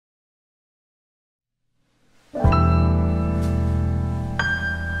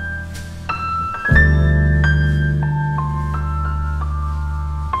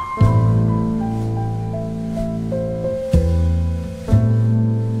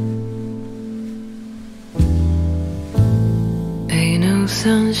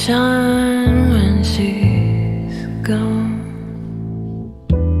sunshine when she's gone.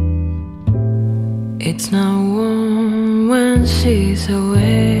 It's not warm when she's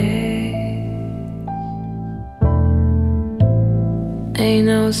away. Ain't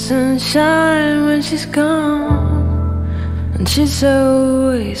no sunshine when she's gone, and she's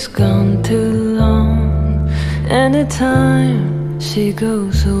always gone too long. Anytime she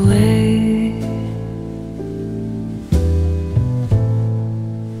goes away,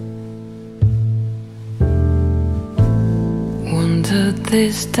 wonder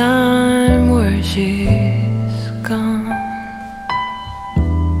this time where she's gone.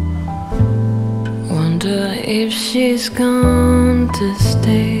 Wonder if she's gone to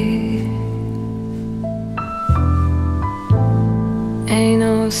stay. Ain't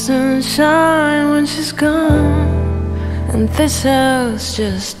no sunshine when she's gone, and this house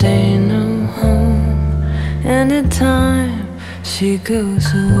just ain't no home. Anytime she goes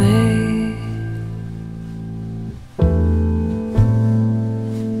away,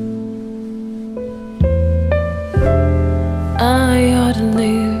 I ought to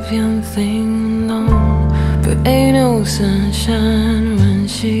leave young thing alone, but ain't no sunshine when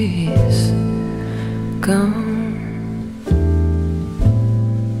she's gone.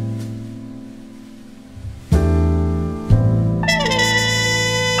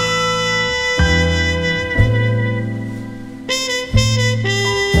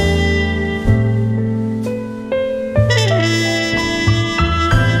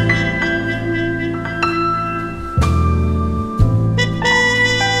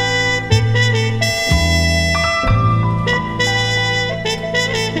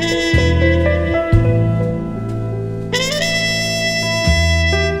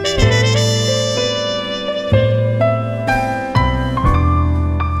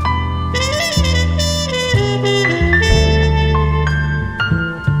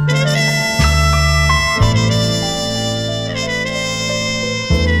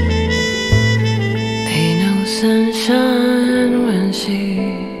 Sunshine when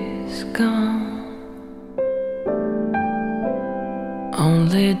she's gone,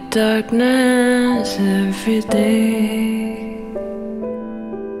 only darkness every day.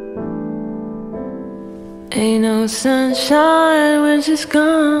 Ain't no sunshine when she's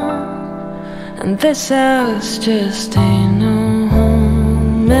gone, and this house just ain't no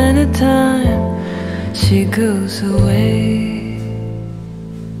home. Anytime she goes away,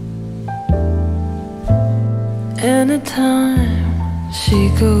 anytime she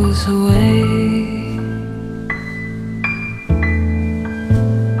goes away,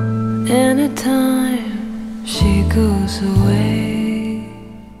 anytime she goes away.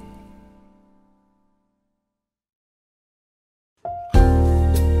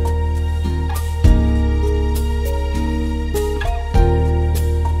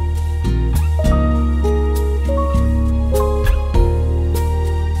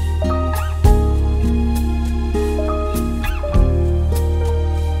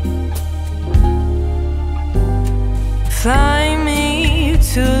 Fly me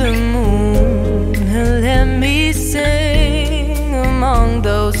to the moon and let me sing among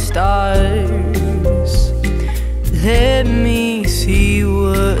those stars. Let me see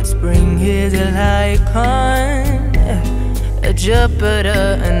what spring is like on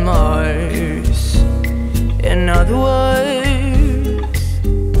Jupiter and Mars. In other words,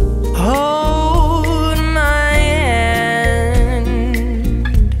 hold my hand.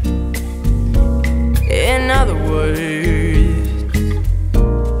 In other words,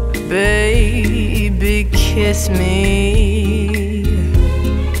 baby, kiss me.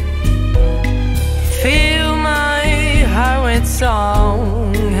 Fill my heart with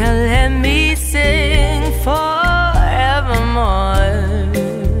song and let me sing forevermore.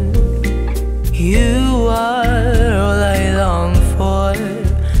 You are all I long for,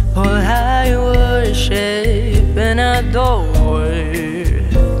 all I worship and adore.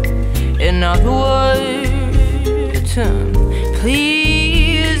 In other words,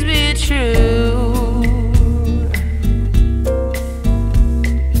 please be true.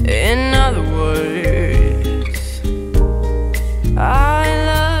 In other words, I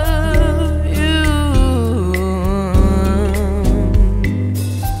love you.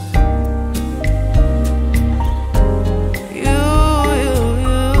 You.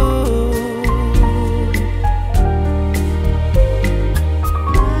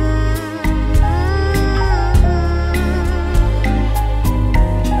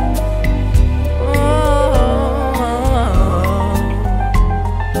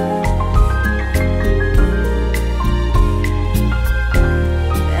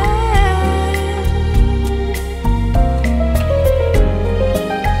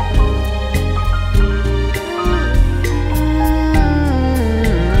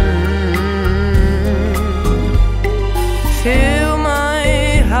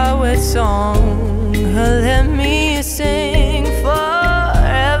 song, let me sing forevermore.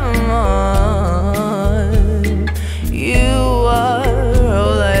 You are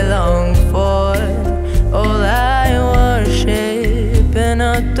all I long for, all I worship and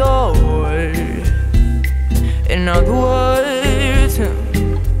adore. In other words,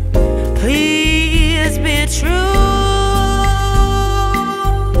 please be true.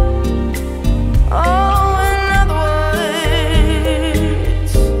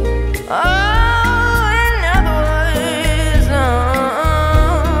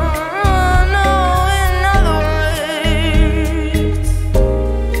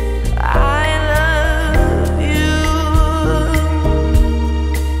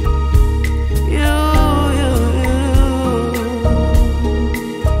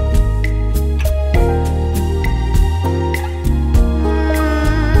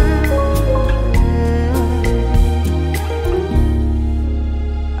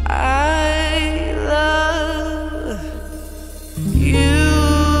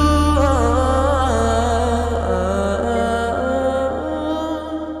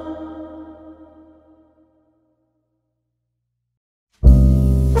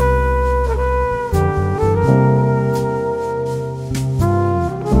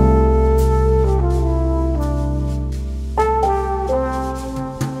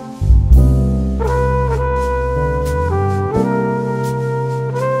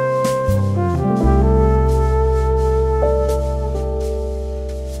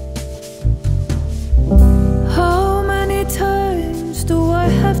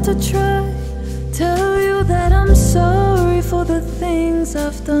 To try, tell you that I'm sorry for the things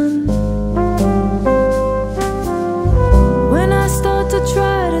I've done. When I start to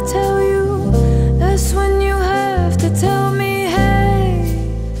try to tell you, that's when you have to tell me, hey,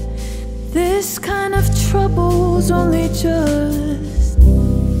 this kind of trouble's only just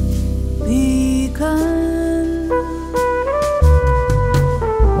begun.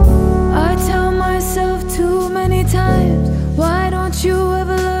 I tell myself too many times, why don't you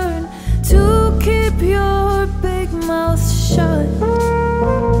ever learn to keep your big mouth shut?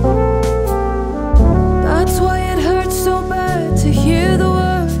 That's why it hurts so bad to hear the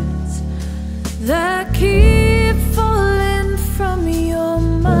words that keep falling from your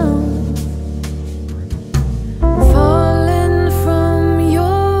mouth. Falling from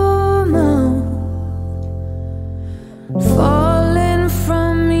your mouth. Falling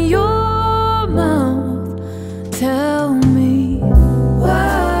from your mouth. Tell me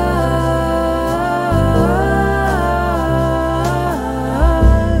why.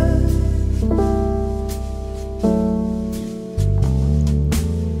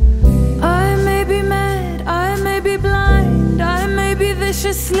 I may be mad, I may be blind, I may be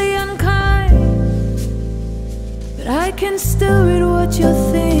viciously unkind, but I can still read what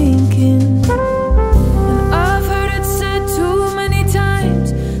you're thinking. And I've heard it said too many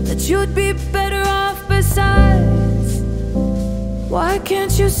times that you'd be better off besides. Why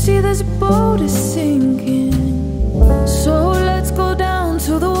can't you see this boat is sinking? So let's go down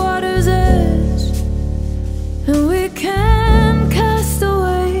to the water's edge, and we can cast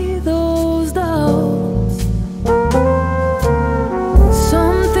away those doubts.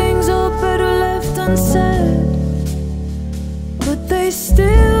 Some things are better left unsaid, but they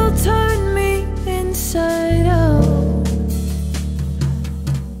still turn me inside out.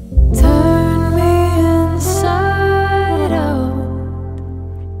 Turn me inside out.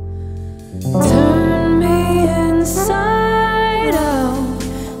 Turn me inside out.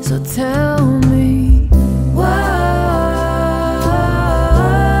 So tell me why.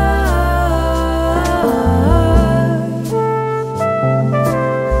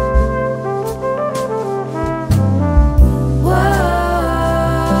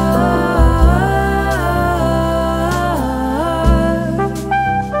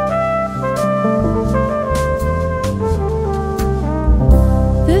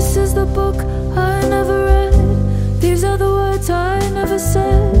 This is the book I never read. These are the words I never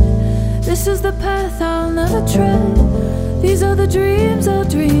said. This is the path I'll never tread. These are the dreams I'll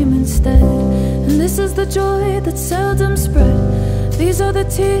dream instead. And this is the joy that's seldom spread. These are the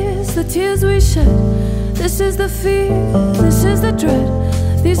tears we shed. This is the fear, this is the dread.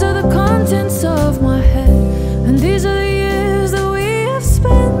 These are the contents of my head. And these are the years that we have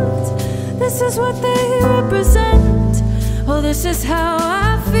spent. This is what they represent. Oh, this is how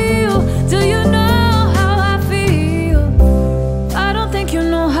I feel. Do you know how I feel? I don't think you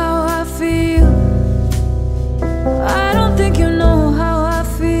know how I feel. I don't think you know how I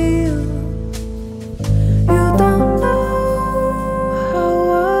feel. You don't know how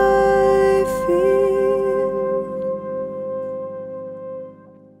I feel.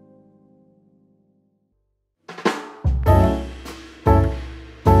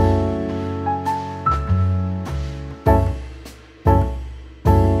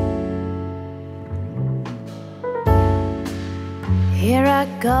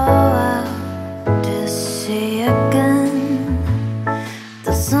 go out to sea again.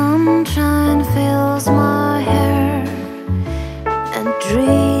 The sunshine fills my hair and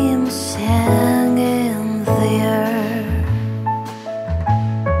dreams hang in the air.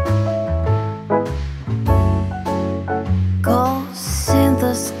 Ghosts in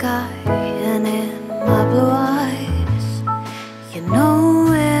the sky and in my blue eyes. You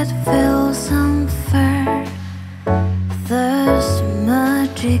know it feels unfair. There's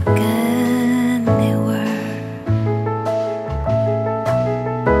magic anywhere.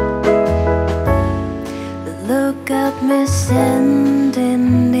 Look at me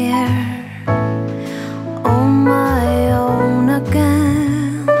standing there on my own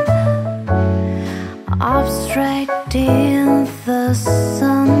again, up straight in the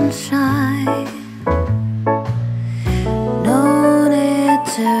sunshine. No need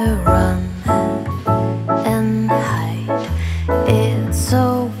to run and hide. It's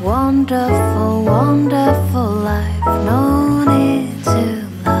so wonderful, wonderful life. No need to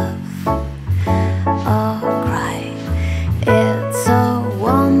love or cry. It's a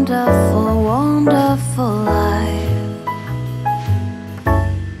wonderful, wonderful life.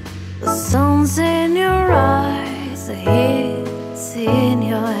 The sun's in your eyes, the heat's in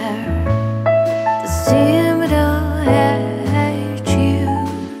your hair. The sea will hate you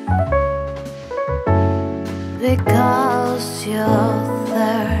because you're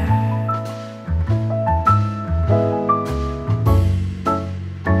there.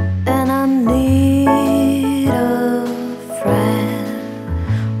 And I need a friend.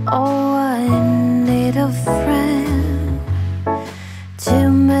 Oh, I need a friend to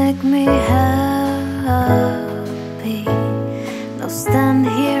make me happy. Now stand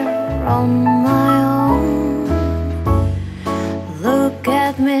here on my own. Look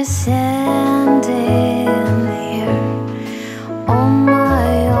at me standing here on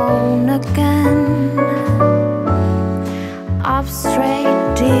my own again, up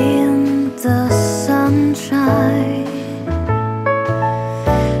straight in the sunshine.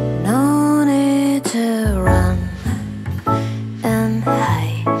 No need to run and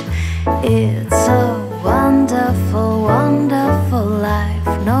hide. It's a wonderful, wonderful life.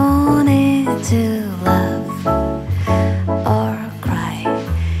 No need to laugh or cry.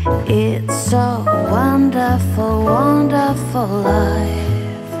 It's a wonderful, wonderful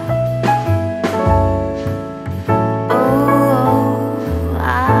life. Oh, I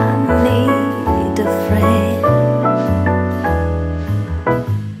need a friend.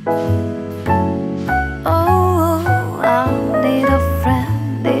 Oh, I need a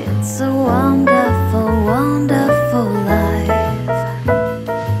friend. It's a wonderful, wonderful life.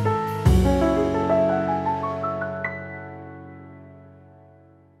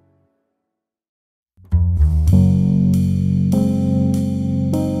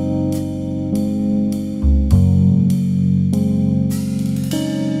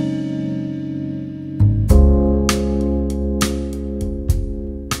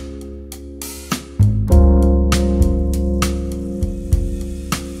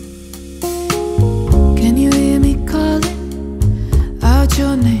 Can you hear me calling out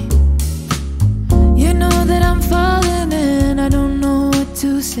your name? You know that I'm falling and I don't know what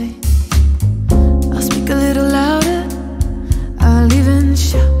to say. I'll speak a little louder, I'll even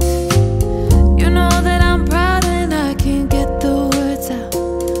shout. You know that I'm proud and I can't get the words out.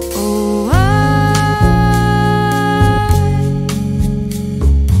 Oh,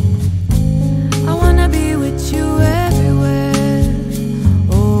 I wanna be with you everywhere.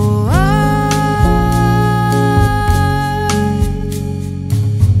 Oh,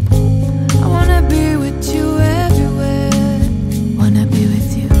 I wanna be with you everywhere. Wanna be with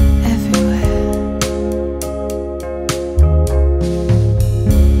you everywhere.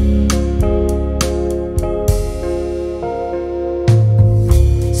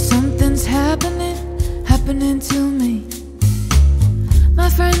 Something's happening to me. My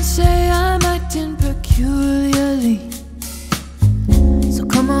friends say I'm acting peculiarly. So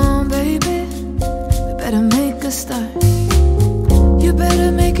come on, baby, we better make a start. You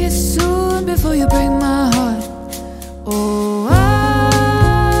better make it soon before you break my heart. Oh,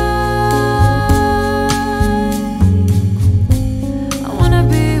 I wanna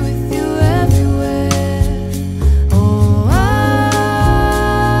be with you everywhere. Oh,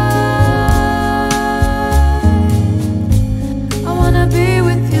 I wanna be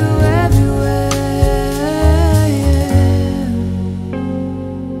with you everywhere. Yeah.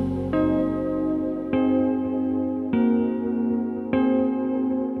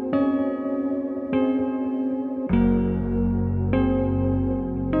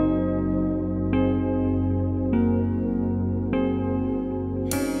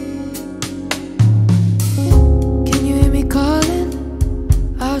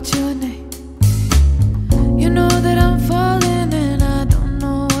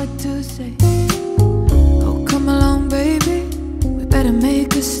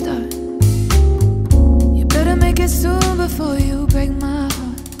 start. You better make it soon before you break my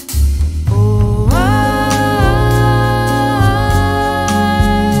heart. Oh,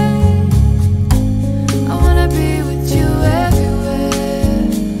 I wanna be with you everywhere.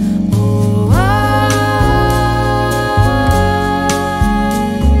 Oh,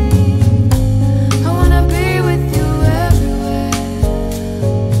 I wanna be with you everywhere.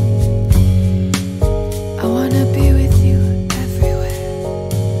 I wanna be with you everywhere.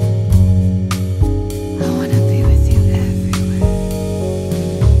 I wanna be with you everywhere.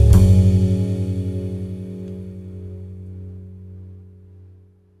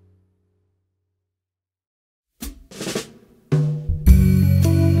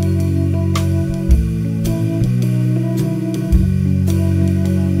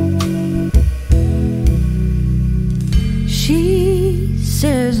 She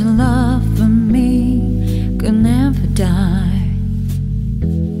says love for me could never die,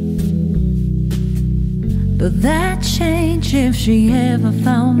 but that change if she ever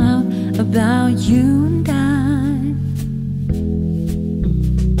found out about you and I.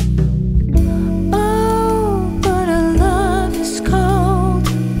 Oh, but her love is cold.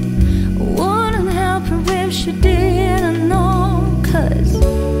 Wouldn't help her if she didn't know, 'cause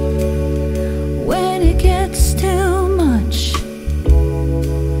when it gets too much,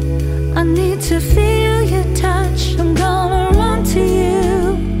 I need to feel your touch. I'm gonna run to you.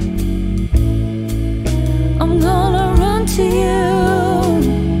 I'm gonna run to you.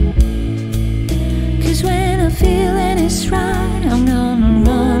 'Cause when the feeling is right, I'm gonna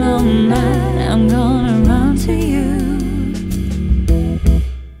run all night. I'm gonna run to you.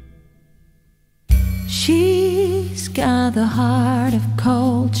 She's got the heart of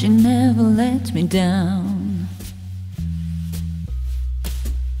cold. She never lets me down.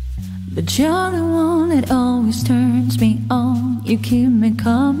 But you're the one that always turns me on. You keep me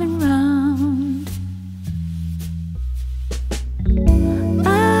coming round.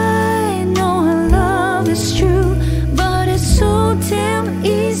 I know her love is true, but it's so damn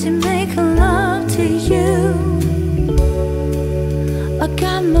easy making love to you. I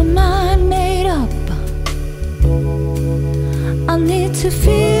got my mind made up. I need to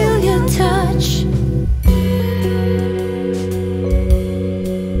feel your touch.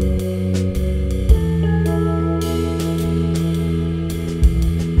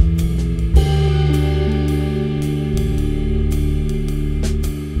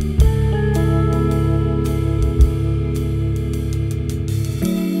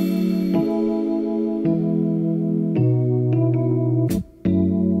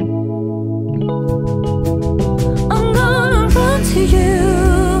 I'm gonna run to you.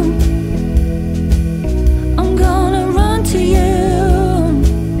 I'm gonna run to you.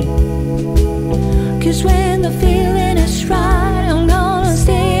 'Cause when the feeling is right, I'm gonna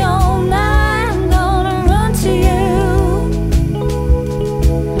stay all night. I'm gonna run to you.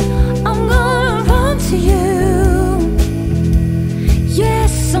 I'm gonna run to you.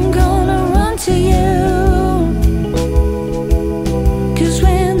 Yes, I'm gonna run to you. 'Cause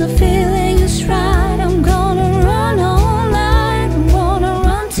when the feeling is right, I'm gonna run all night. I'm gonna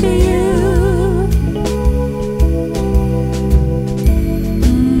run to you.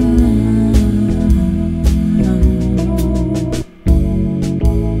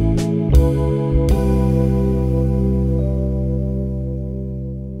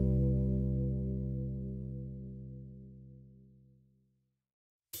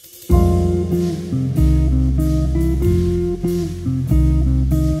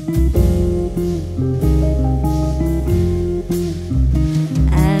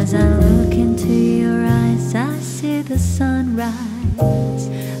 As I look into your eyes, I see the sunrise.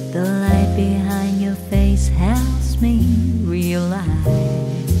 The light behind your face helps me realize.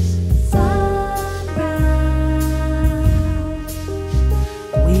 Sunrise.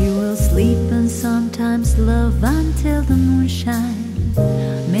 We will sleep and sometimes love until the moon shines.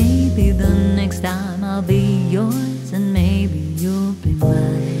 Maybe the next time I'll be yours and maybe you'll be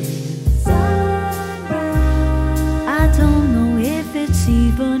mine. I don't know if it's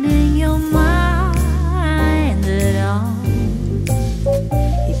even in your mind at all.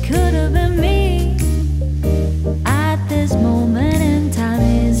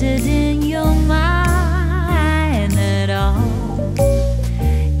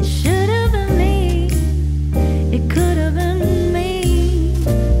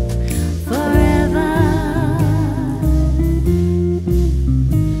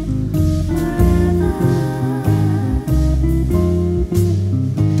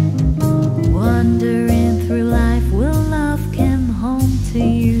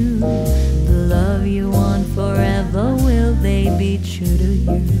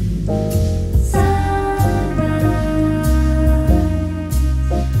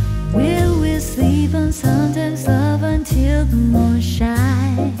 Will we sleep and sometimes love until the moon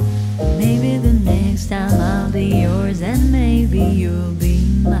shines? Maybe the next time I'll be yours and maybe you'll be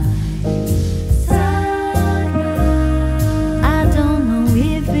mine. I don't know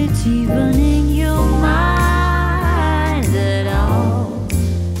if it's even in your mind at all.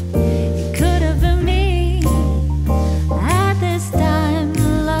 It could have been me at this time.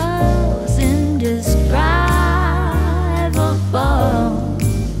 Love's indescribable.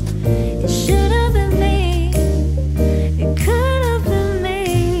 It should have been me. It could have been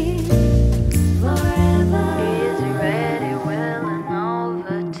me forever. Is it ready, willing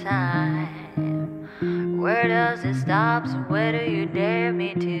over time? Where does it stop? So where do you dare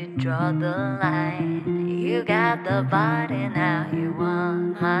me to draw the line? You got the body, now you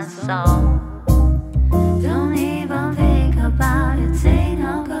want my soul. Don't even think about it, say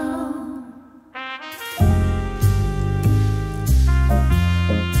no go.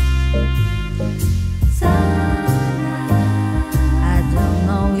 I don't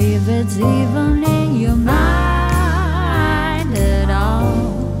know if it's even in your mind at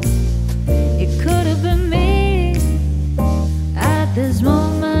all. It could have been me at this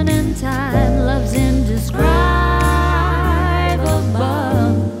moment in time. Love's indescribable.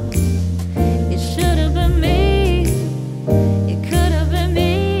 It should have been me. It could have been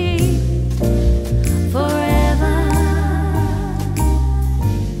me forever.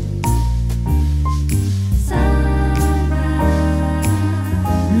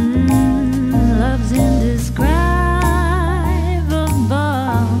 Love's indescribable.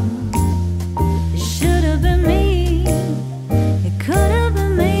 It should have been me. It could have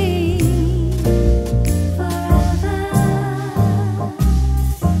been me forever.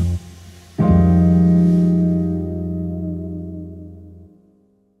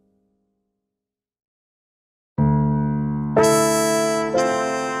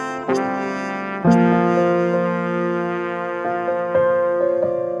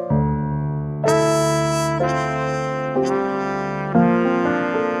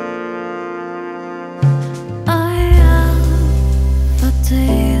 I have a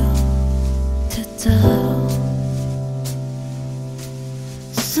tale to tell.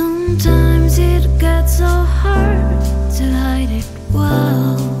 Sometimes it gets so hard to hide it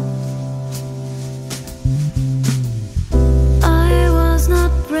well. I was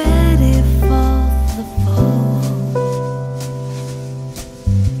not ready for the fall.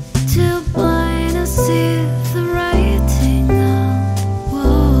 Too blind to see the writing on the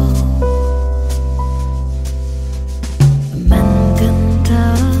wall. A man can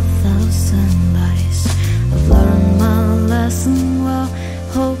tell 1,000 lies. I've learned my lesson well.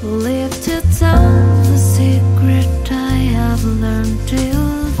 Hope will live to tell the secret I have learned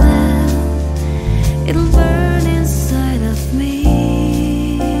till then. It'll burn inside of me.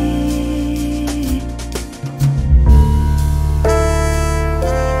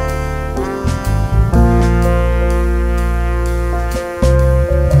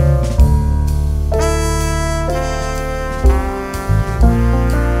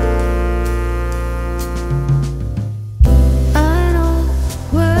 I know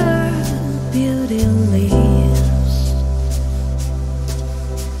where beauty lives.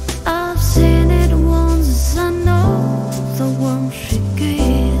 I've seen it once, I know the warmth she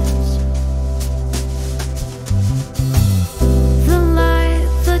gives. The light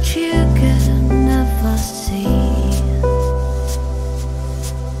that you can never see.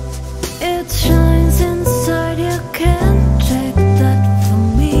 It shines inside, you can't take that from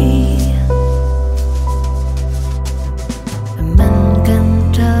me. A man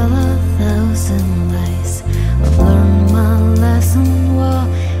can tell 1,000 lies. I've learned my lesson well.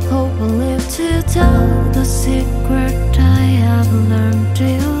 Hope will live to tell the secret I have learned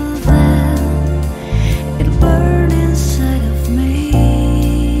till then. It'll burn inside of me.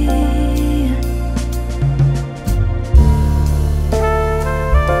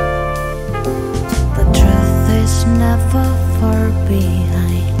 The truth is never far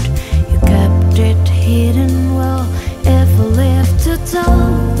behind. You kept it hidden well. If I live to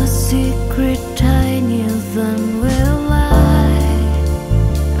tell the secret I knew, then will I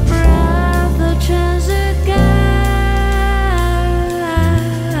ever have the chance again?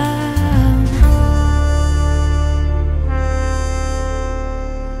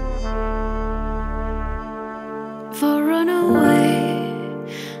 For run away,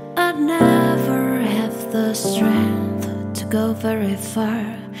 I'd never have the strength to go very far.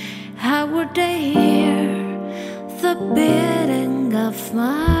 How would they hear the beating of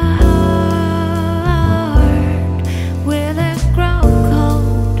my heart? Will it grow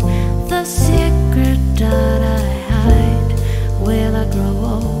cold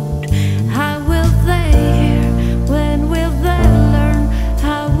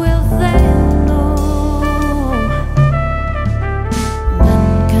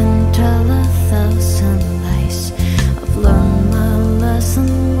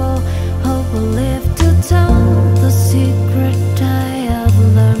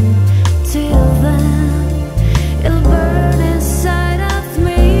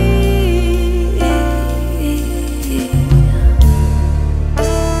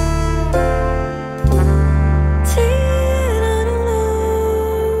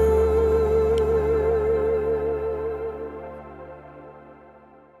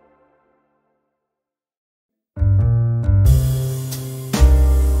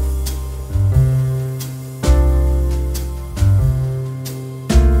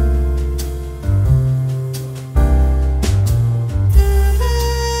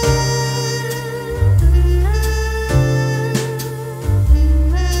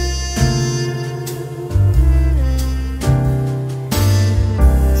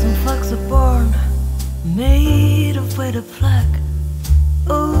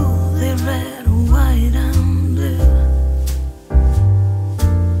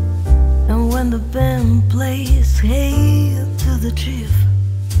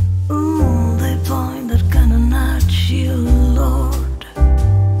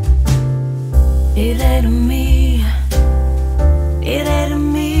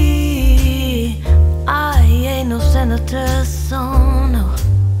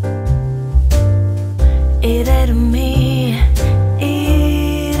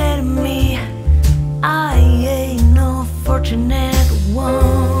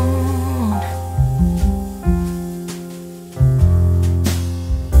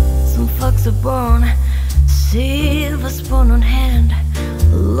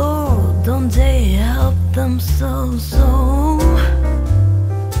so.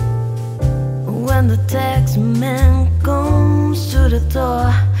 When the taxi man comes to the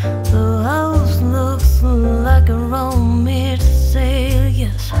door, the house looks like a Roman to say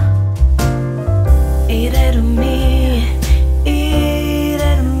yes. It ain't me, it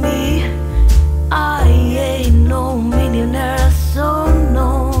ain't me. I ain't no millionaire, so no.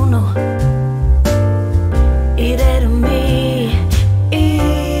 It ain't me,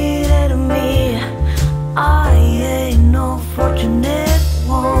 it ain't me. I ain't no fortunate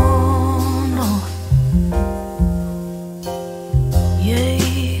one, no. Yeah.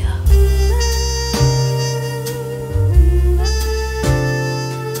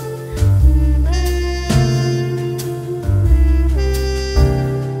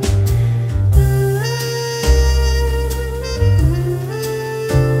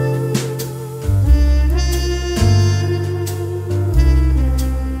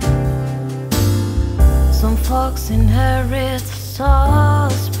 Some folks inherit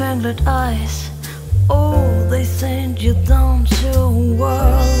star-spangled eyes. Oh, they send you down to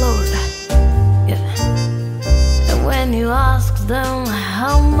warlord. Yeah. And when you ask them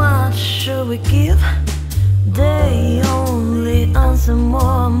how much should we give, they only answer more.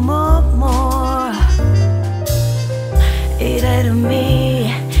 It ain't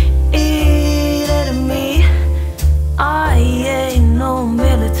me, it ain't me. I ain't no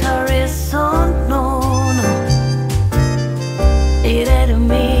military son, no. It ain't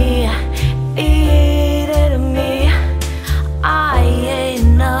me, it ain't me. I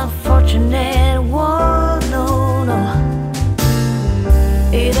ain't not fortunate one, no.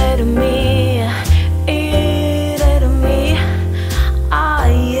 It ain't me, it ain't me. I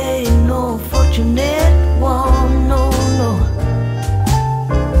ain't no fortunate one, no.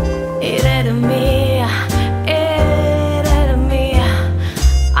 It ain't me, it ain't me.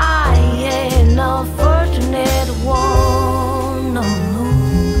 I ain't no fortunate one, no.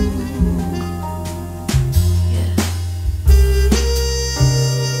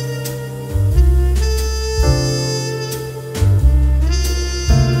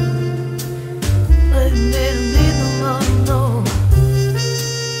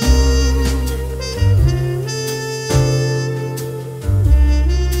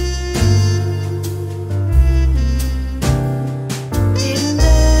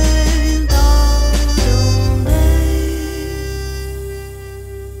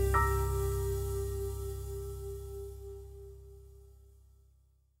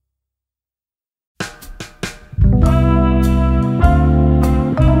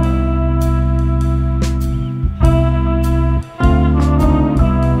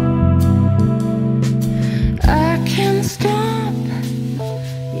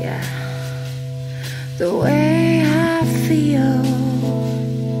 The way I feel,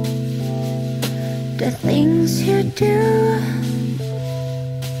 the things you do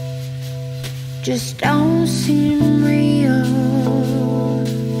just don't seem real.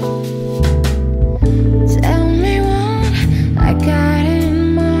 Tell me what I got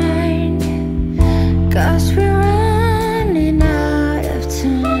in mind, 'cause we're running out of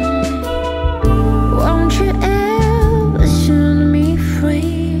time. Won't you ever set me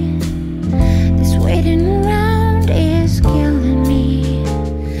free? Waiting around is killing me.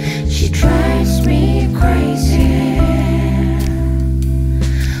 She drives me crazy,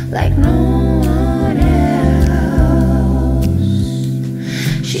 like no one else.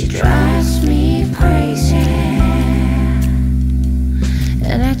 She drives me crazy,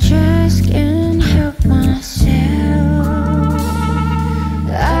 and I just can't help myself.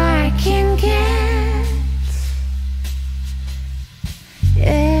 I can get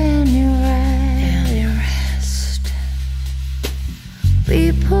anywhere.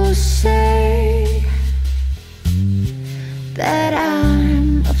 People say that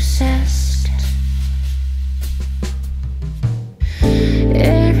I'm obsessed.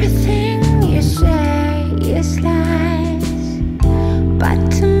 Everything you say is lies, but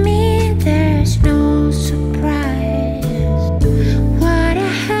to me there's no surprise. What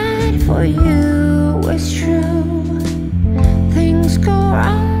I had for you was true. Things go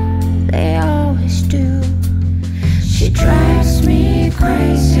wrong, they always do. She drives me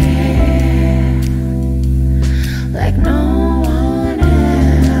crazy, like no one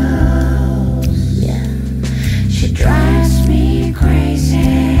else. Yeah, she drives me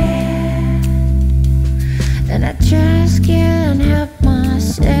crazy, and I just can't help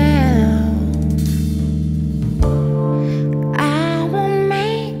myself. I won't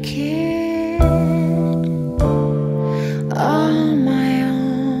make it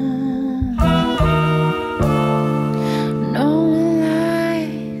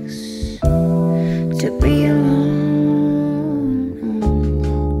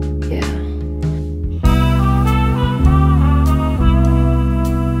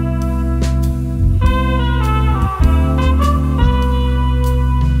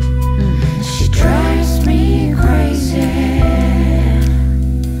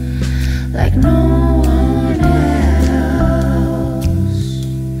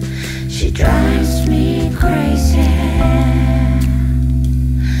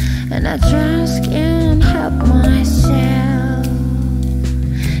and I just can't help myself,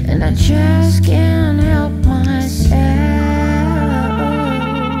 and I just can't help myself.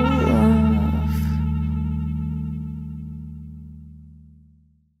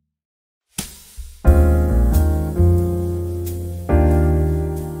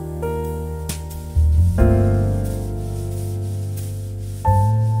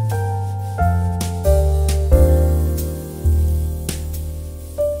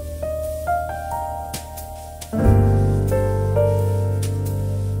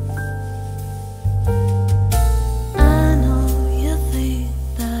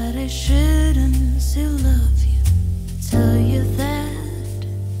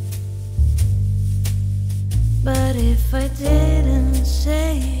 But if I didn't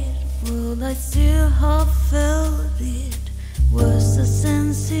say it, would I still have felt it? Was the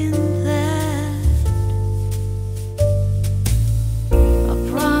sense in that? I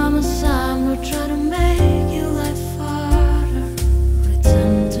promise I'm not trying to make your life harder.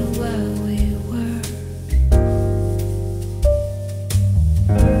 Return to where we were.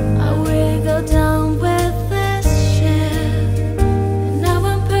 I will go down with this ship, and I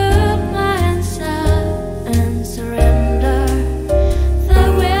will put my hands up and surrender.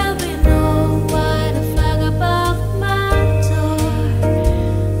 There will be no white flag above my door.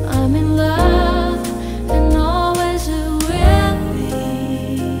 I'm in love and always will be.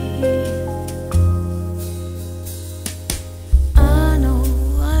 I know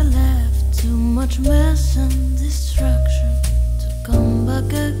I left too much mess and destruction to come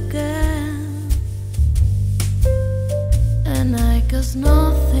back again, and I caused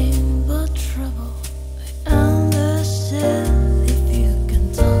nothing but trouble. I understand if you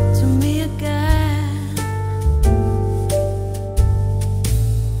can talk to me again,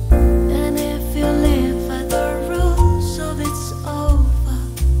 and if you live by the rules of it's over,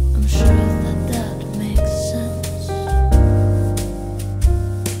 I'm sure that that makes sense.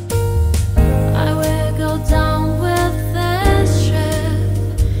 I will go down with this ship,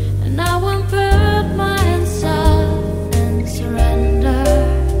 and I won't put my hands up and surrender.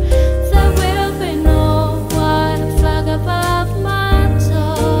 There will be no white flag above my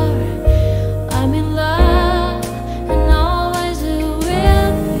door. I'm in love and always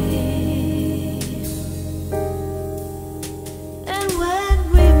will be. And when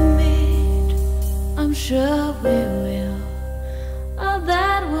we meet, I'm sure we will. All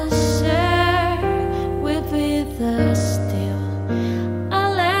that was said will be there still.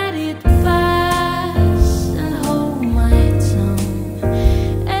 I'll let it pass and hold my tongue,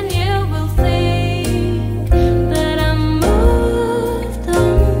 and you will think that I'm moved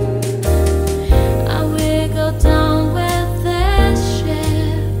on. I will go down with this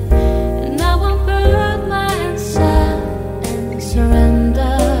ship, and I won't put my hands up and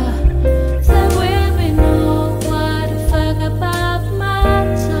surrender. There will be no white flag above my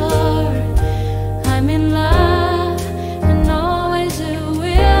door. I'm in love and always will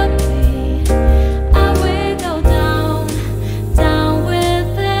be. I will go down, down with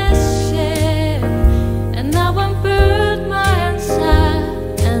this ship, and I won't put my hands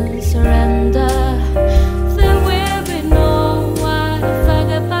up and surrender. There will be no white flag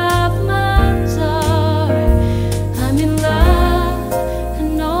above my door. I'm in love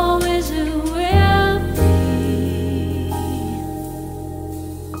and always will be.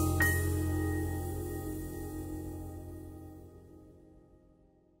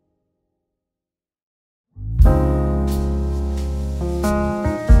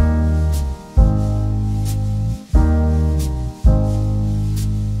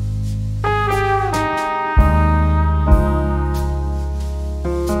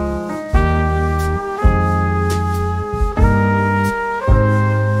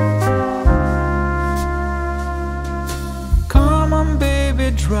 Come on,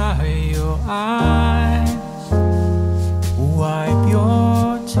 baby, dry your eyes, wipe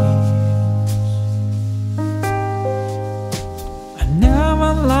your tears. I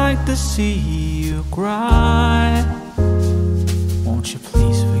never like to see you cry. Won't you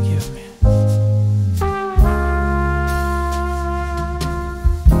please forgive me?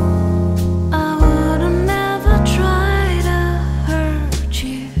 I would've never tried to hurt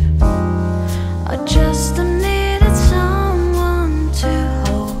you. I just needed someone to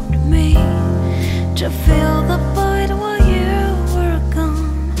hold me, to fill the void while you were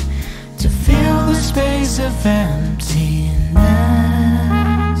gone, to fill the space of emptiness.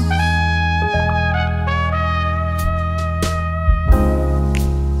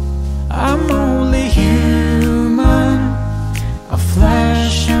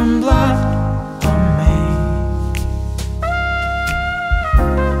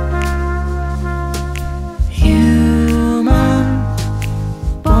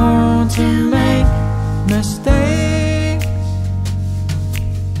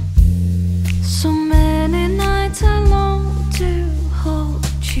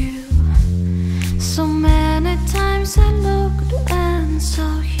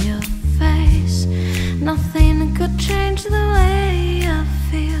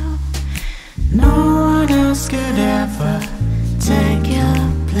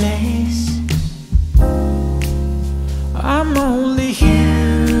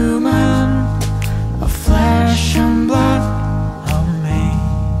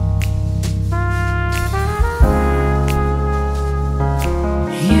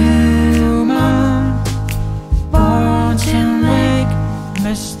 human, born to make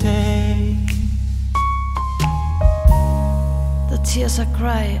mistakes. The tears I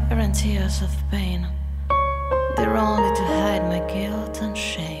cry aren't tears of pain. They're only to hide my guilt and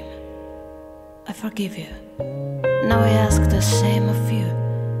shame. I forgive you. Now I ask the same of you.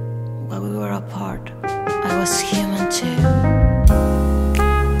 While we were apart, I was human too.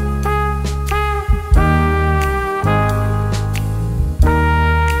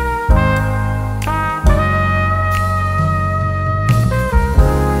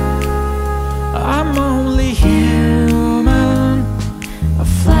 I'm only human, a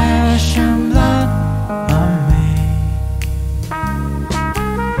flesh and blood, I'm me.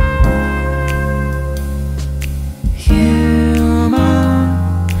 Human,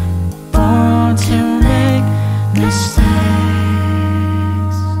 born to make mistakes.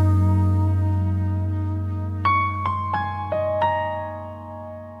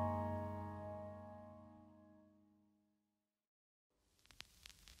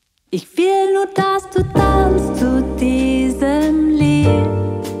 Ich will nur, dass du tanzt zu diesem Lied.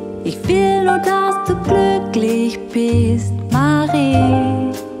 Ich will nur, dass du glücklich bist,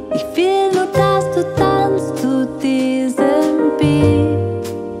 Marie. Ich will nur, dass du tanzt zu diesem Beat.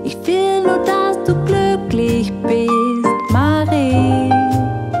 Ich will nur, dass du glücklich bist, Marie.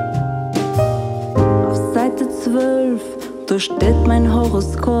 Auf Seite 12, da steht mein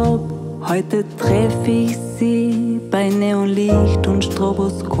Horoskop. Heute treffe ich sie bei Neonlicht und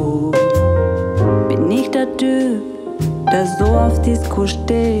Stroboskop. Bin nicht der Typ, der so auf Disco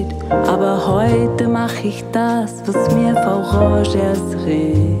steht, aber heute mach ich das, was mir Frau Roche erst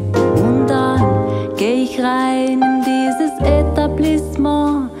rät. Und dann geh ich rein in dieses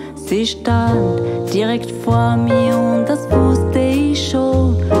Etablissement. Sie stand direkt vor mir und das wusste ich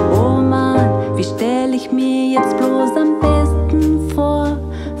schon. Oh Mann, wie stell ich mir jetzt bloß am besten vor?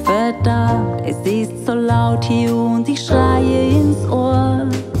 Verdammt, es ist so laut hier und ich schreie ins Ohr.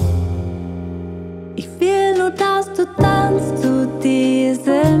 Ich will nur, dass du tanzt zu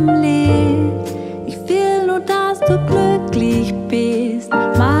diesem Lied. Ich will nur, dass du glücklich bist,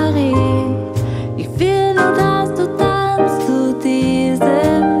 Marie. Ich will nur, dass du tanzt zu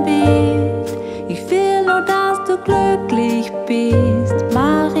diesem Beat. Ich will nur, dass du glücklich bist,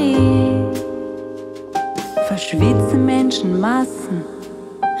 Marie. Verschwitzen Menschenmassen,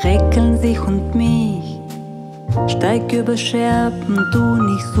 reckeln sich und mich. Steig über Scherben, du,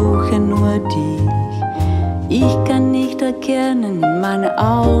 ich suche nur dich. Ich kann nicht erkennen, in meine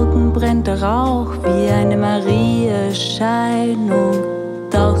Augen brennt der Rauch wie eine Marie-Erscheinung.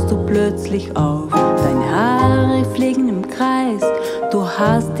 Tauchst du plötzlich auf, deine Haare fliegen im Kreis, du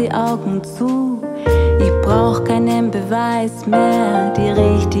hast die Augen zu. Ich brauch keinen Beweis mehr, die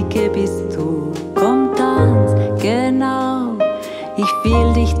Richtige bist du. Komm, tanz, genau, ich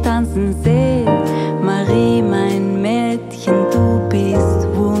will dich tanzen sehen. Marie, mein Mädchen, du bist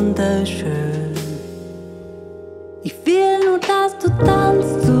wunderschön. Ich will nur, dass du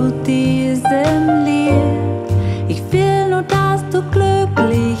tanzt zu diesem Lied. Ich will nur, dass du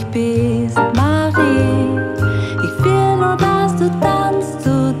glücklich bist, Marie. Ich will nur, dass du tanzt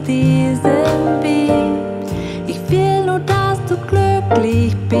zu diesem Beat. Ich will nur, dass du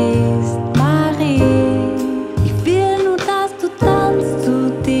glücklich bist, Marie. Ich will nur, dass du tanzt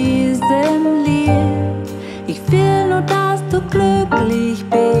zu diesem Lied. Ich will nur, dass du glücklich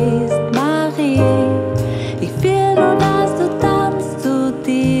bist, Marie. Ich will nur, dass du tanzt zu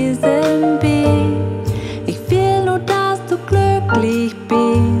diesem Beat. Ich will nur, dass du glücklich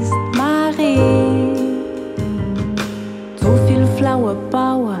bist, Marie. Zu viel Flower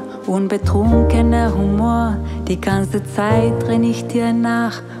Power, unbetrunkener Humor. Die ganze Zeit renn ich dir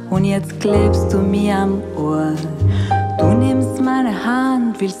nach und jetzt klebst du mir am Ohr. Du nimmst meine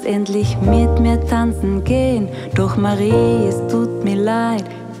Hand, willst endlich mit mir tanzen gehen. Doch Marie, es tut mir leid,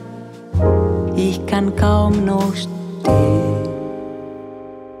 ich kann kaum noch stehen.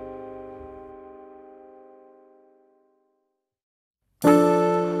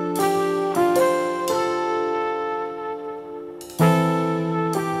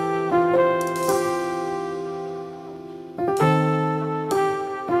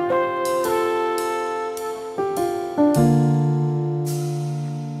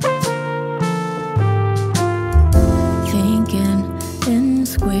 Thinking in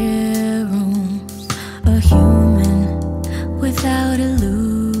square rooms, a human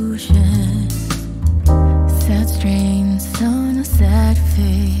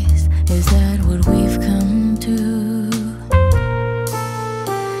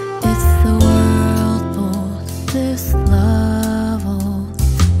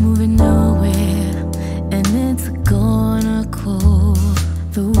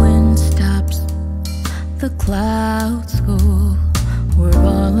The wind stops, the clouds go, we're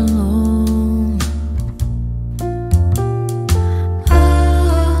all alone.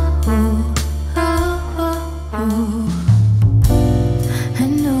 Oh, oh, oh, oh. I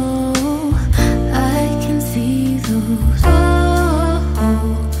know I can see those. Oh,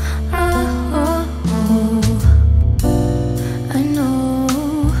 oh, oh, oh. I know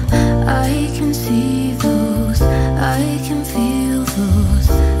I can see those. I can feel those.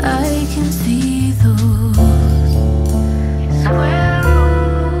 I can see those. Swear,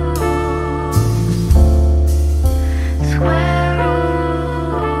 swear.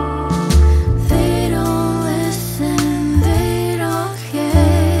 They don't listen, they don't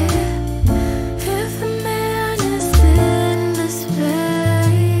care. If the man is in despair.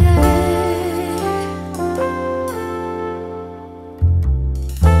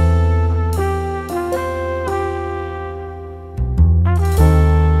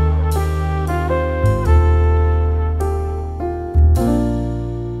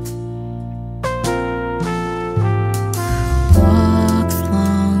 Walks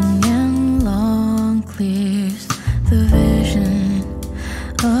long and long, clears the vision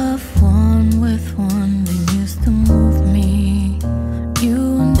of one with one. They used to move me,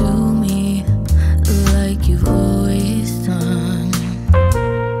 you undo me like you've always done.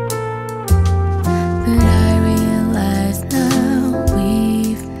 But I realize now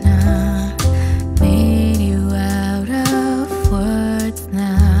we've not made you out of words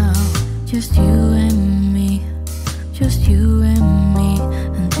now. Just you and me, just you and me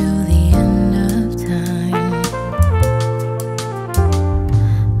until the end of time.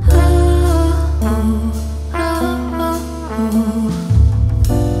 Oh, oh, oh, oh.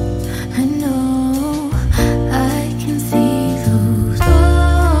 I know I can see those. Oh,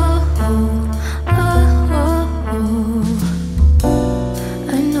 oh, oh, oh.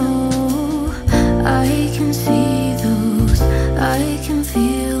 I know I can see those. I can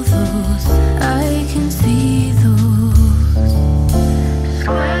feel those. I can see those.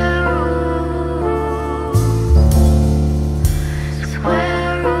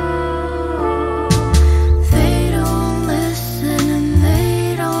 They don't listen and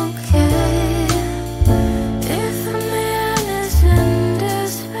they don't care. If the man is in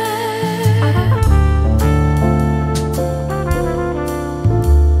despair.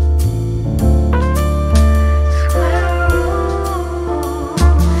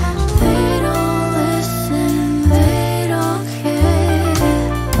 They don't listen and they don't care.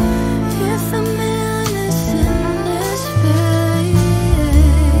 If the man is in despair.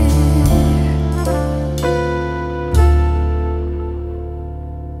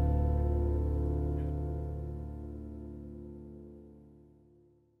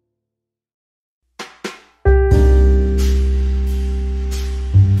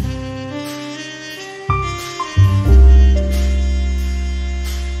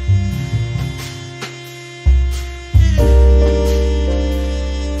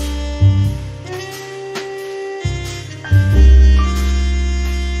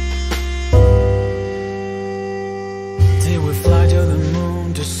 Did we fly to the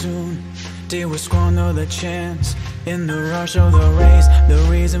moon too soon? Did we squander the chance? In the rush of the race, the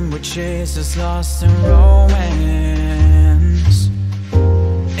reason we chase is lost in romance.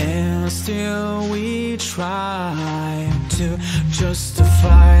 And still we try to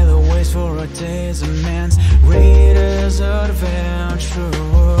justify the waste for our days and man's raiders adventure.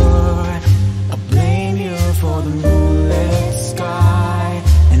 I blame you for the moonlit sky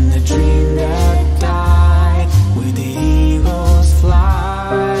and the dream that died with the eagle's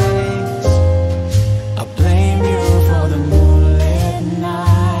flight. I blame you for the moonlit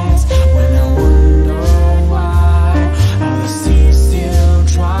nights when I wonder why are the seas still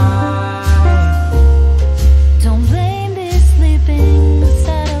dry. Don't blame this sleeping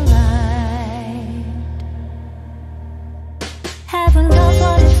satellite. Haven't got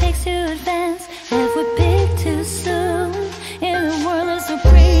what it takes to advance. Have we picked too soon in a world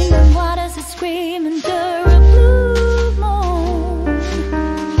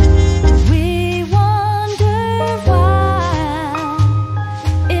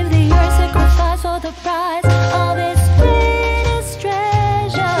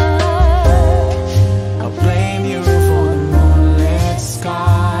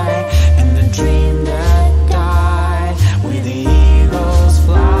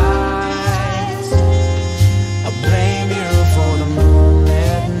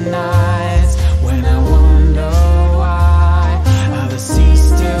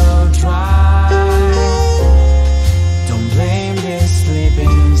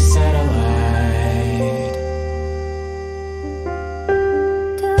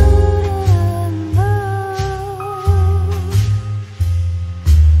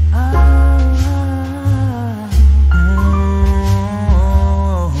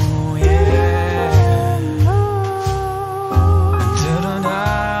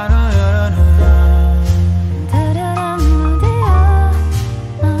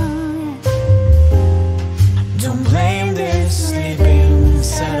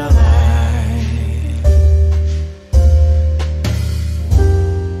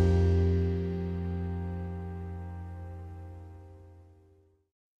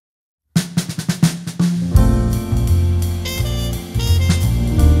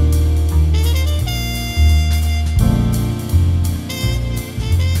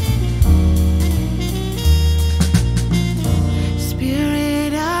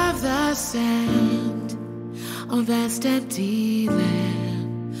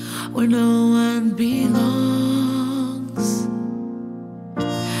where no one belongs.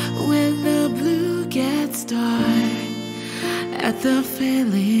 When the blue gets dark at the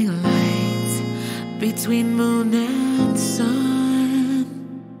failing light between moon and sun,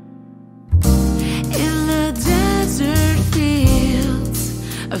 in the desert fields,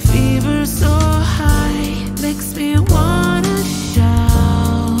 a fever so high makes me wanna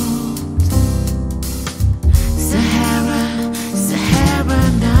shout. Sahara, Sahara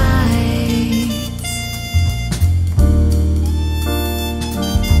nights.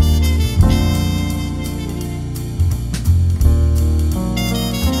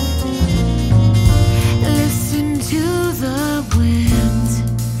 Listen to the wind,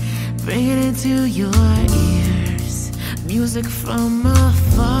 bring it into your ears. Music from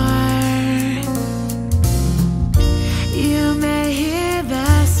afar. You may hear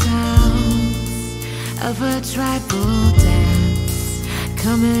the sounds of a tribal dance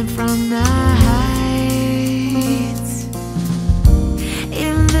coming from the heights.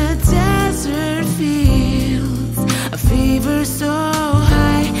 In the desert fields, a fever so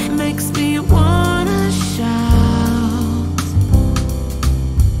high makes me wanna shout.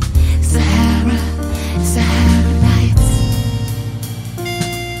 Sahara, Sahara nights.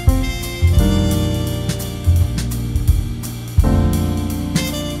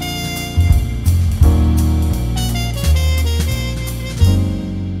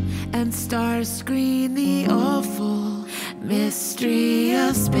 And stars screen the awful mystery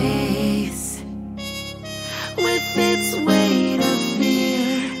of space with its weight of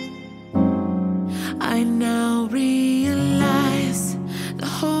fear. I now realize the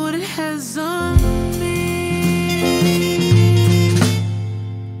hold it has on me.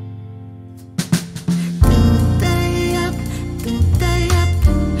 Do-da-yup, do-da-yup,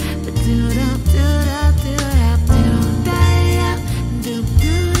 ba-do-dup, do-dup, do-dup, do-da-yup,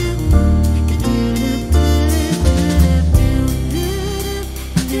 do-do-dup, ga-do-dup, do-dup, do-dup,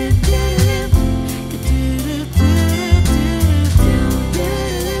 do-dup, do-dup,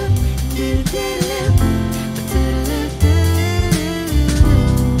 do-dup,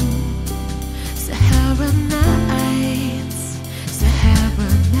 Sahara nights, Sahara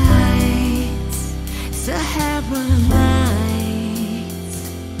nights, Sahara nights.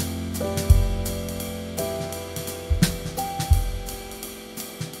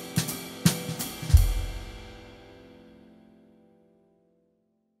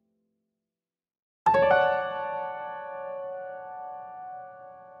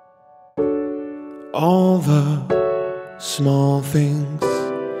 All the small things,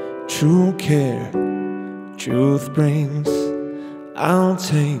 true care, truth brings. I'll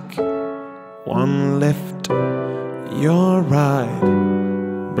take one lift, your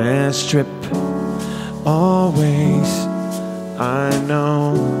ride, best trip. Always, I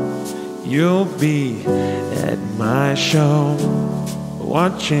know you'll be at my show,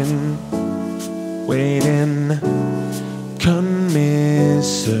 watching, waiting,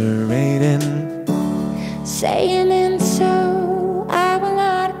 commiserating. Saying and so I will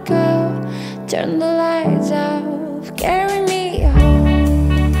not go. Turn the lights off, carry me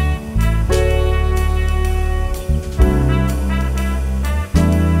home.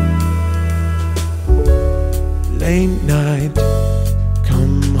 Late night,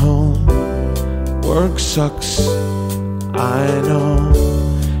 come home. Work sucks, I know.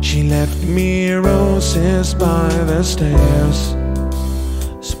 She left me roses by the stairs.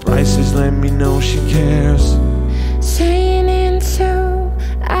 Surprises let me know she cares. Saying and so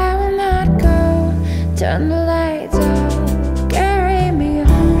I will not go. Turn the lights off, carry me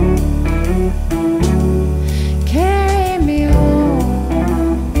home. Carry me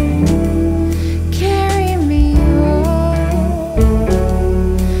home. Carry me home.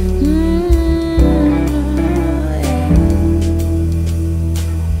 Yeah.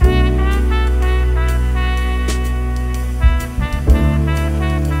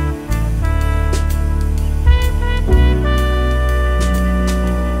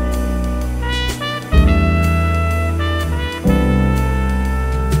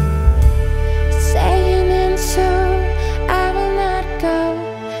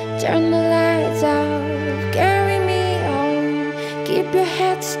 Turn the lights off, carry me home. Keep your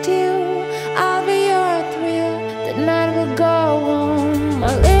head still, I'll be your thrill. The night will go on, a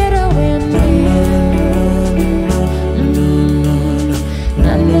little windmill.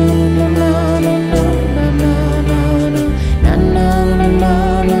 Na na na na na na na na na na na na na na.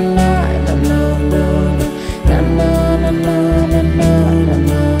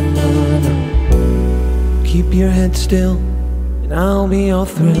 Keep your head still, and I'll be your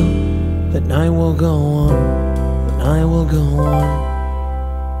thrill. The night will go on, the night will go on.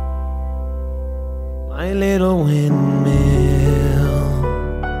 my little windmill.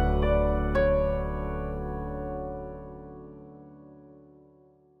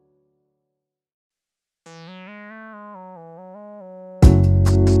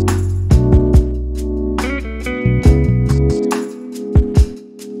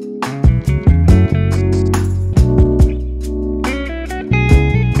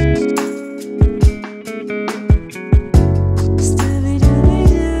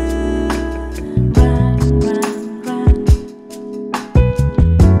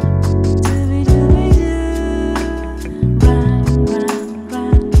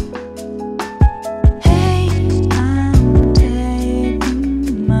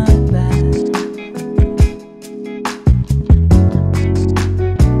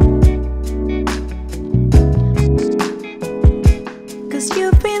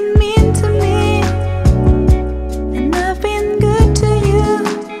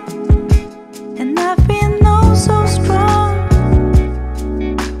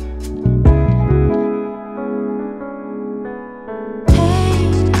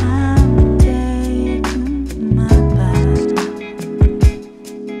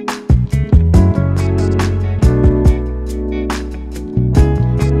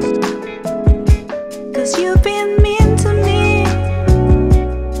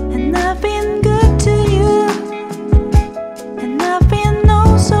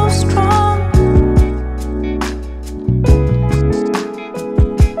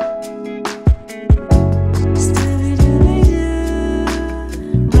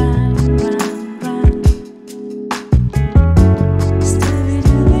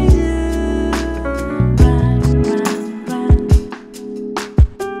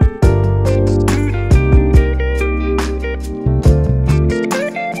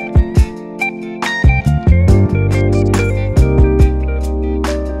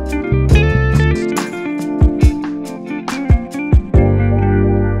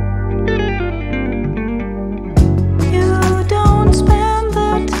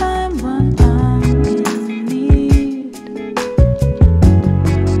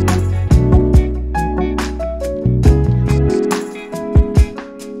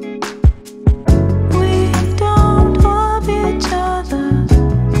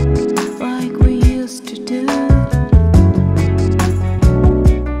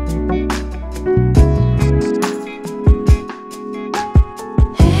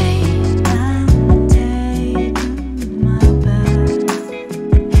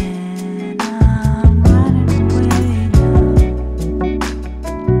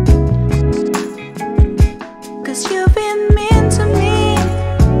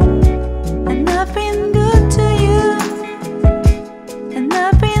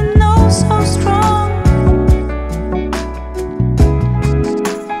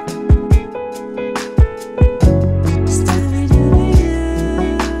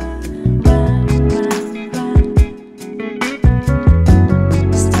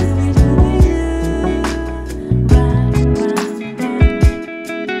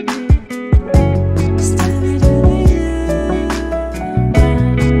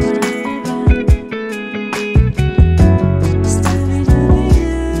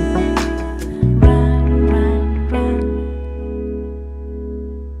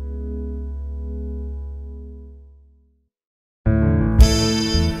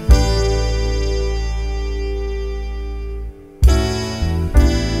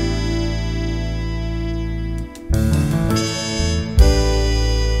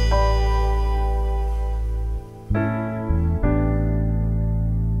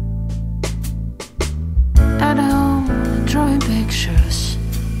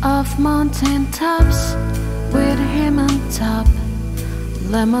 Of mountain tops with him on top,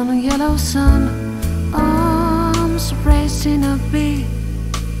 lemon yellow sun, arms raised in a beat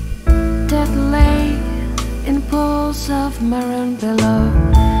that lay in pools of maroon below.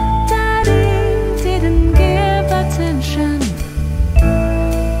 Daddy didn't give attention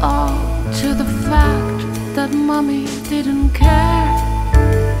all to the fact that mommy didn't care.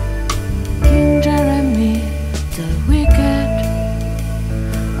 King Jeremy the wicked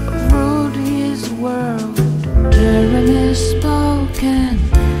world, Jeremy spoken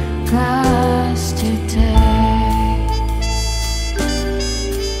glass today.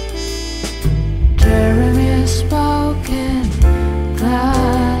 Jeremy spoken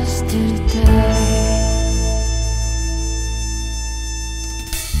glass today.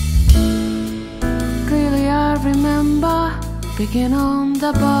 Clearly I remember picking on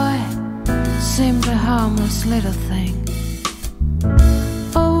the boy, seemed a harmless little thing.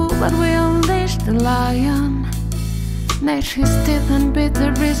 Oh, but we unleashed the lion, gnashed his teeth and bit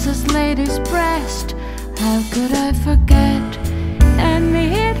the recess lady's breast. How could I forget? And he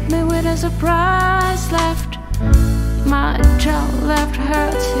hit me with a surprise. Left my jaw left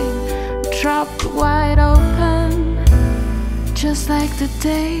hurting, dropped wide open, just like the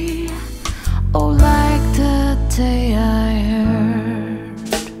day, oh like the day I heard.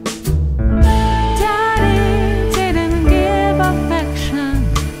 Daddy didn't give affection,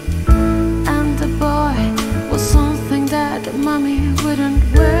 and the boy was something that mommy wouldn't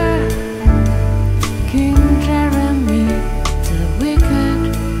wear. King Jeremy the wicked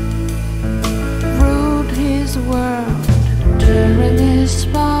ruled his world during his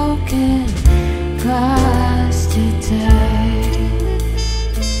spoken class today.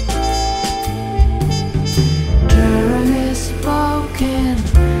 During his spoken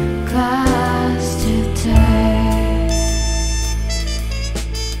class today.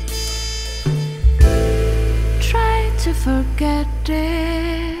 Try to forget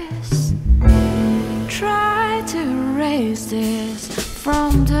this, try to erase this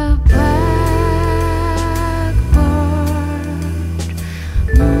from the blackboard.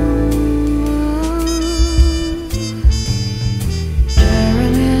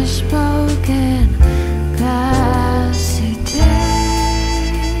 During his spoken class today.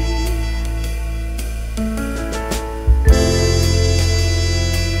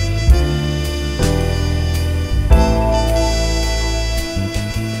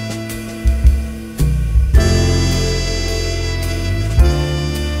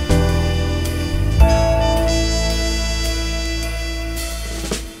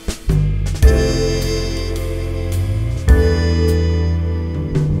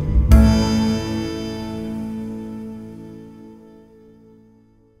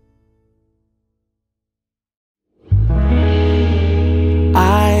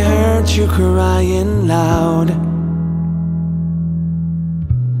 You crying loud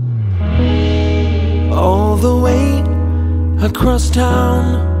all the way across town,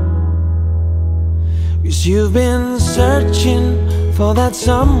 'cause you've been searching for that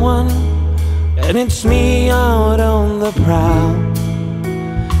someone, and it's me out on the prowl.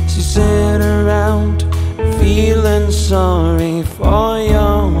 She sat around feeling sorry for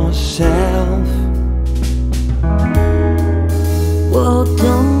yourself. Well,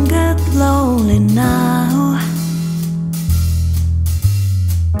 don't get lonely now,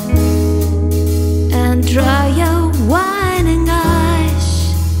 and dry your whining eyes.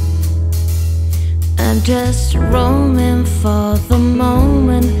 I'm just roaming for the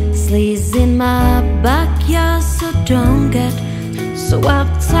moment, sleaze in my backyard, so don't get so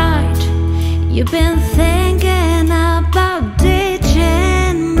uptight. You've been thinking about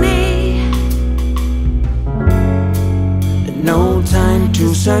ditching me. No time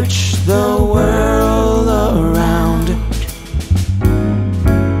to search the world around,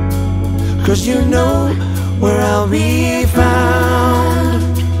 'cause you know where I'll be found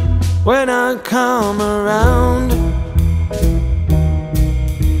when I come around.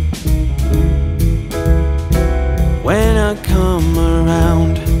 When I come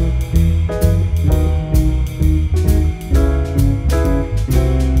around.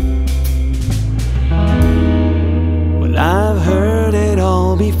 Well, I've heard it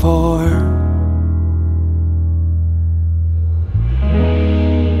all before,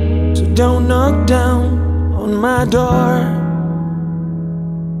 so don't knock down on my door,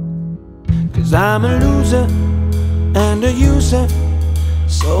 'cause I'm a loser and a user,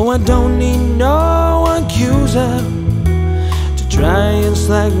 so I don't need no accuser to try and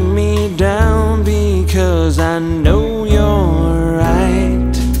slack me down, because I know you're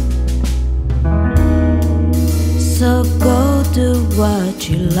right. So go do what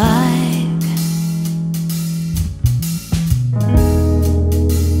you like.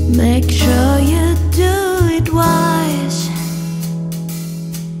 Make sure you do it wise.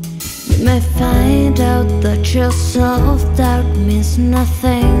 You may find out that your self-doubt means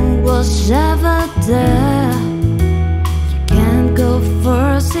nothing was ever there. You can't go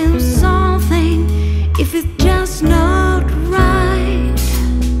forcing something if it's just not right.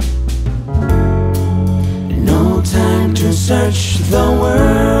 No time to search the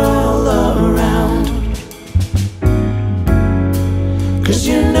world around, 'cause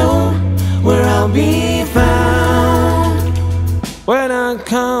you know where I'll be found when I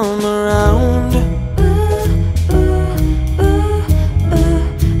come around.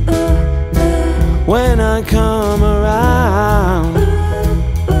 When I come around.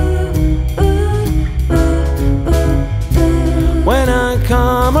 When I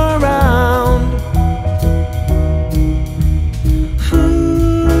come around.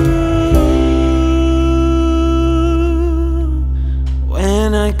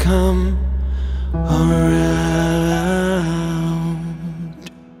 When I come around.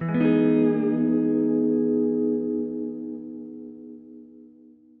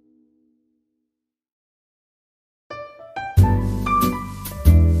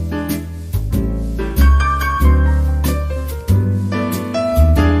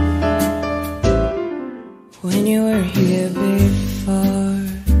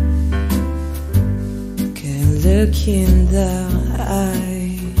 in the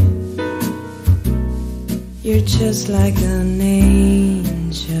eye. You're just like an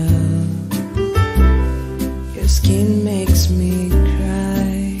angel. Your skin makes me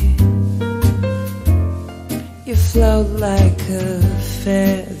cry. You float like a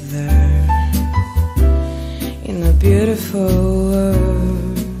feather in a beautiful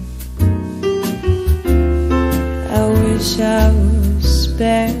world. I wish I was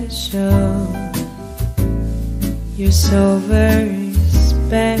special. You're so very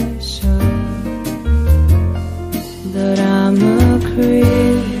special. But I'm a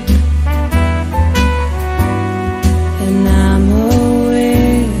creep, and I'm a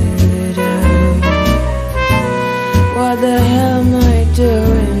widow. What the hell am I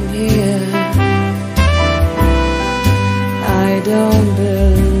doing here? I don't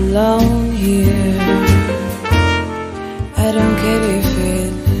belong here. I don't care if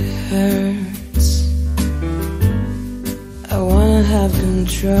it hurts. I wanna have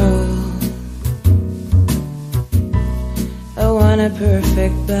control. I want a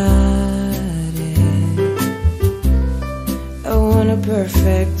perfect body. I want a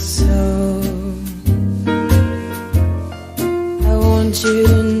perfect soul. I want you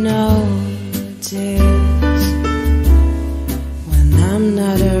to notice when I'm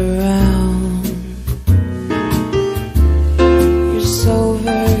not around. You're so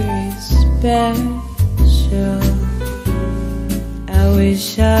very special. I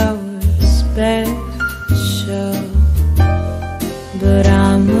wish I was special. But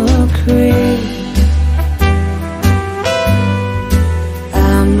I'm a creep.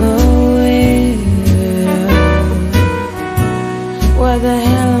 I'm a widow. What the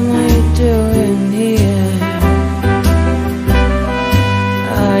hell am I doing here?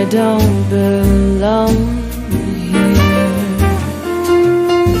 I don't belong here.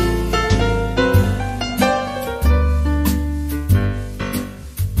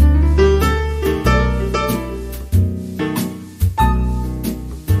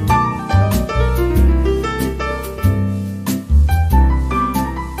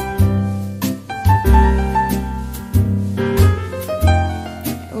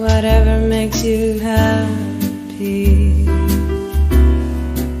 Whatever makes you happy,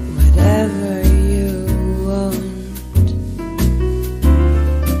 whatever you want.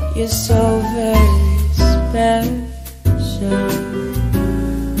 You're so very special.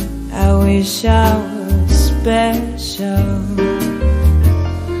 I wish I was special.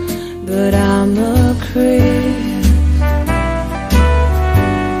 But I'm a creep.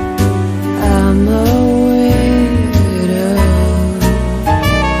 I'm a widow.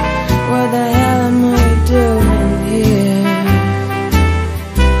 What the hell am I doing here?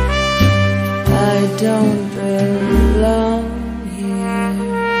 I don't belong here.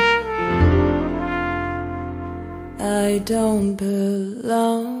 I don't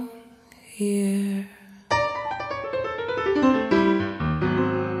belong here.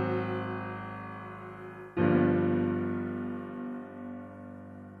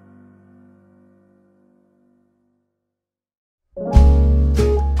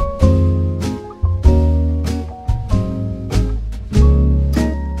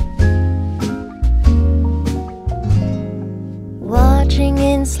 Watching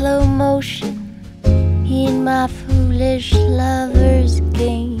in slow motion in my foolish lover's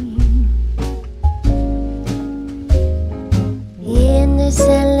game. In this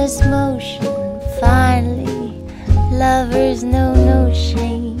endless motion, finally, lovers know no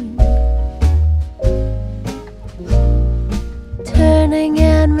shame. Turning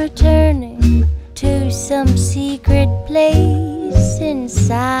and returning to some secret place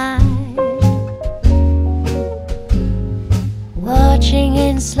inside. Watching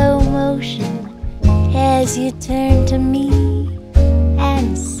in slow motion as you turn to me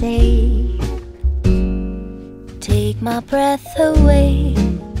and say, take my breath away.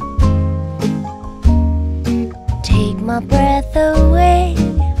 Take my breath away.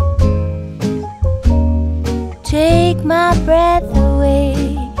 Take my breath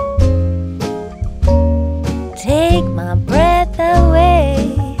away. Take my breath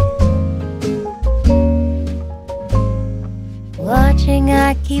away. Watching,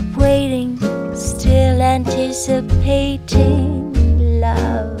 I keep waiting, still anticipating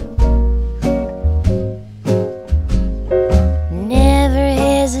love. Never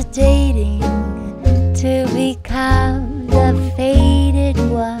hesitating to become the fated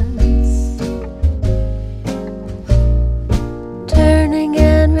ones. Turning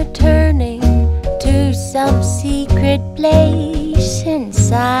and returning to some secret place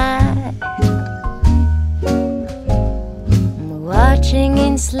inside. Watching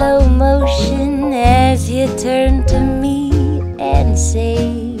in slow motion as you turn to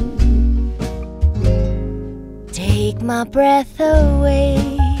say, take my breath away,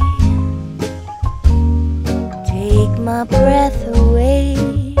 take my breath away,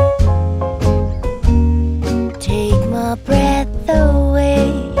 take my breath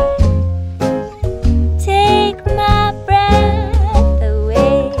away, take my breath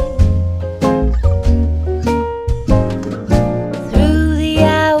away. Through the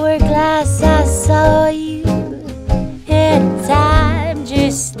hourglass I saw you, and time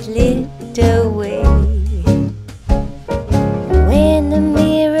just slipped away. When the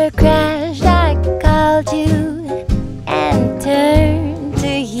mirror crashed, I called you and turned to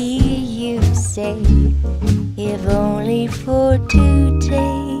hear you say, if only for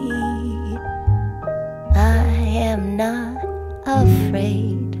today, I am not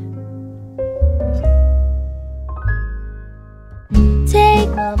afraid. Take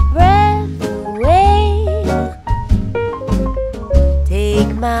my breath away,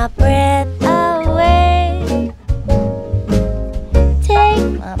 take my breath away, take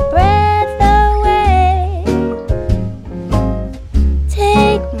my breath away,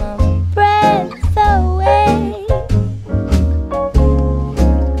 take my breath away,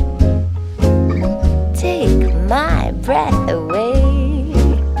 take my breath away,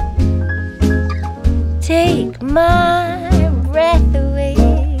 take my breath away,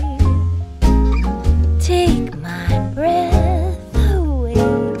 take my breath away.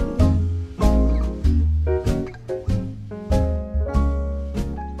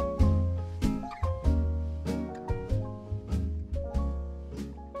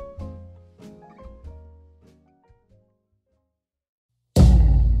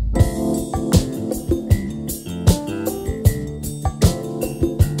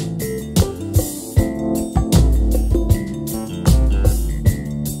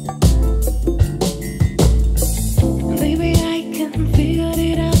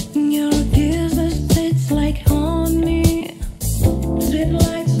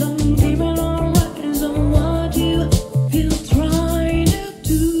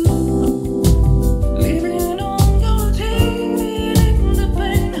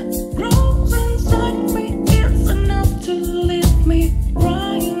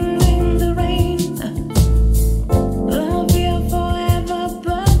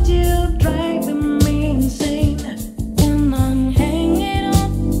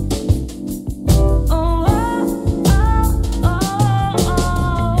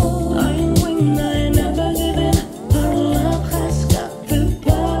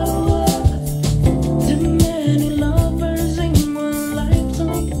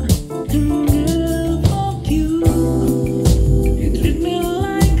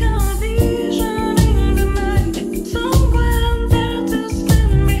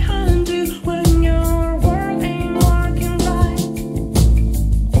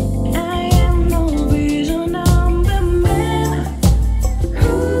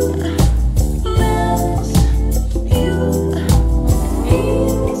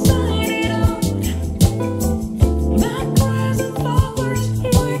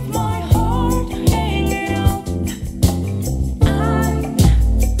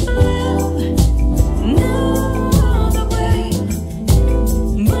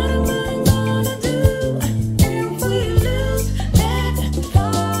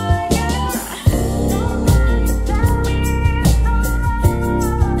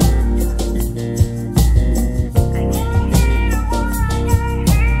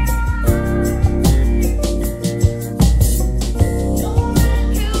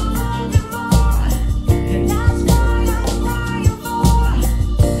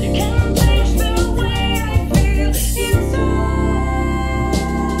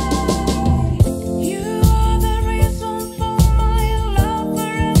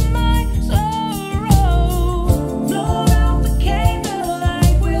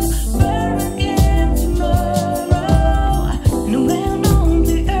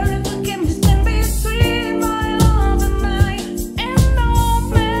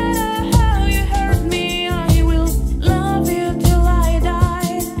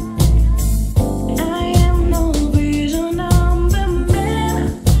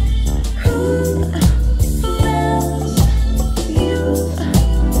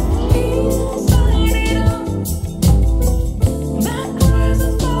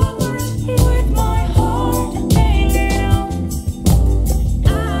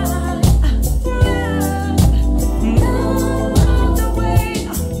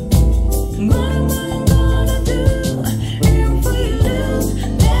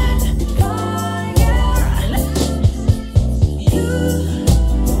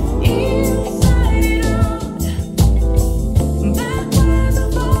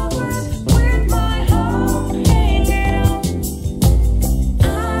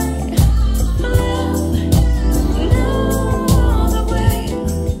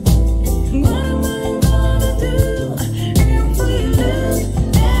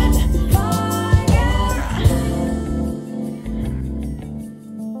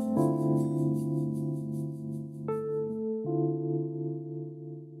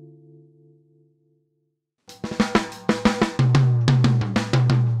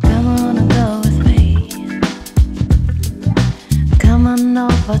 Come on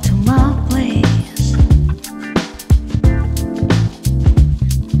over to my place.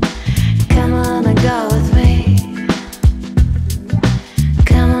 Come on and go with me.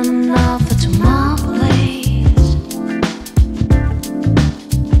 Come on over to my place.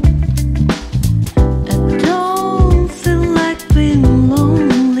 I don't feel like being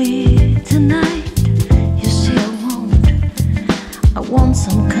lonely tonight. You see, I want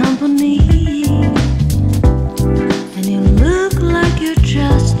some company. And you look like you're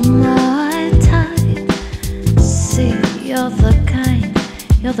just my type. See, you're the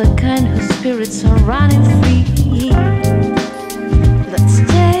kind whose spirits are running free. Let's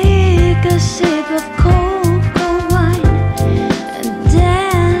take a sip of cold wine and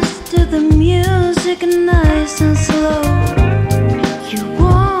dance to the music nice and slow. You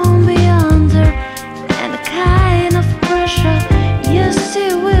won't be under any kind of pressure. You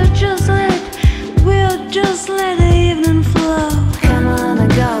see, we'll just let the evening flow. Come on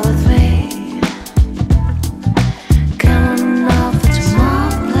and go with me. Come on over to my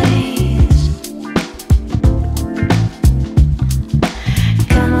place.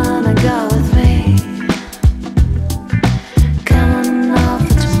 Come on and go with me. Come on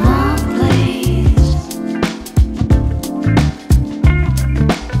over to my place.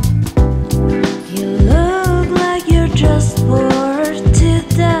 You look like you're just bored to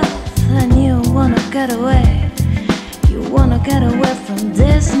death and you wanna get away. You wanna get away from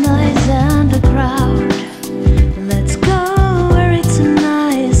this noise and the crowd. Let's go where it's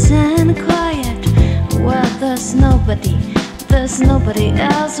nice and quiet, where there's nobody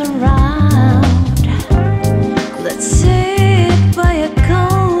else around. Let's sit by a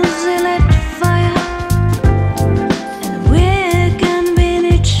cozy lit fire, and we can be in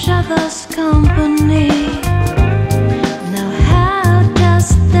each other's company. Now how does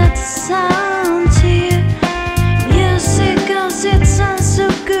that sound to you? You see, 'cause it sounds so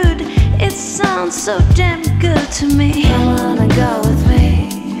good. It sounds so damn good to me. Come on and go with me.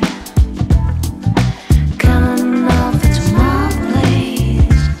 Come on over to my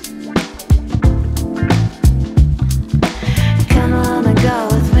place. Come on and go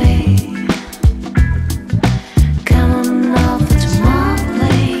with me. Come on over to my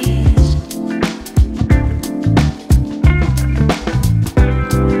place.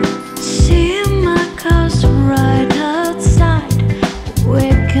 See my car's right outside. We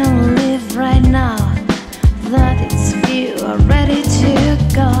can leave right now that its view are ready to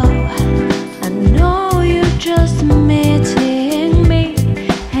go. I know you're just meeting me,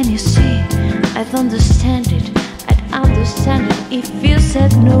 and you see, I'd understand it if you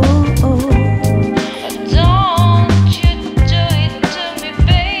said no. Don't you do it to me,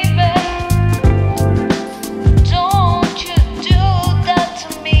 baby. Don't you do that to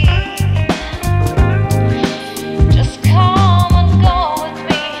me. Just come and go with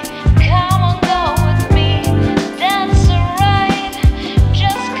me. Come and go with me. That's alright.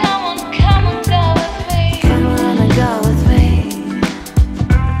 Just come and go with me. Come on and go with me.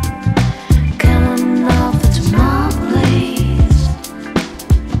 Come on over to my place.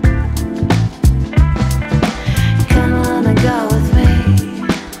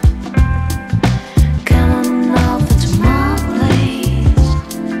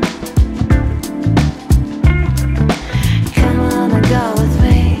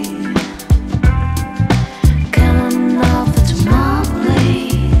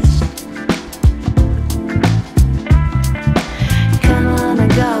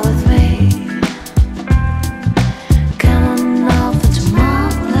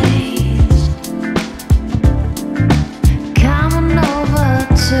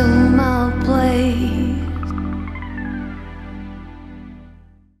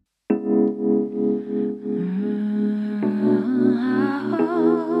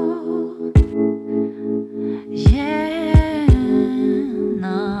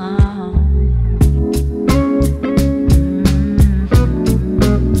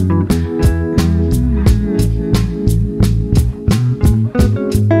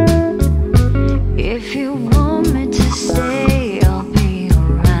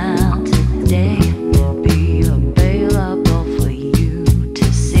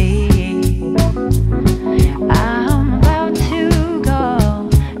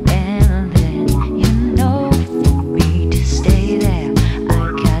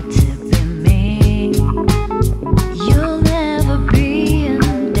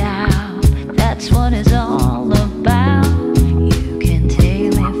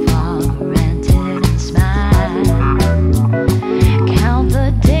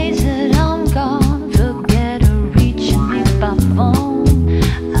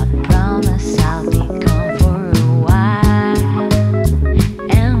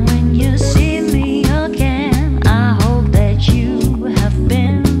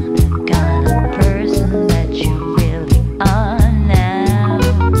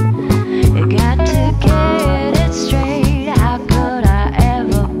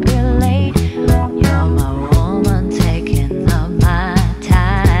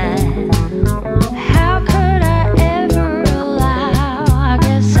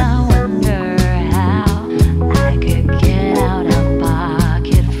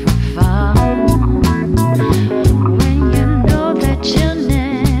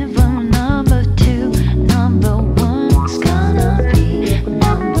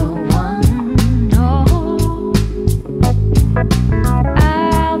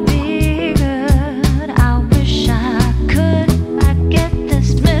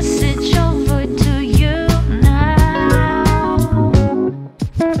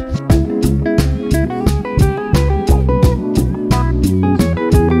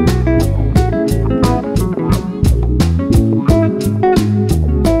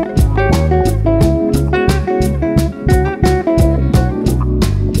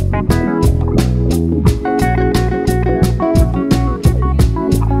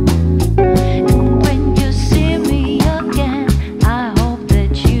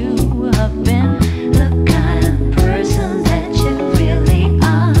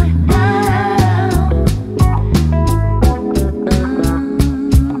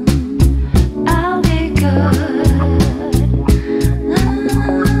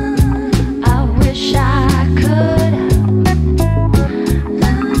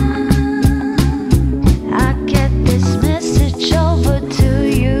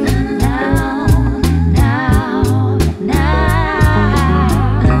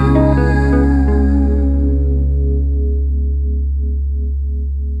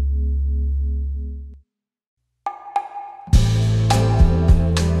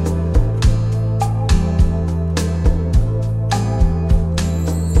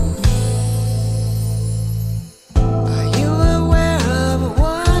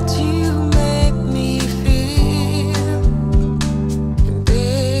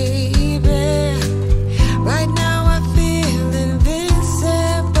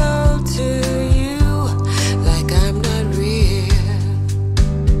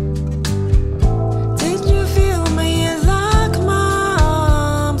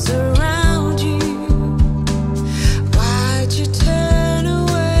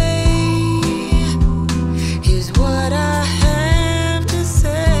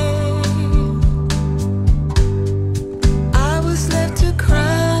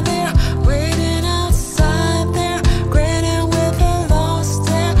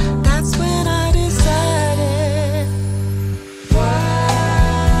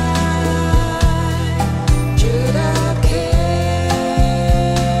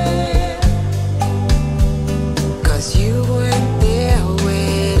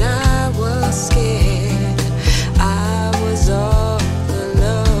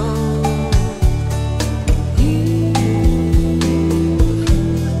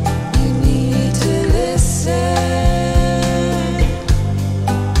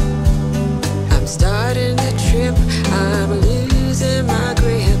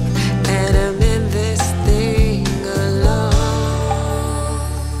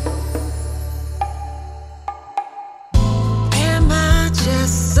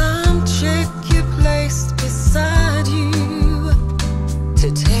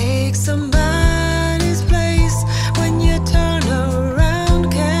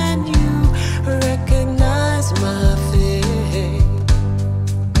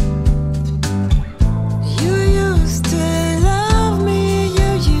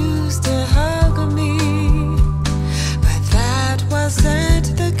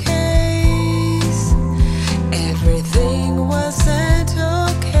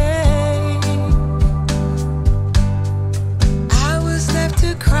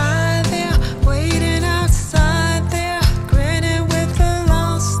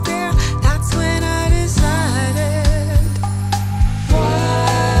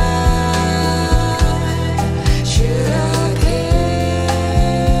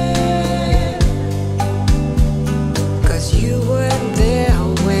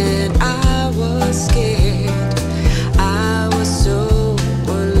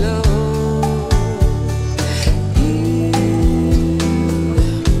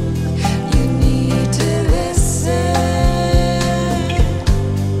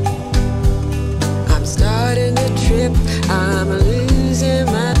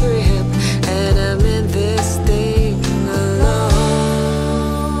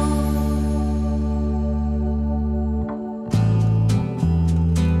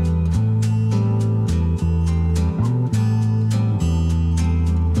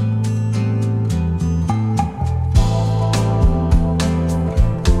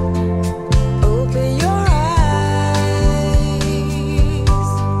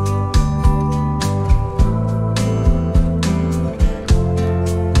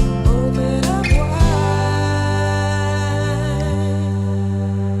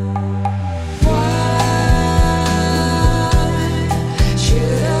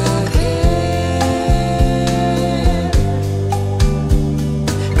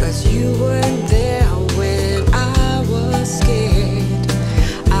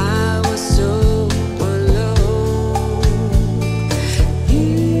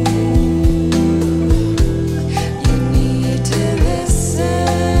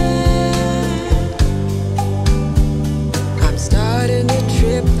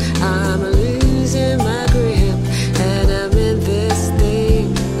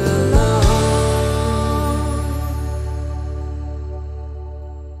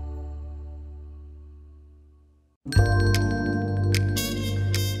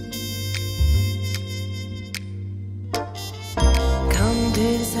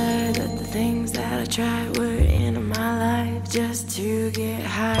 things that I tried were in my life just to get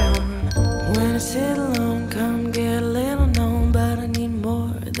high on. When I sit alone, come get a little known, but I need more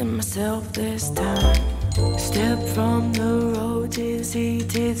than myself this time. Step from the road to the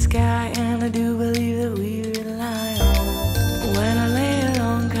heated sky, and I do believe that we rely on. When I lay it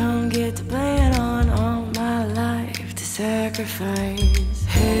on, come get to play it on all my life to sacrifice.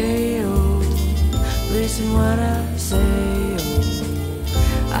 Hey, oh, listen what I say, oh,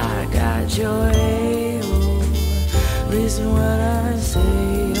 I got your hey, oh, listen what I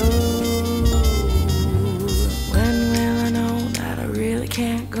say, oh. When will I know that I really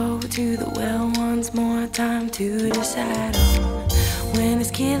can't go to the well once more time to decide on? When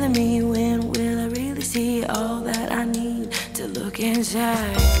it's killing me, when will I really see all that I need to look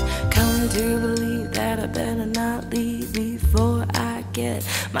inside? Come to believe that I better not leave before I get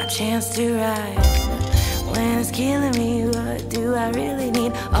my chance to ride. When it's killing me, what do I really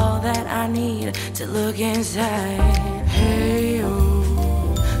need? All that I need to look inside. Hey, oh,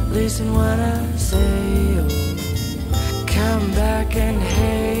 listen what I say, oh, come back and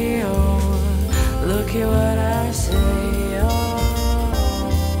hey, oh, look at what I say, oh.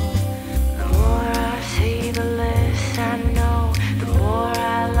 The more I see, the less I know, the more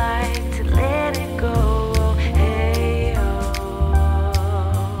I like to let it go, oh, hey, oh.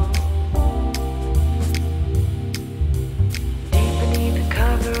 Deep beneath the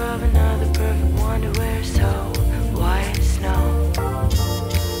cover of another perfect wonder, where so white as snow,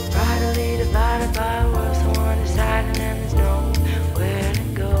 rightly divided by a world so undecided, and there's nowhere to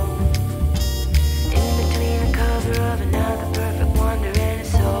go. In between the cover of another perfect wonder, and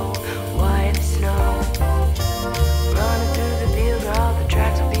it's so white as snow, running through the field where all the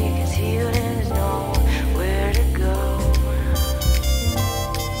tracks will be concealed, and there's nowhere to go.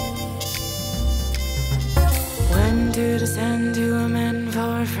 When to descend to amend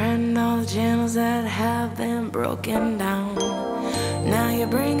for a friend all the channels that have been broken down. Now you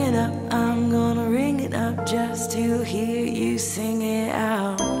bring it up, I'm gonna ring it up just to hear you sing it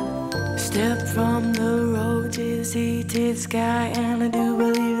out. Step from the road to the heated sky, and I do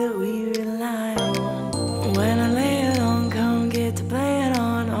believe that we rely on. When I lay it on, come get to play it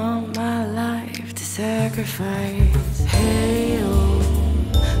on all my life to sacrifice. Hey, oh,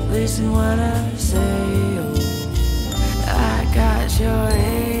 listen what I say, oh, I got your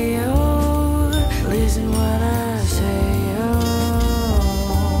hey, oh, listen what I say, oh.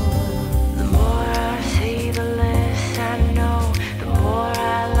 The more I see, the less I know, the more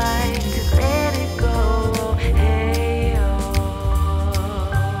I like to let it go, oh, hey, oh.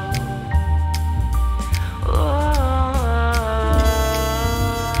 Oh.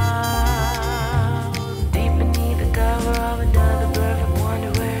 Deep beneath the cover of another perfect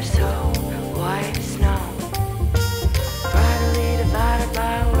wonder, where so white as snow, rightly divided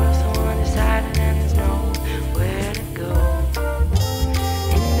by a world so undecided, and there's nowhere to go.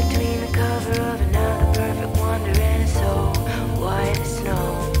 In between the cover of another perfect wonder, and it's so white as snow,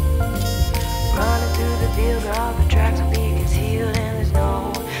 running through the field where all the tracks will be concealed, and there's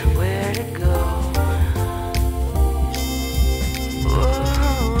nowhere to go. Whoa.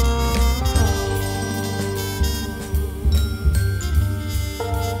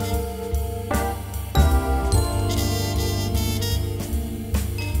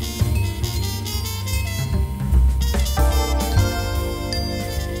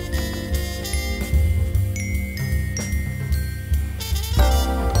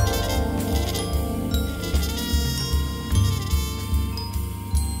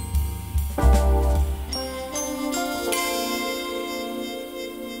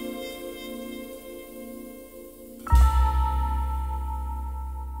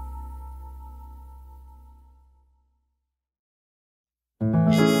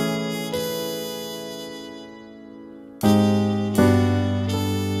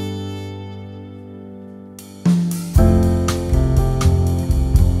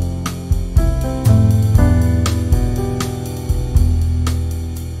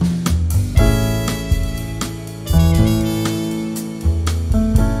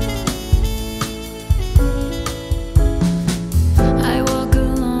 I walk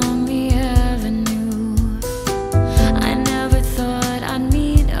along the avenue. I never thought I'd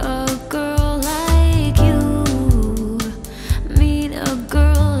meet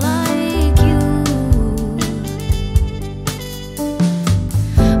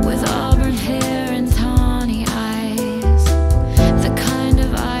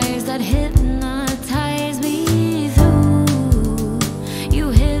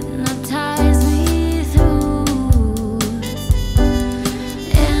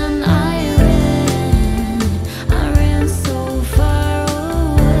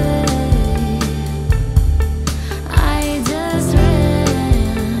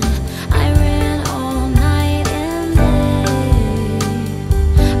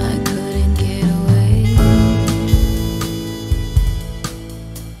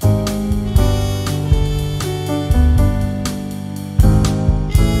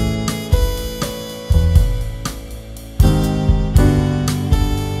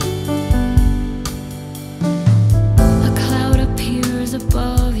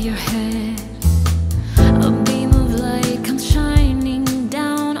your head. A beam of light comes shining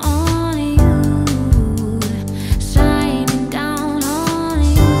down on you, shining down on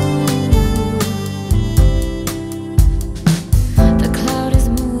you. The cloud is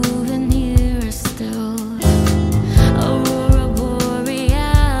moving nearer still. Aurora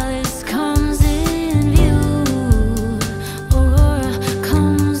borealis comes in view. Aurora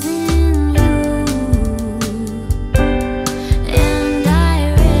comes in view. And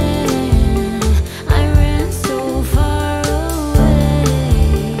I ran so far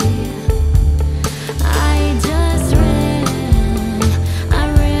away. I just I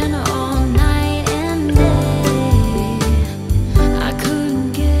ran all night and day. I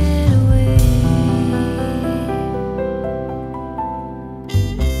couldn't get away.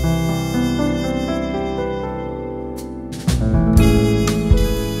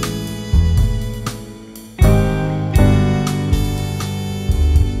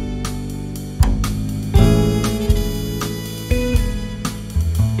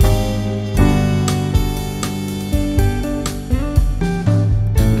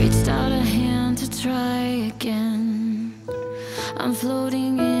 Reached out a hand to try again. I'm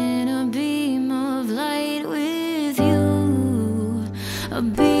floating in a beam of light with you, a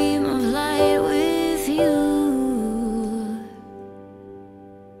beam of light with you.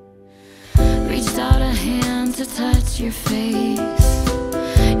 Reached out a hand to touch your face.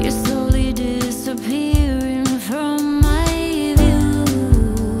 You're slowly disappearing from my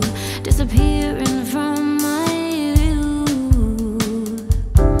view, disappearing from my view.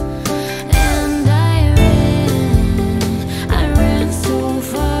 And I ran so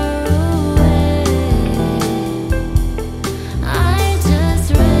far away. I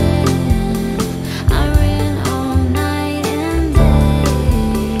just I ran all night and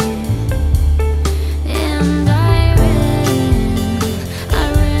day. And I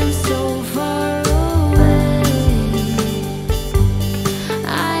ran so far away. I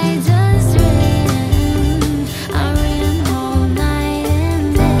just I ran all night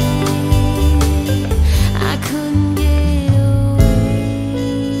and day. I couldn't get away.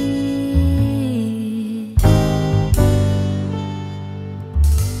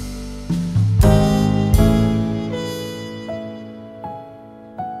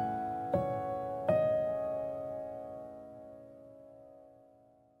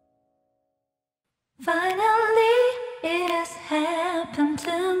 Finally, it has happened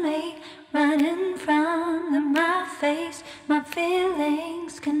to me, right in front of my face. My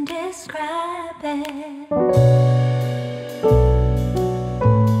feelings can describe it.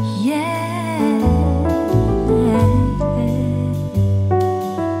 Yeah.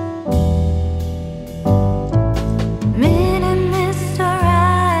 Meeting Mr.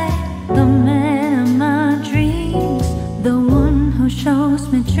 Right, the man of my dreams, the one who shows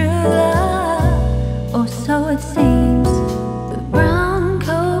me true love, or so it seems. With brown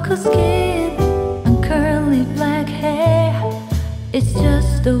cocoa skin and curly black hair, it's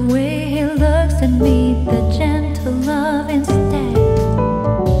just the way he looks at me, the gentle love instead.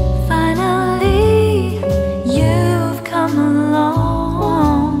 Finally, you've come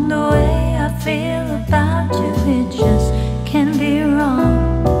along. The way I feel about you, it just can't be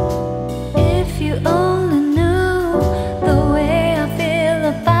wrong. If you only knew the way I feel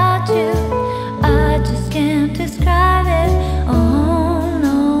about you, I just can't describe it. Oh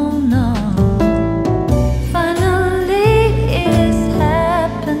no, no. Finally, it's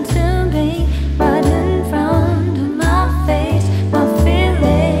happened to me, right in front of my face. My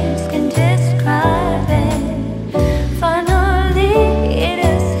feelings can describe it. Finally, it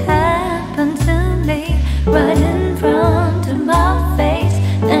has happened to me, right in front of my face,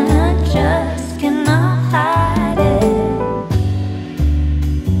 and I just cannot hide it.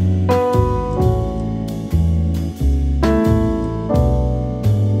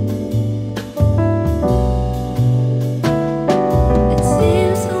 It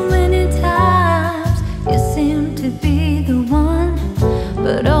seems so many times you seem to be the one,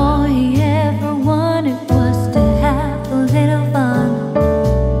 but all he ever wanted was to have a little fun.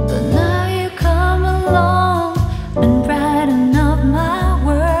 But now you come along and brighten up my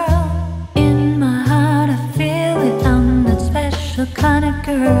world. In my heart I feel it, I'm that special kind of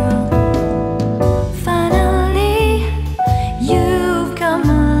girl. Finally, you've come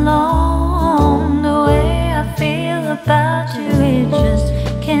along. The way I feel about you, it just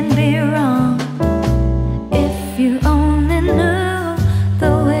can't be wrong. If you only knew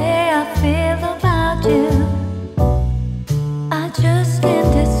the way I feel about you, I just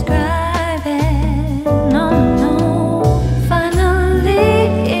can't describe it. No, no. Finally,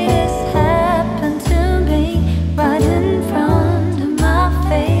 it has happened to me, right in front of my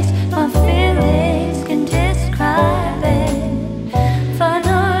face.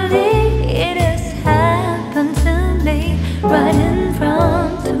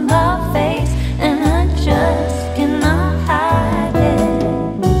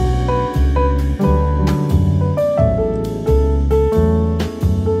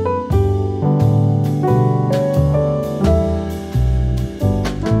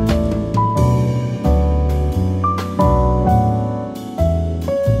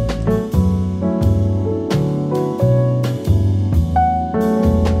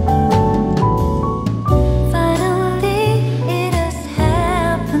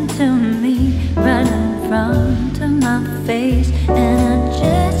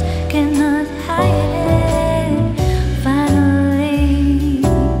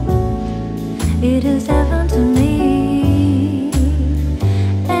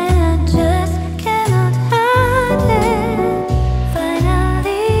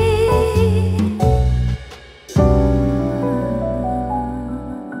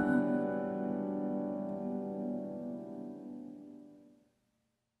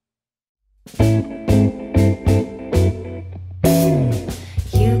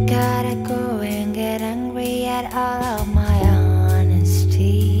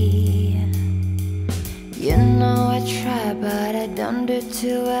 responded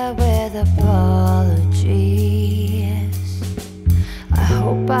to her with apologies. I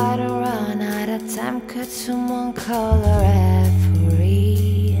hope I don't run out of time. Could someone call a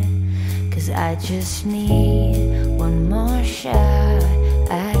referee? 'Cause I just need one more shot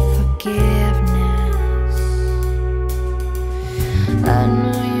at forgiveness. I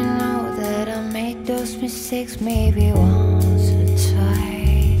know you know that I made those mistakes maybe once or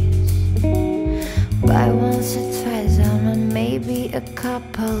twice. By once or twice I mean maybe a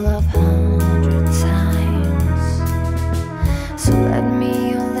couple of 100 times. So let me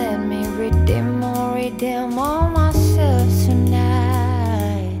redeem all myself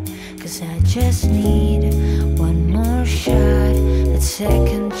tonight. 'Cause I just need one more shot at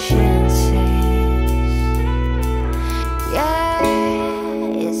second chances. Yeah,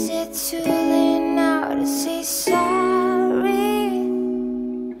 is it too late now to say sorry?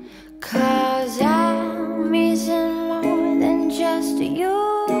 'Cause I'm missing more than just you,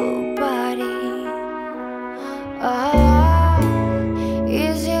 buddy. Oh,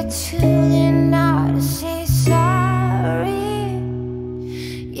 is it too late now to say sorry?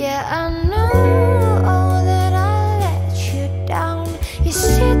 Yeah, I know that I let you down. Is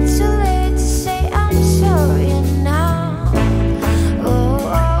it too late to say I'm sorry now? Oh,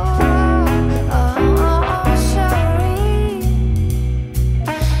 oh, oh, oh, sorry.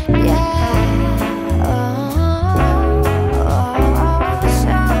 Yeah, oh, oh,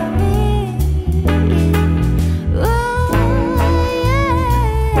 sorry. Oh,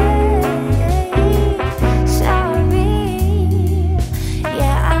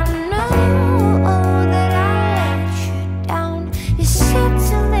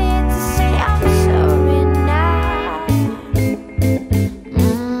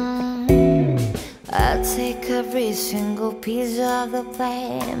 every single piece of the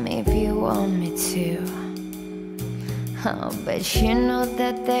blame if you want me to. Oh, but you know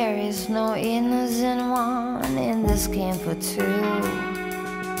that there is no innocent one in this game for two.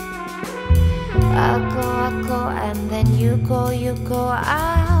 I'll go, and then you go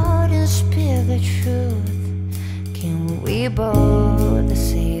out and spill the truth. Can we both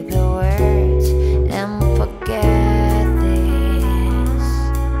say the words and forget this?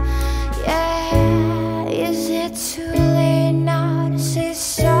 Yeah, is it too late now to say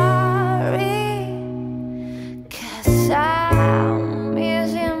sorry? 'Cause I'm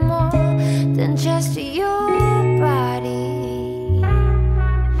missing more than just your body.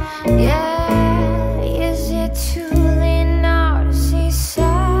 Yeah, is it too late now to say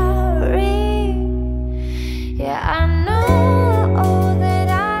sorry? Yeah, I know that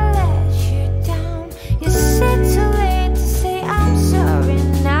I let you down. Is it too late to say I'm sorry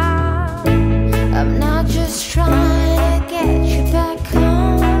now? I'm not just trying to get you back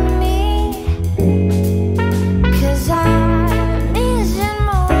on me, 'cause I'm missing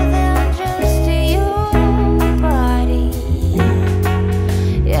more than just your body.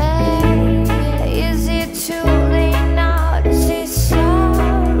 Yeah, is it too late now to say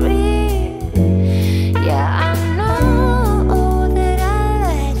sorry? Yeah, I know that I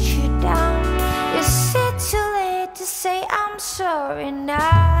let you down. Is it too late to say I'm sorry now?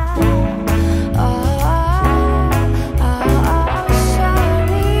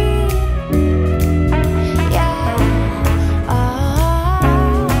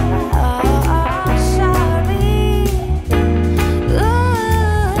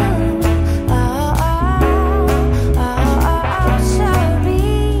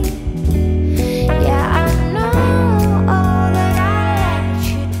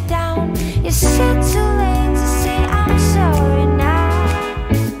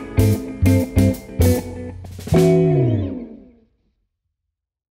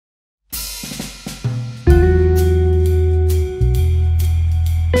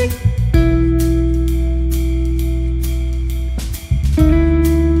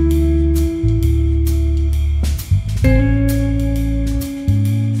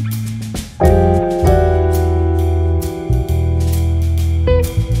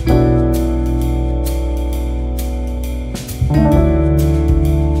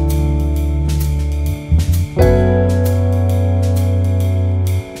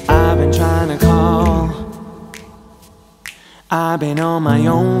 I've been on my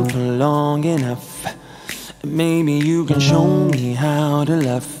own for long enough. Maybe you can show me how to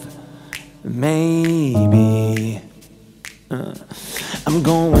love. Maybe I'm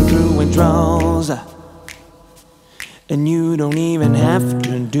going through withdrawals, and you don't even have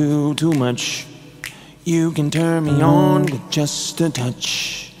to do too much. You can turn me on with just a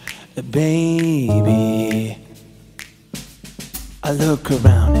touch, baby. I look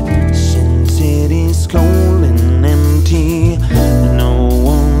around, since it is cold and empty,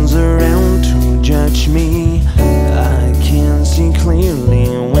 touch me. I can see clearly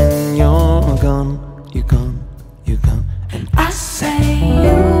when you're gone, you're gone, you're gone. And I say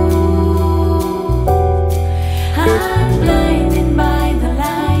I'm blinded by the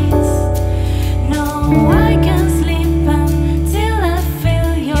lights. No, I can't sleep until I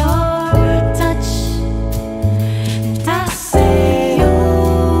feel your touch. And I say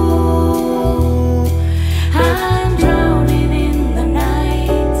I'm drowning in the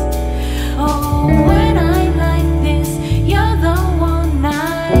night. Oh, when I'm like this, you're the one I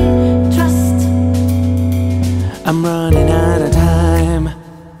trust. I'm running out of time,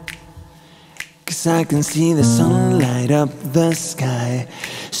 'cause I can see the sun light up the sky.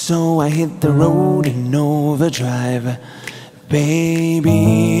 So I hit the road in overdrive,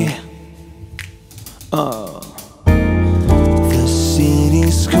 baby. Oh, the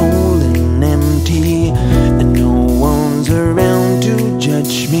city's cold and empty, and no one's around to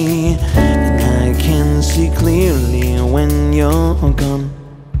judge me. And I can see clearly when you're gone,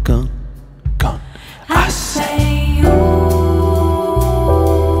 gone, gone. I say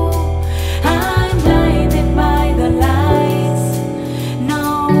I'm blinded by the lights. No,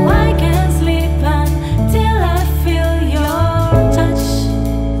 I can't sleep until I feel your touch.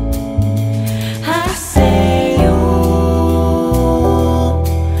 I say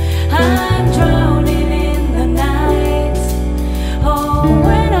I'm drowning in the night. Oh,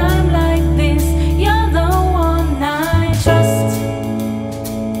 when I'm like this, you're the one I trust.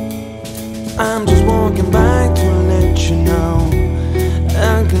 I'm just walking back to let you know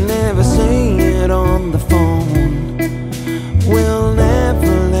I can never say it on the phone. We'll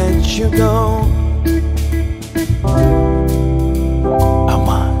never let you go. A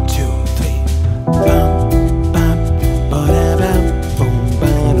 1, 2, 3. Bum, bum, ba-da-bum, boom,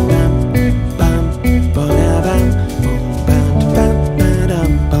 ba-da-bum, bum, ba-da-bum, boom, ba-da-bum,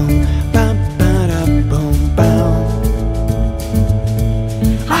 ba-da-bum, bum, ba-da-bum, boom, bum.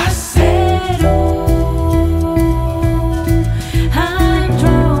 I said, I'm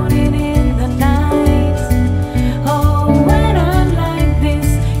drowning in the night. Oh, when I'm like this,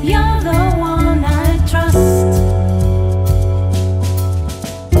 you're the one I trust.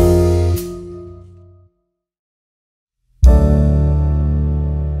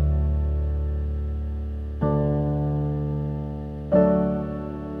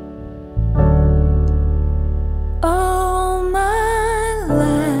 All my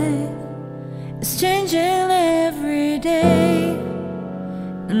life is changing every day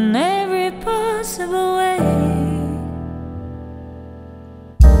in every possible way.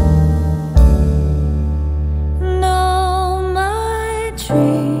 And all my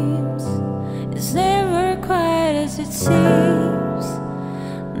dreams is never quite as it seems,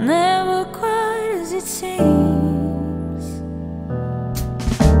 never quite as it seems.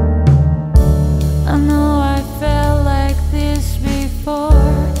 I know I felt like this before,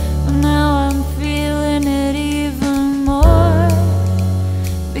 but now I'm feeling it even more,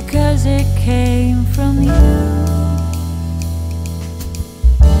 because it came from you.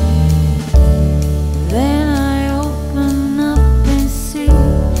 Then I open up and see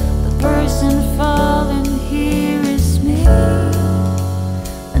the person falling here is me,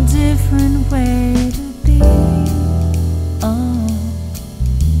 a different way to be. Oh.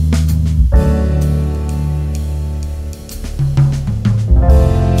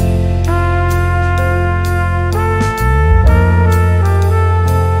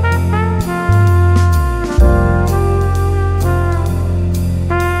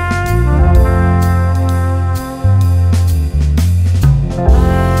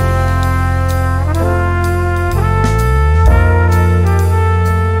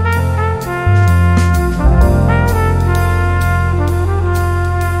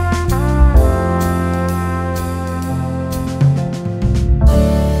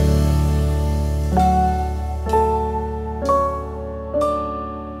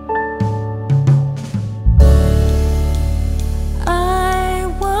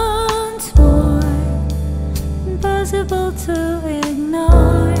 Impossible to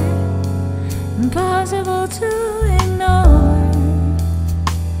ignore, impossible to ignore.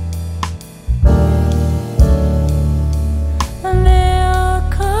 And they'll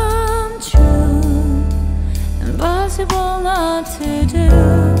come true, impossible not to do,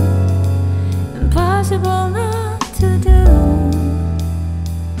 impossible not to do.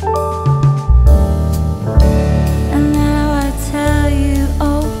 And now I tell you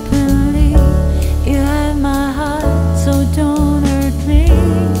openly, you had my heart, so don't hurt me.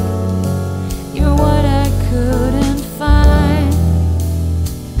 You're what I couldn't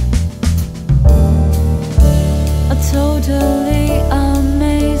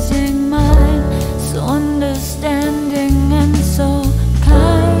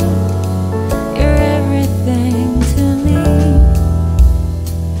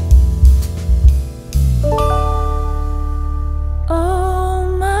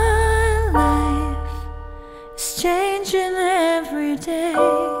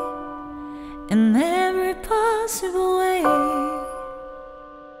in every possible way.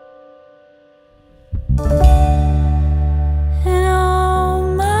 In all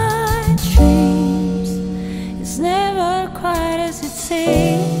my dreams, it's never quite as it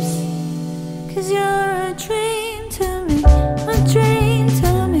seems, 'cause you're a dream to me, a dream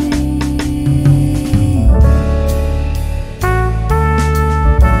to me.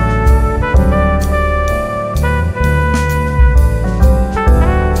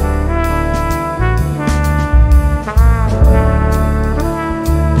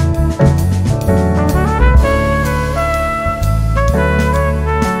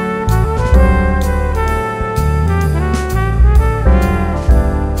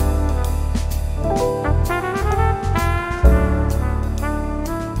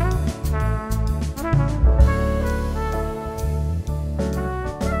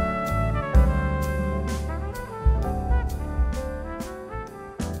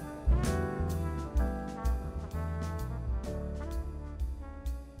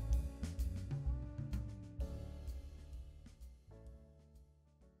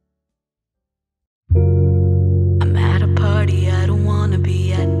 I'm at a party I don't wanna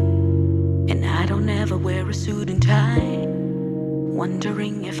be at, and I don't ever wear a suit and tie.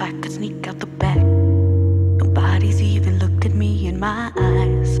 Wondering if I could sneak out the back. Nobody's even looked at me in my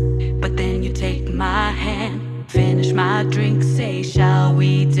eyes. But then you take my hand, finish my drink, say, shall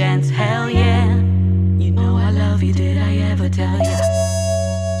we dance? Hell yeah. You know I love you, did I ever tell ya?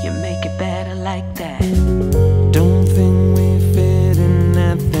 You make it better like that. Don't think we fit in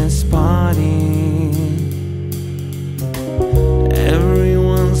at this party.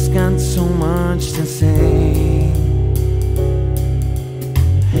 Everyone's got so much to say.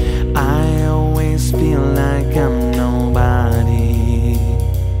 I always feel like I'm nobody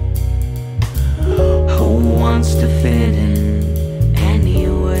who wants to fit in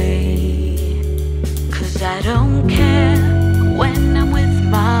anyway. 'Cause I don't care when I'm with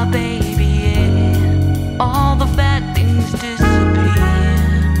my baby, yeah. All the bad things disappear.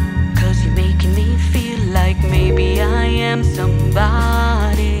 'Cause you're making me feel like maybe I am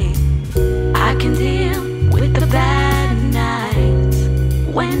somebody. I can deal with the bad nights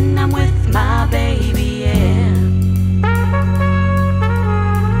when I'm with my baby, yeah.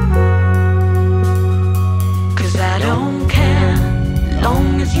 'Cause I don't care, long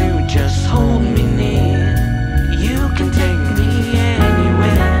as you just hold me near. You can take me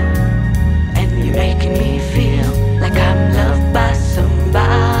anywhere, and you're making me feel like I'm loved by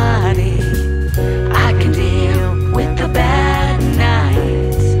somebody. I can deal with the bad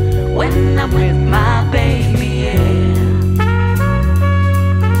nights when I'm with my baby, yeah.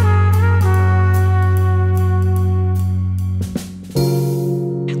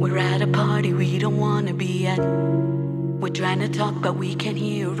 We're at a party we don't wanna be at. We're trying to talk but we can't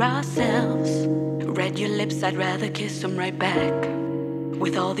hear ourselves. Read your lips, I'd rather kiss them right back.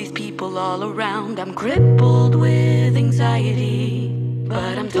 With all these people all around, I'm crippled with anxiety.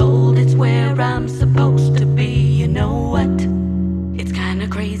 But I'm told it's where I'm supposed to be. You know what? It's kinda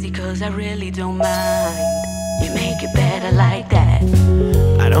crazy 'cause I really don't mind. You make it better like that.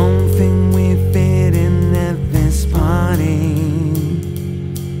 I don't think we fit in at this party.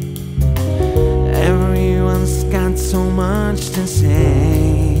 Everyone's got so much to say.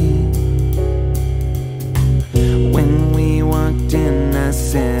 When we walked in, I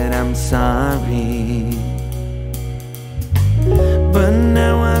said I'm sorry. But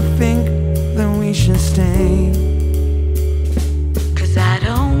now I think that we should stay. 'Cause I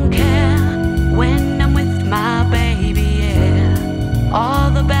don't care when I'm with my baby, yeah. All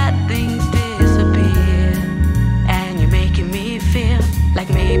the bad things disappear, and you're making me feel like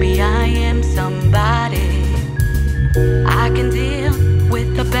maybe I am somebody. I can deal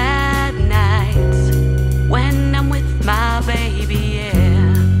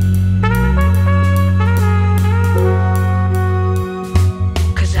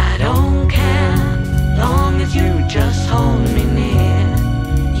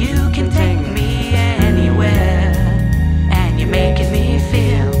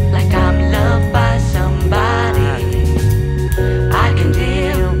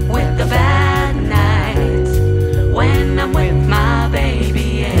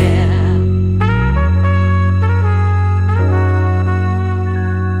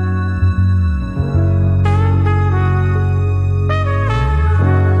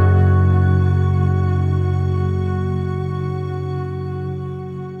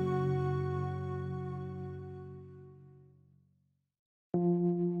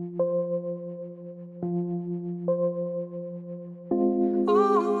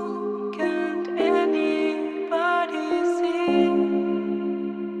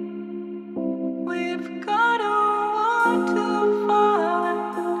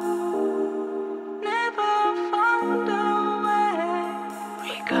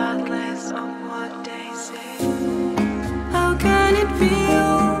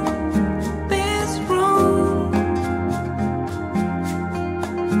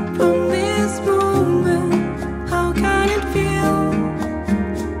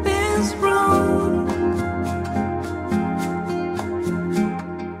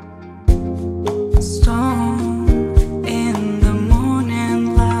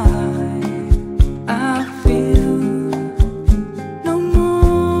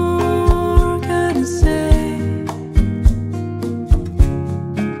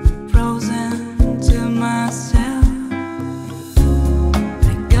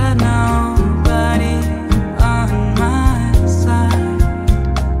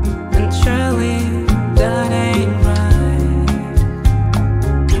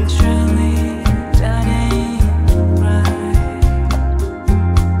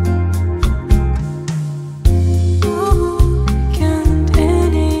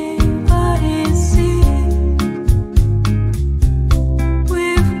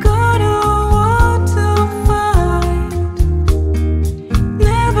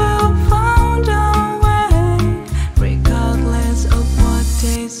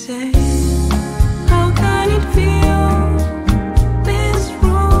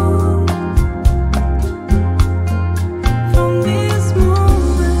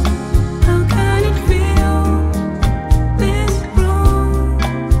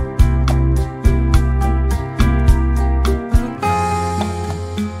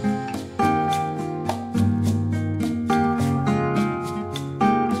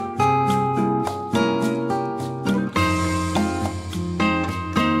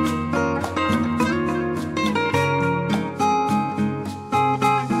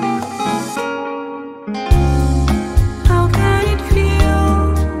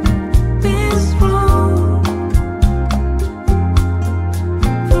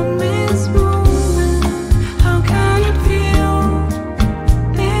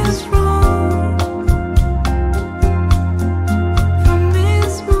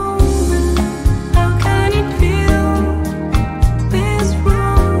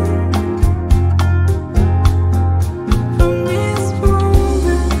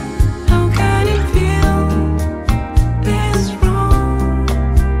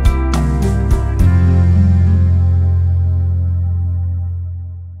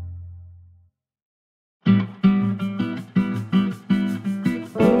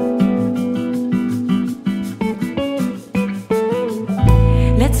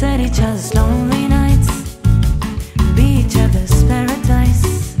other's lonely nights, be each other's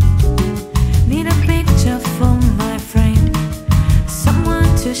paradise. Need a picture for my frame,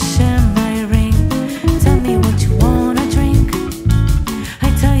 someone to share my ring. Tell me what you wanna drink, I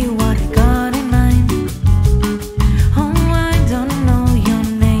tell you what I got in mind. Oh, I don't know your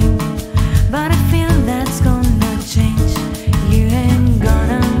name, but I feel that's gonna change. You ain't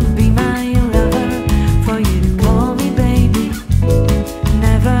gonna be my lover, for you to call me baby.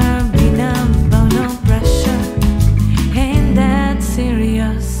 Never been about no pressure, ain't that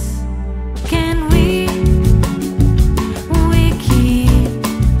serious. Can we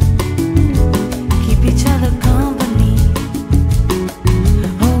keep each other company?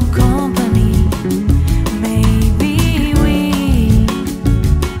 Oh, company. Maybe we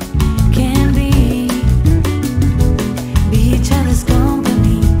can be each other's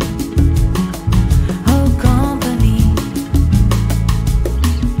company. Oh, company.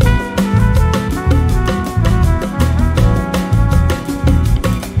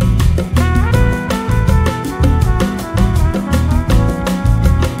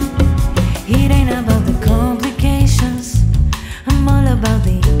 It ain't about the complications, I'm all about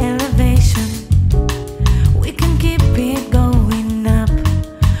the elevation. We can keep it going up.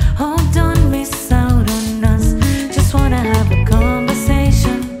 Oh, don't miss out on us. Just wanna have a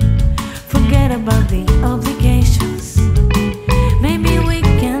conversation, forget about the obligations. Maybe we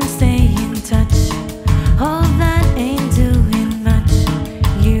can stay in touch. All that ain't doing much.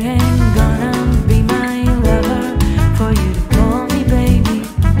 You ain't gonna be my lover, for you to call me baby.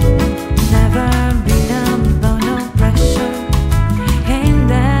 Never been about no pressure, ain't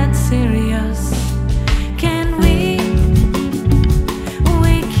that serious. Can we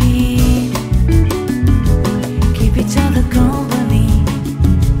keep each other company?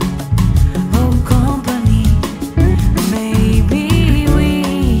 Oh, company. Maybe we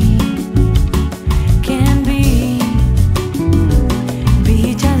can be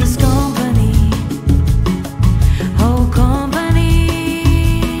each other's company. Oh, company.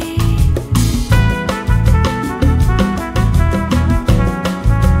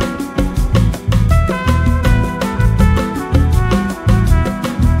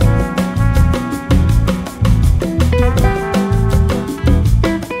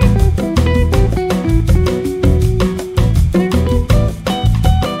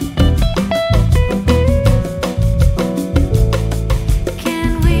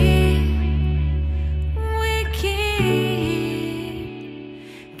 Can we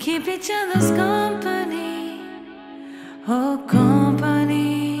keep each other's company? Oh, company.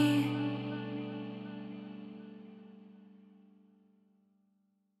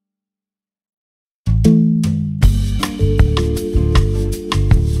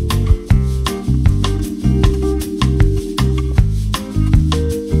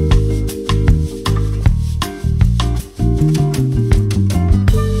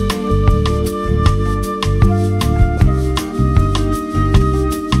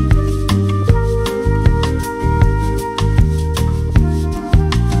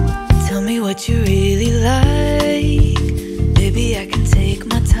 Tell me what you really like, baby, I can take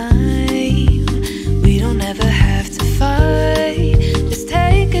my time. We don't ever have to fight, just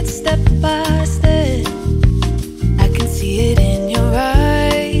take it step by step. I can see it in your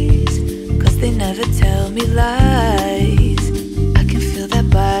eyes, 'cause they never tell me lies. I can feel that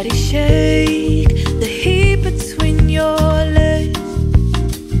body shake, the heat between your legs.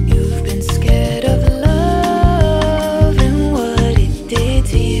 You've been scared of love and what it did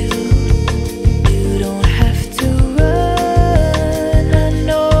to you. You don't have to run, I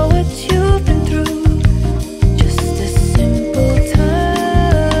know what you've been through. Just a simple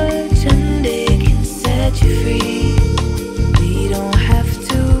touch and it can set you free. We don't have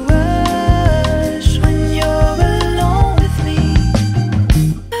to rush when you're alone with me.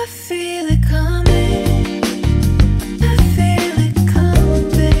 I feel it coming, I feel it coming,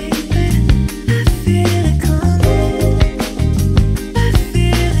 baby. I feel it coming, I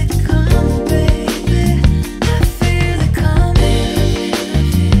feel it coming, baby. I feel it coming,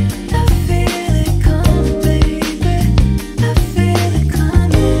 I feel it coming, baby. I feel it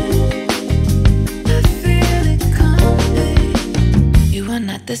coming, I feel it coming. You are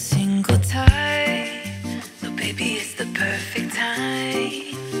not the single type, so baby, it's the perfect time.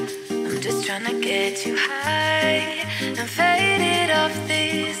 I'm just trying to get you high and faded off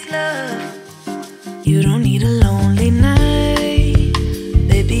this love. You don't need a lonely night,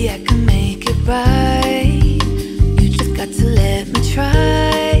 baby, I can make it right. You just got to let me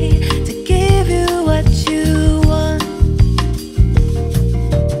try to give you what you want.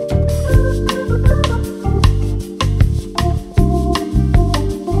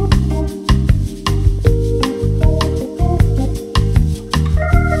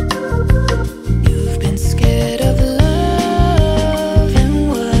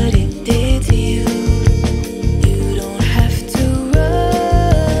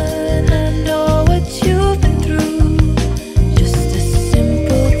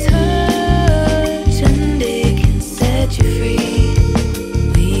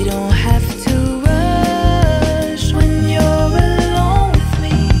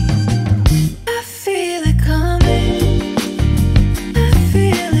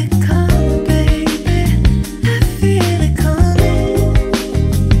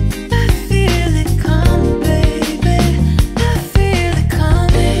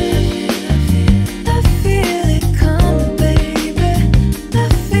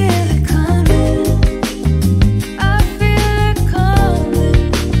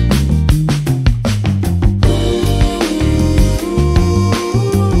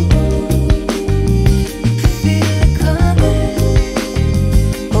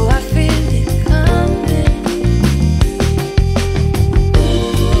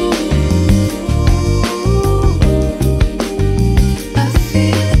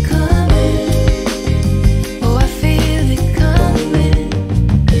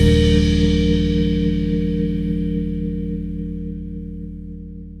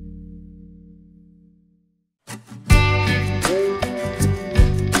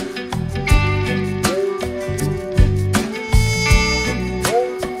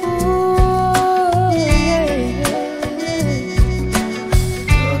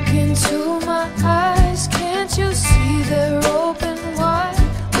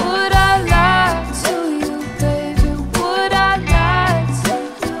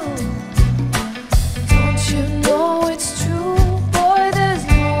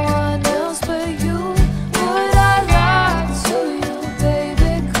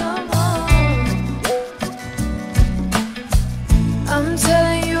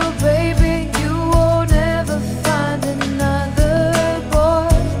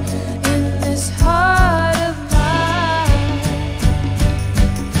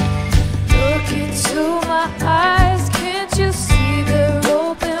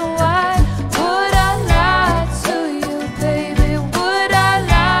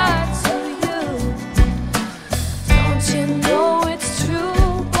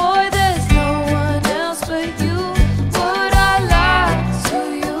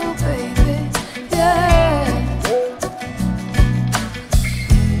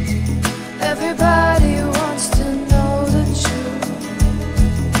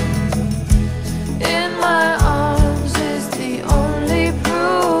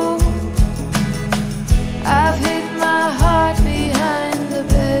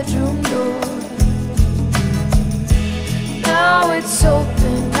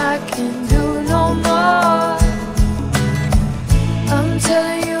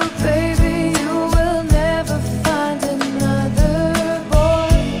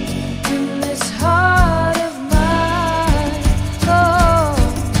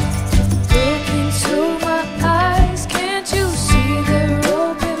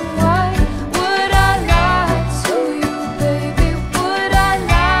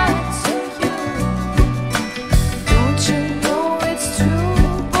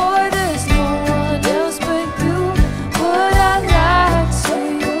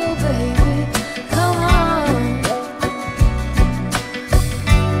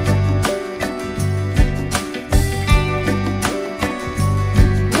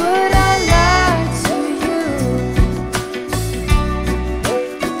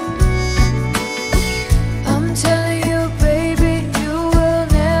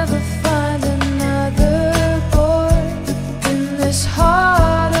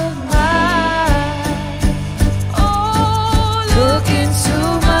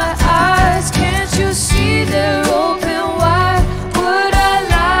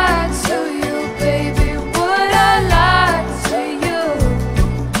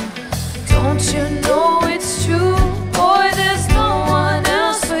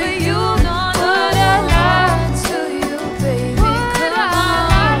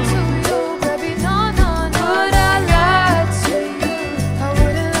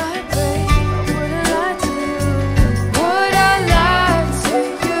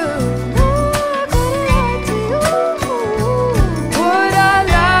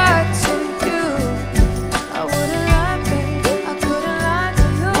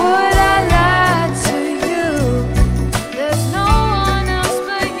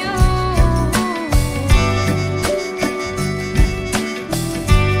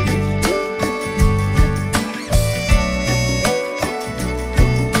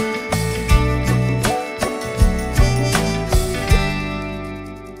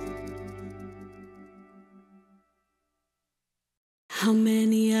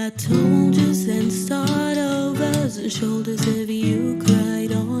 many I told yous and start overs and shoulders have you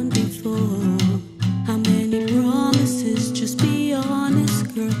cried on before? How many promises, just be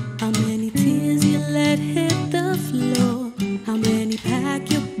honest, girl? How many tears you let hit the floor? How many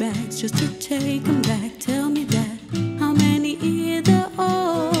pack your bags just to take them back? Tell me that. How many either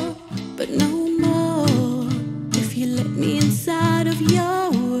or, but no more? If you let me inside of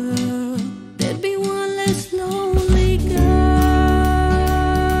your world, there'd be one less lonely girl.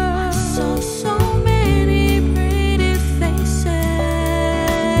 I saw so many pretty faces.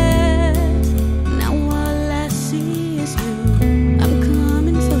 Now all I see is you. I'm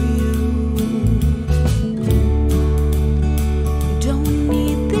coming for you. Don't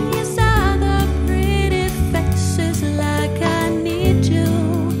need these other pretty faces like I need you.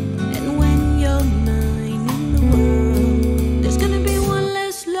 And when you're mine in the world, there's gonna be one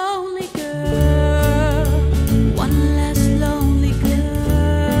less lonely girl. One less lonely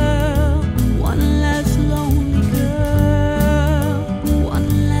girl. One less lonely girl. One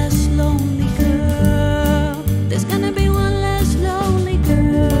less lonely girl. There's gonna be one less lonely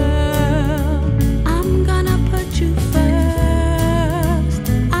girl. I'm gonna put you first.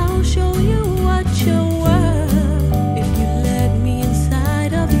 I'll show you what you're worth if you let me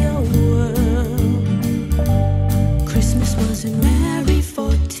inside of your world. Christmas wasn't merry,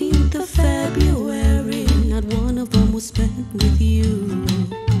 14th of February. Not one of them was spent with you.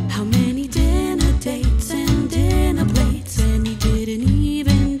 How many dinner dates and dinner plates, and he didn't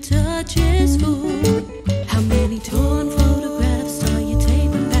even touch his food? How many torn photographs saw you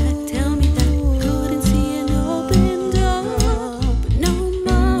taping back? Tell me that. Couldn't see an open door, but no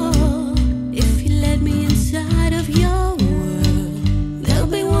more. If you let me inside of your world, there'll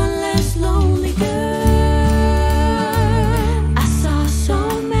be one less lonely girl. I saw so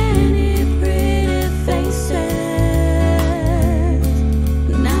many pretty faces.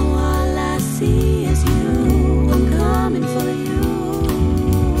 Now all I see is you. I'm coming for you.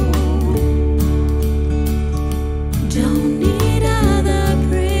 Don't need other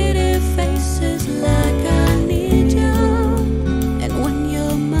pretty faces like I need you. And when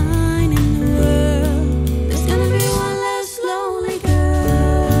you're mine in the world, there's gonna be one less lonely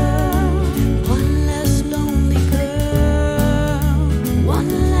girl. One less lonely girl.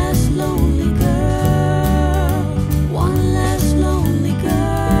 One less lonely girl. One less lonely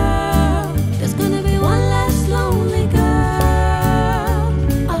girl. There's gonna be one less lonely girl.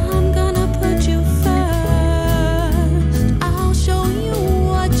 I'm gonna put you first. I'll show you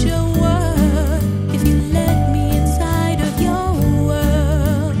what you're worth if you let me inside of your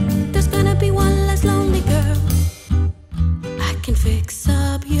world. There's gonna be one less lonely girl. I can fix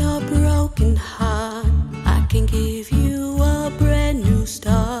up your broken heart. I can give you a brand new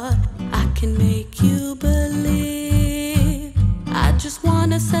start. I can make you believe. I just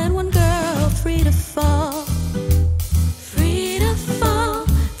wanna set one girl free to fall. Free to fall,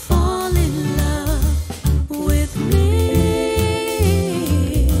 fall in love with me.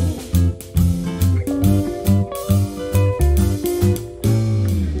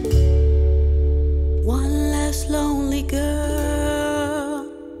 One less lonely girl.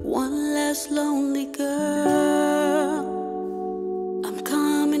 One less lonely girl. I'm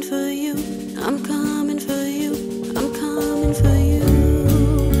coming for you. I'm coming for you. I'm coming for you.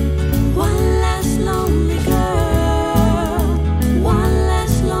 One less lonely girl. One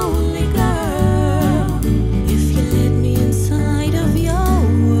less lonely girl. If you let me inside of your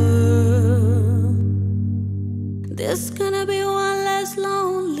world, there's gonna be one less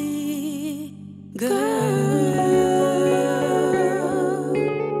lonely girl.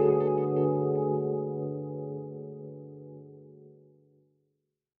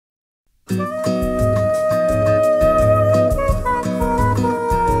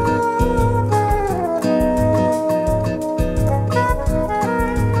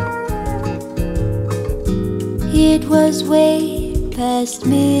 It was way past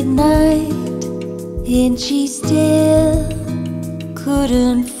midnight, and she still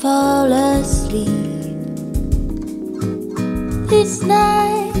couldn't fall asleep. This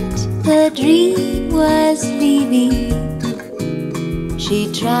night the dream was leaving. She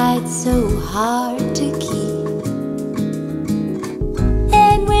tried so hard to keep,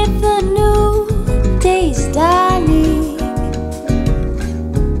 and with the new day's dawning,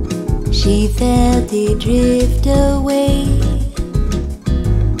 she felt it drift away.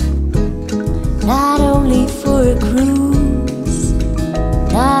 Not only for a cruise,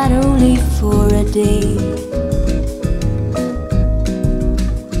 not only for a day.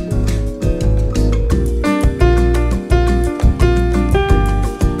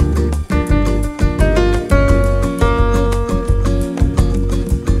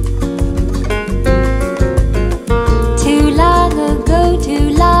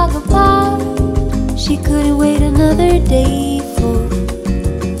 another day for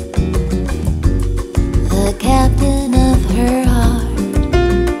the captain of her heart.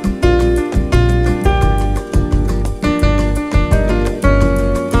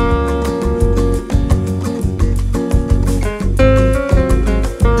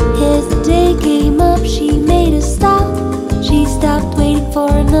 As the day came up, she made a stop. She stopped waiting for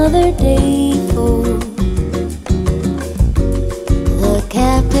another day for the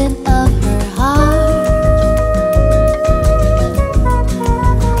captain of her heart.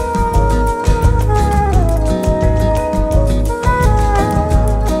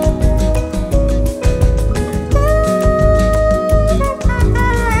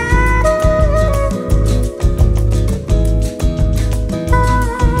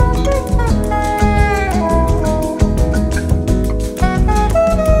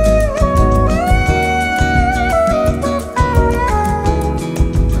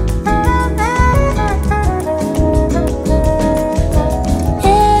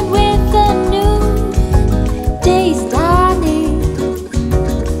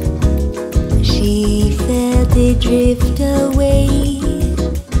 They drift away,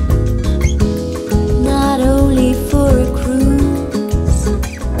 not only for a cruise,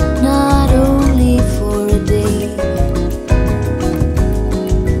 not only for a day.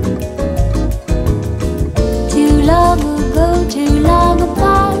 Too long ago, too long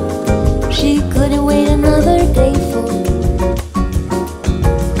apart, she couldn't wait another day for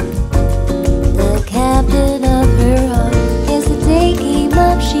the captain of her heart. As the day came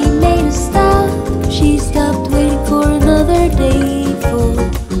up, she made a stop. She stopped waiting for another day for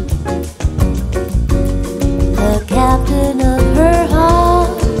the captain of her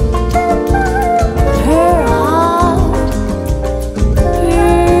heart. Her heart,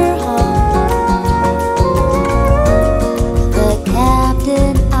 her heart, the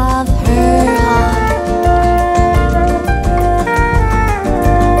captain of her heart.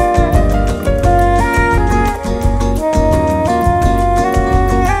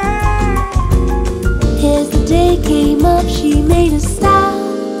 As the day came up, she made a stop.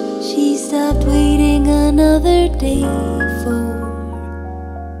 She stopped waiting another day for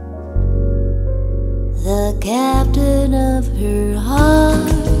the captain of her heart.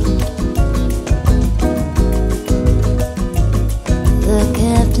 The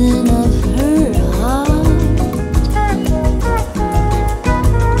captain of her heart.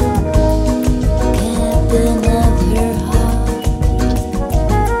 Captain of her heart.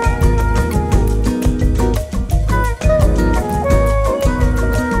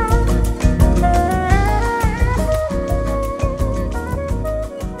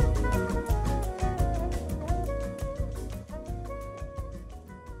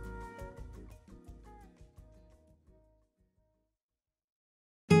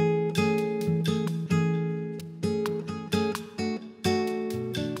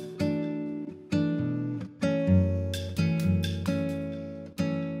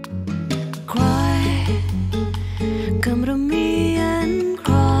 Come to me and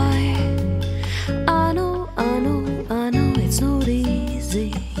cry. I know it's not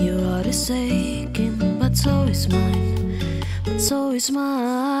easy. Your heart is aching, but so is mine. But so is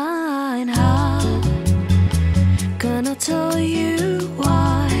mine. How can I tell you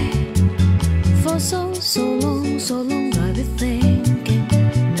why? For so long I've been thinking.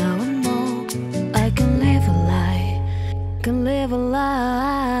 Now I know I can live a lie. Can live a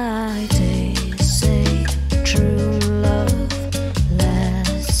lie. They say true love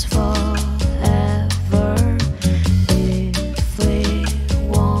lasts forever. If we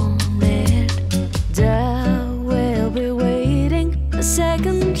want it, there will be waiting a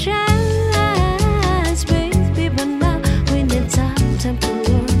second chance, baby. But now we need time to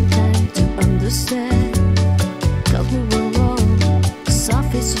learn, time to understand. Got me wrong, 'cause I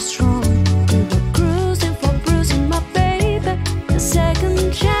feel so strong. We were cruising for bruising, my baby. A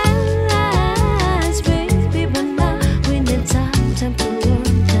second chance, baby. But now we need time to learn,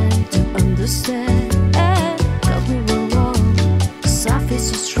 time to understand. Got me wrong, 'cause I feel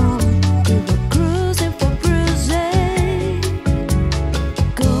so strong. We were cruising for bruising.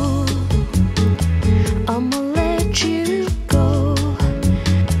 Go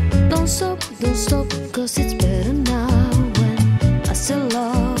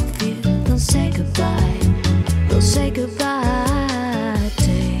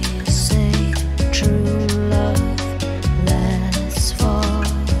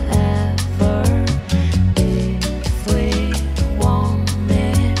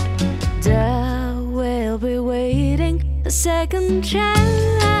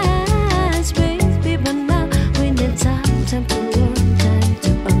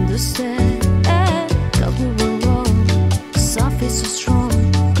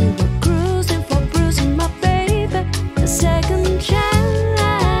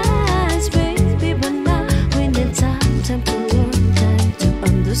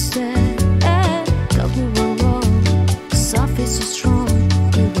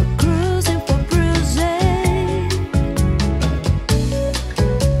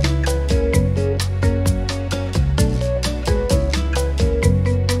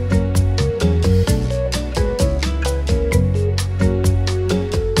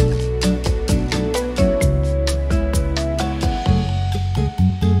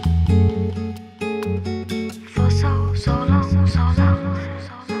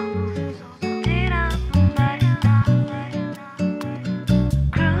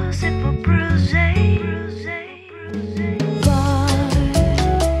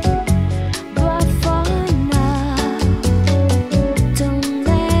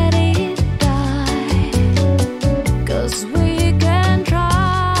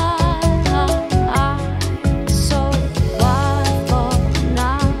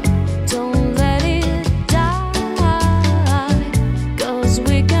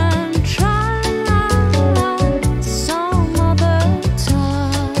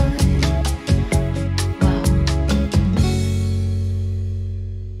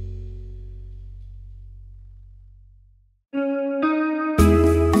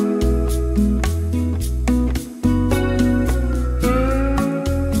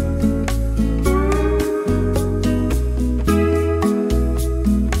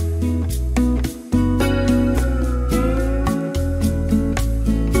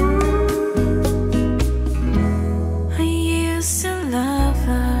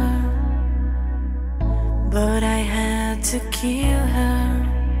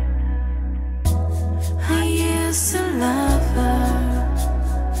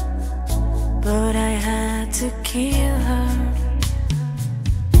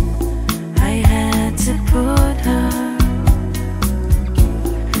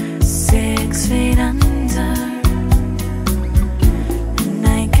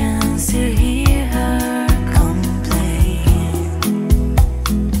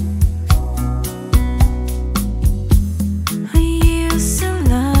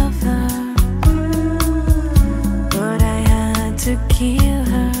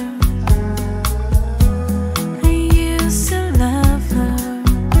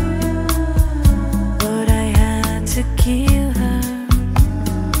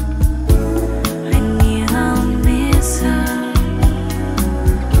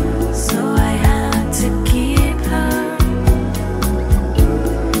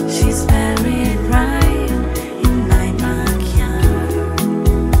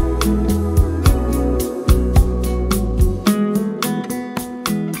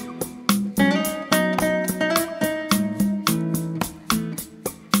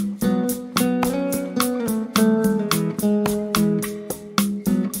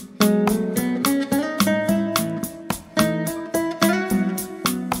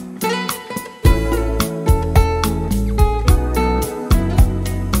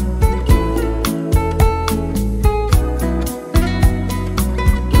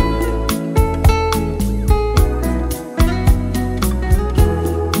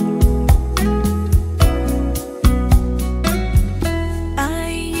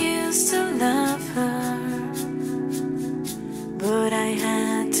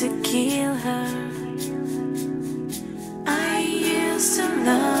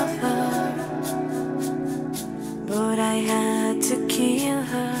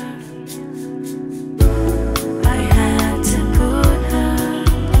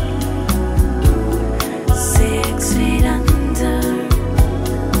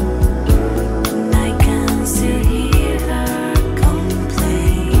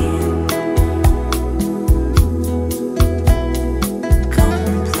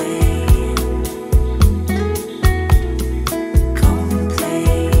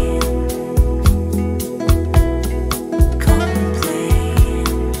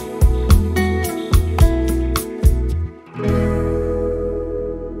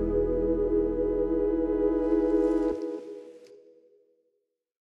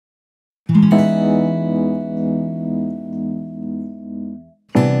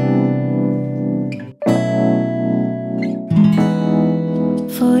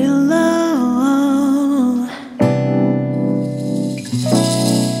for your love.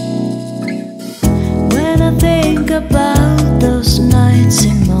 When I think about those nights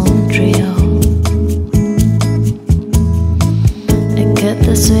in Montreal, I get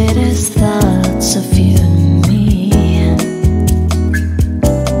the sweetest thoughts of you and me.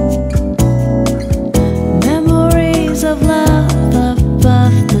 Memories of love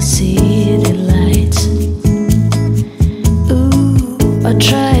above the city lights. Ooh, I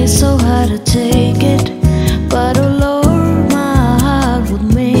try so hard to take it, but oh Lord, my heart would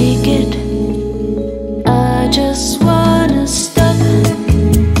make it. I just wanna stop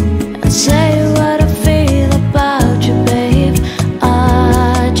and say what I feel about you, babe.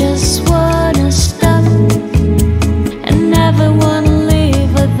 I just wanna stop and never wanna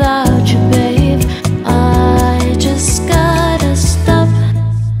leave without you, babe. I just gotta stop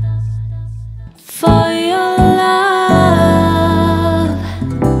for your love.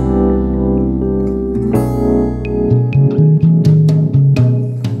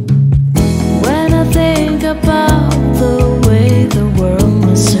 When I think about the way the world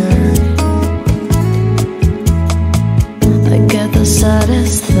must serve, I get the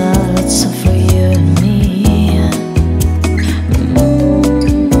saddest thoughts of you and me.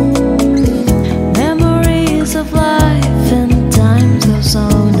 Memories of life and times goes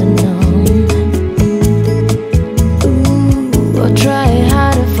on and on. Ooh, I try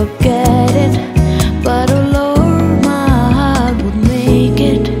hard to forget it, but oh Lord, my heart would make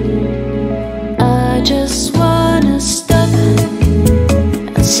it. I just wanna stop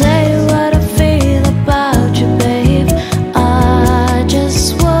and say what I feel about you, babe. I just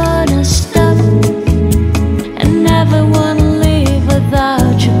wanna stop and never wanna leave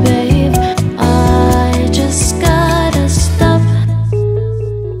without you, babe. I just gotta stop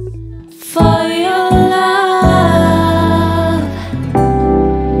for your love.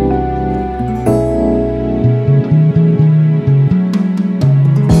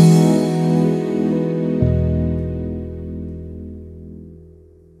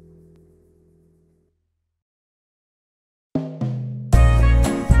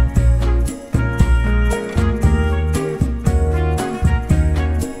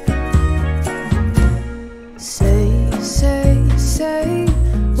 Say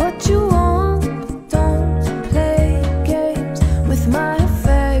what you want, but don't play games with my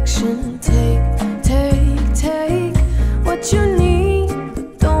affection. Take what you need,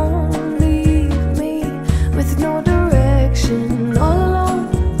 but don't leave me with no direction. All alone,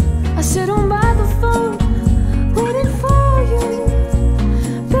 I sit on by the phone, waiting for you,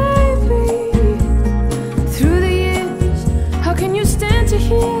 baby. Through the years, how can you stand to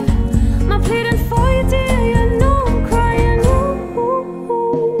hear my pleading for you, dear? You know I'm crying. Ooh.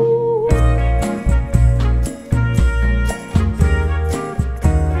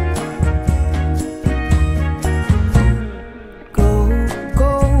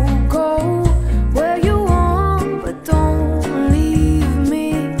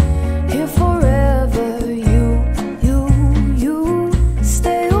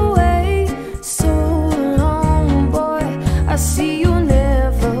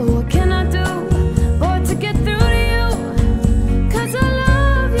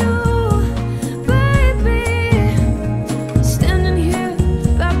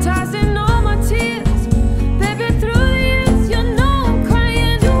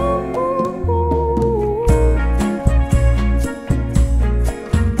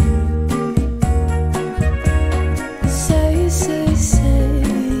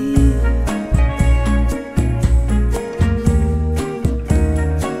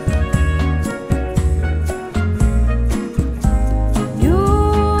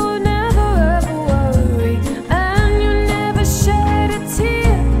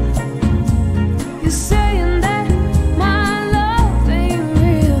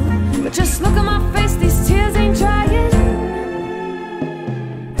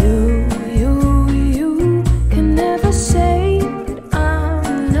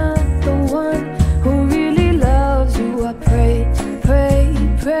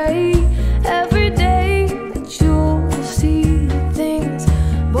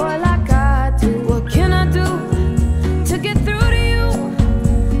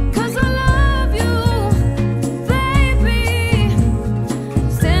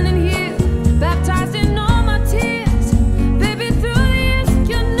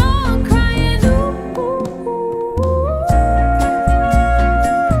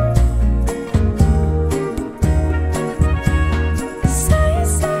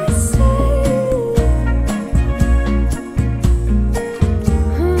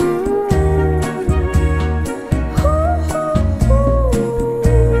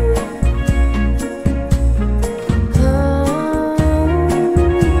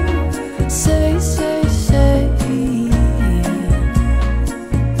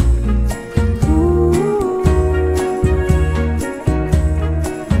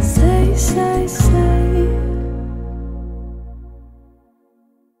 say.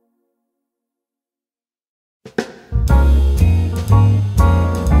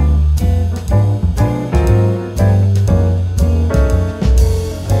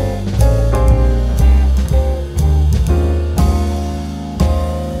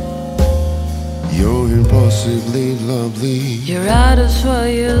 Impossibly lovely. You're out of what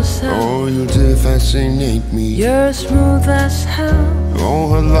you said. Oh, you do fascinate me. You're smooth as hell.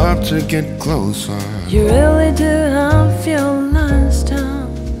 Oh, I'd love to get closer. You really do have your lines down.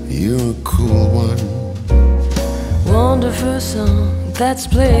 You're a cool one. Wonderful song that's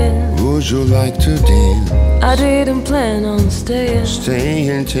playing. Would you like to dance? I didn't plan on staying. Stay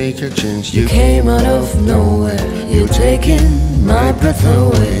and take a chance. You came out of nowhere. You're taking my breath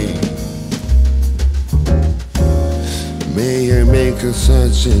away. May I make a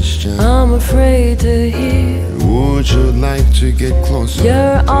suggestion? I'm afraid to hear. Would you like to get closer?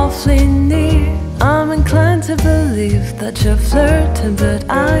 You're awfully near. I'm inclined to believe that you're flirting, but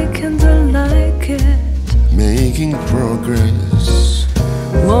I kinda like it. Making progress.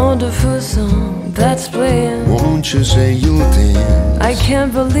 Wonderful song that's playing. Won't you say you'll dance? I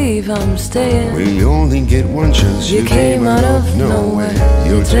can't believe I'm staying. We only get one chance. You came out of nowhere.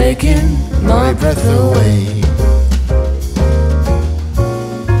 You're taking my breath away.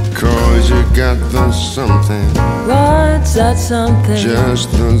 Cause you got the something. What's that something?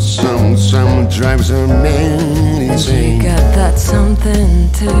 Just the some drives a man insane. You got that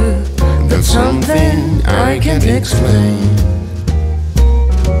something too. That's something I can't explain.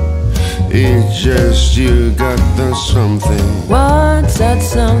 It's just you got the something. What's that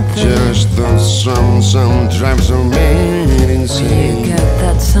something? Just the some drives a man insane. You got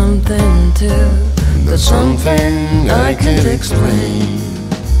that something too. That's something I can't explain.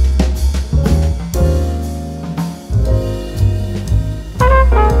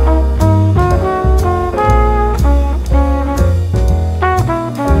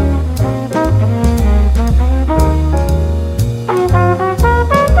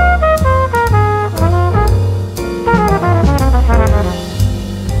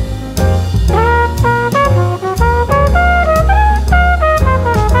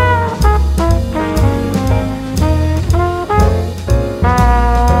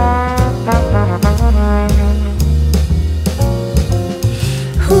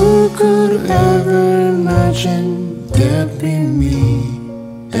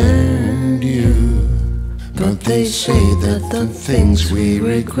 Things we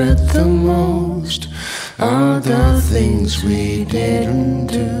regret the most are the things we didn't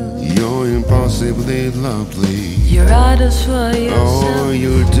do. You're impossibly lovely. You're out of what you Oh, said.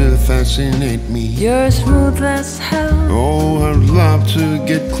 you do fascinate me. You're smooth as hell. Oh, I'd love to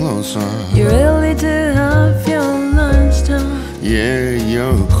get closer. You really do have your lines down. Yeah,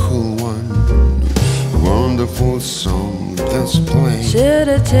 you're a cool one. Wonderful song that's playing. Should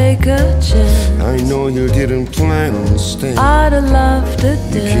I take a chance? I know you didn't plan on staying. I'd have loved to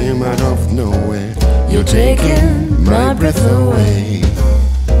You dance. came out of nowhere. You're taking my breath away.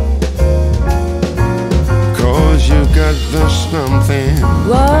 Cause you got the something.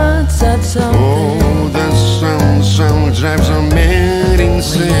 What's that something? Oh, that some drives a man You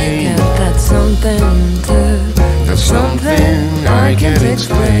insane. got that something too. That's something I can't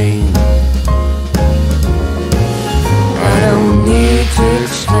explain. I don't need to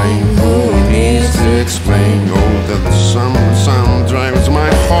explain. Who needs to explain? Oh, that some drives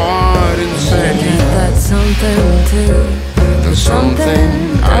my heart You insane. got that something too. That's something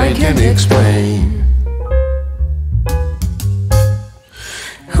I can't explain.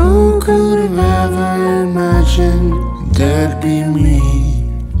 Who could have ever imagined that'd be me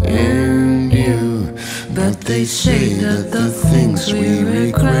and you? But they say that the things we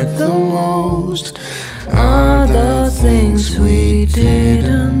regret the most are the things we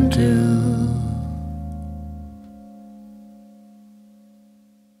didn't do.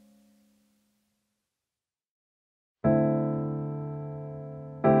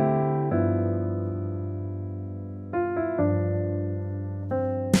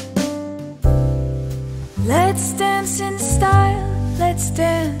 Let's dance in style, let's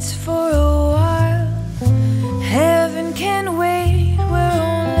dance for a while. Heaven can wait, we're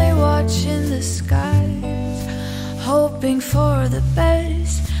only watching the skies. Hoping for the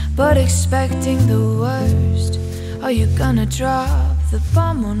best, but expecting the worst. Are you gonna drop the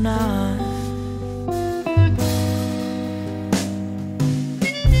bomb or not?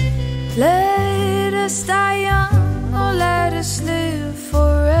 Let us die young or let us live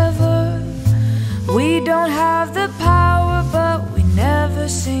forever. We don't have the power, but we never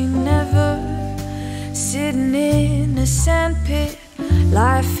say never. Sitting in a sandpit,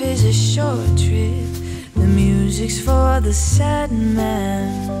 Life is a short trip, the music's for the sad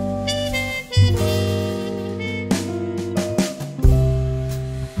man.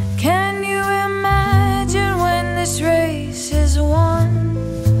 Can you imagine when this race is won?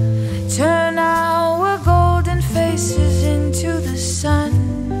 Turn our golden faces into the sun,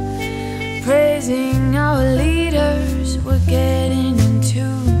 praising our leaders. We're getting in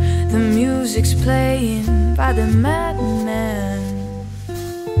tune, the music's playing by the madman.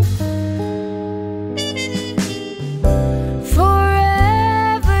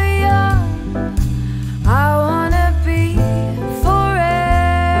 Forever young, I wanna be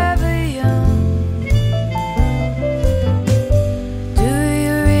forever young. Do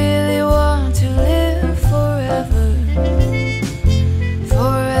you really want to live forever?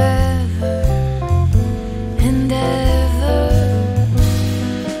 Forever and ever.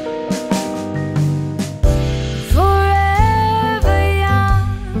 Forever young,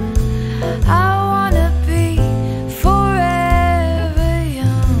 I wanna be forever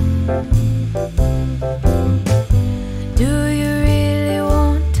young. Do you really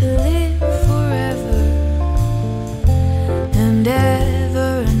want to live forever and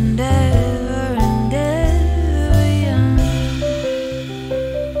ever and ever and ever young?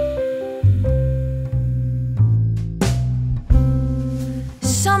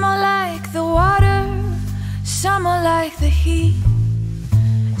 Some are like the water, some are like the heat.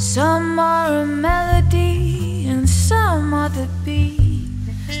 Some are a melody and some are the beat.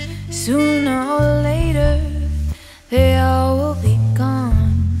 Sooner or later, they all will be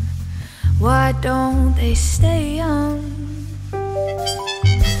gone. Why don't they stay young?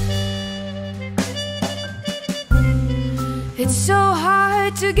 It's so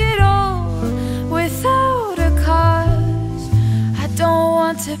hard to get old without a cause. I don't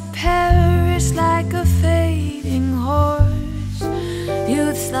want to perish like a fading horse.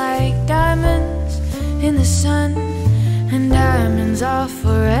 Youth's like diamonds in the sun, and diamonds are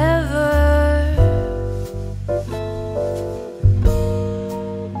forever.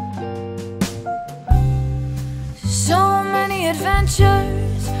 So many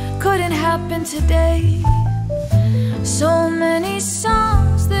adventures couldn't happen today. So many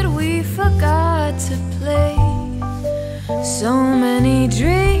songs that we forgot to play. So many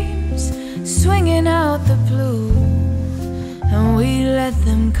dreams swinging out the blue, and we let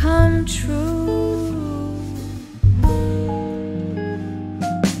them come true.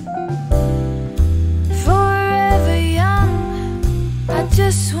 Forever young, I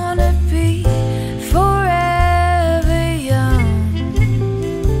just wanna be forever young.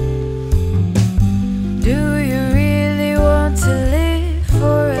 Do you really want to live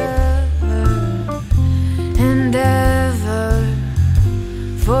forever and ever?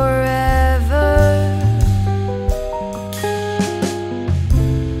 Forever.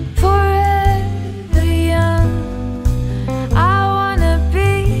 Forever young, I wanna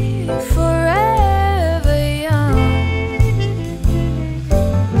be forever young.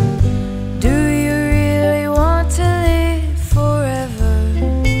 Do you really want to live forever?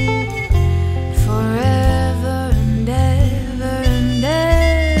 Forever and ever and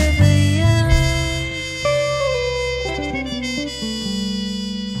ever young.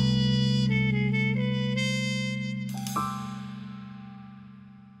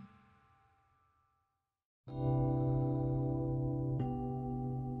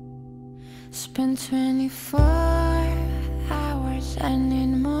 Spend 24 hours, I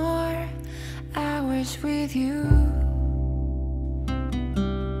need more hours with you.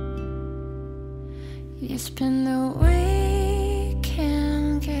 You spend the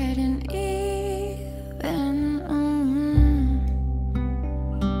weekend getting even.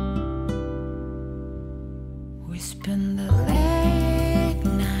 We spend the late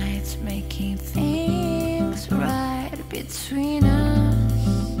nights making things right between us.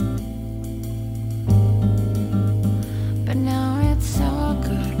 But now it's all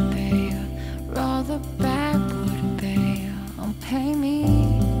good, babe. Roll the backwood, babe. Don't pay me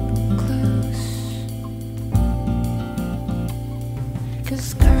close.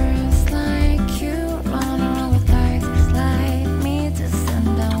 'Cause girls like you run around with guys like me to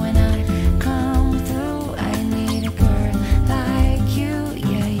sundown. When I come through, I need a girl like you,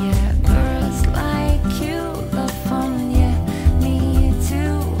 yeah, yeah. Girls like you love fun, yeah, me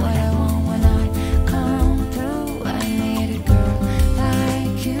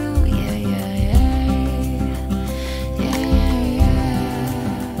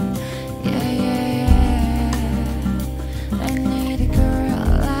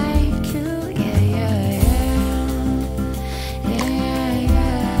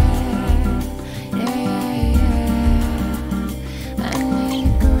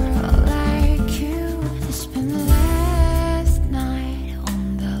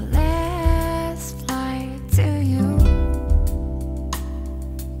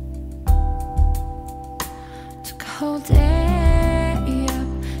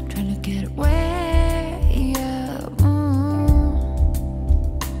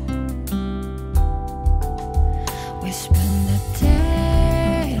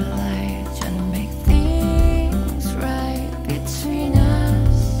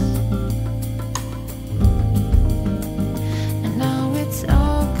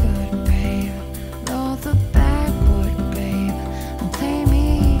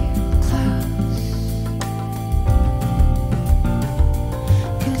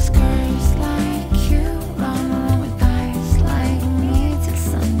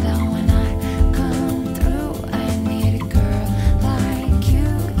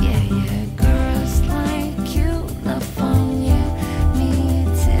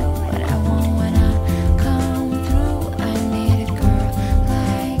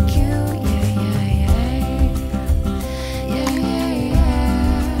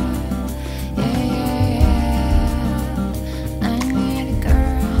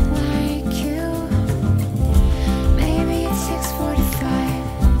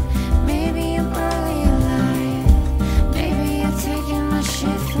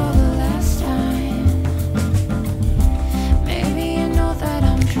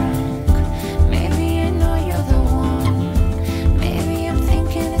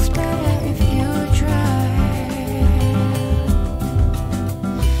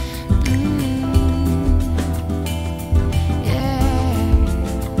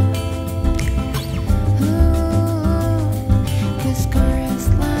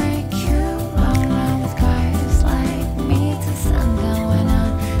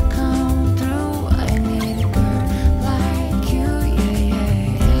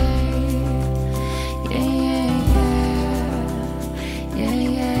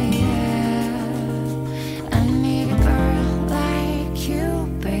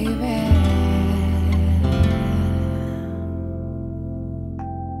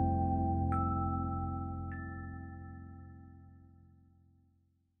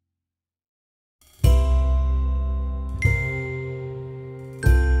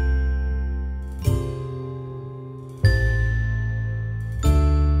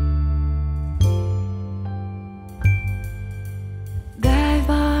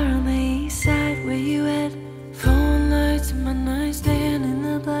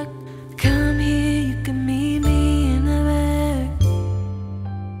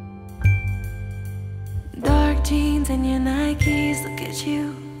jeans and your Nikes, look at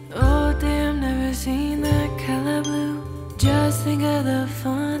you. Oh damn, never seen that color blue. Just think of the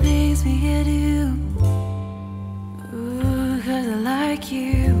fun things we could do. Ooh, 'cause I like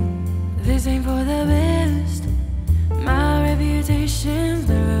you. This ain't for the best. My reputation's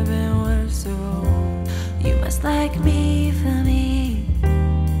never been worse, so you must like me for me.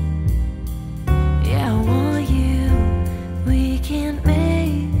 Yeah, I want you. We can't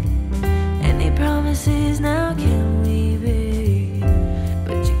make any promises now, can we, babe?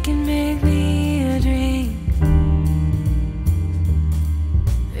 But you can make me a drink.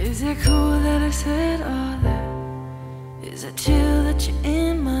 Is it cool that I said all that? Is it chill that you're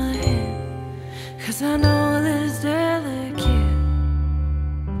in my head? 'Cause I know this delicate.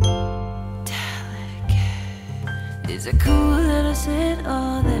 Is it cool that I said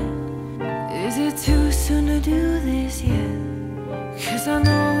all that? Is it too soon to do this yet? 'Cause I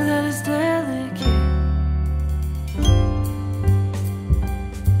know that it's delicate.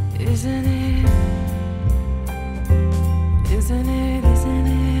 Isn't it? Isn't it? Isn't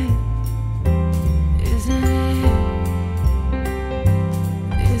it? Isn't it?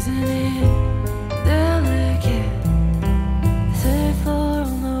 Isn't it delicate? Third floor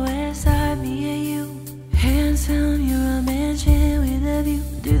on the west side, me and you. Handsome, you're a mansion with a view.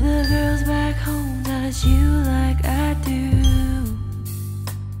 Do the girls back home touch you like I do?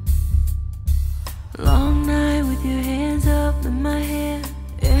 Long night with your hands up in my hair.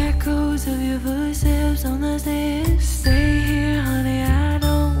 Echoes of your footsteps on the stairs. Stay here, honey, I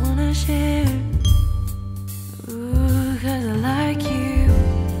don't wanna share. Ooh, 'cause I like you.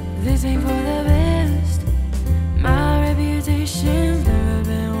 This ain't for the best. My reputation's never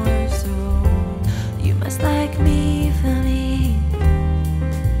been worse, so you must like me for me.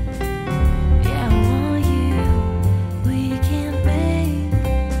 Yeah, I want you. We can't make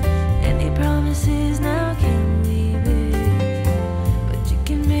any promises now, can we, babe? But you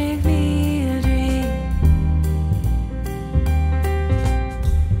can make me a dream.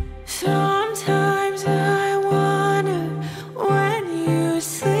 Sometimes I wonder when you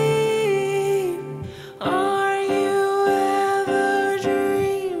sleep, are you ever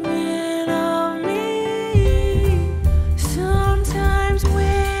dreaming of me? Sometimes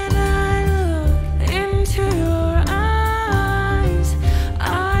when I look into your eyes,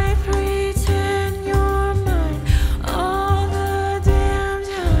 I pretend you're mine all the damn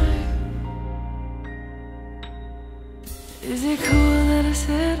time. Is it cool that I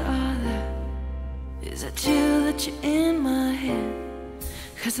said all that? Is it chill that you're in my head?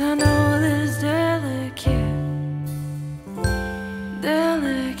 'Cause I know that it's delicate.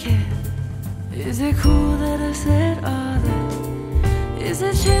 Delicate. Is it cool that I said all that? Is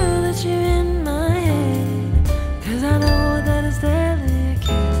it chill that you're in my head? 'Cause I know that it's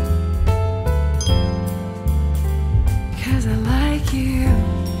delicate. 'Cause I like you.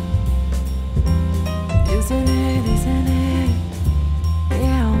 Isn't it? Isn't it?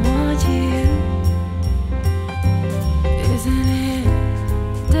 Yeah, I want you. Isn't it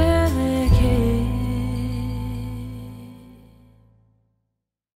delicate?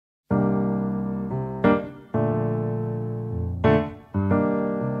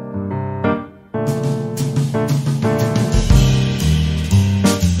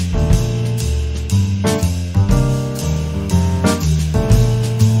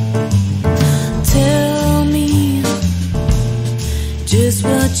 Tell me just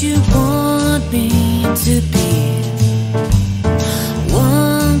what you want me to be.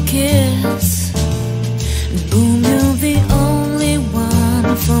 One kiss, boom, you're the only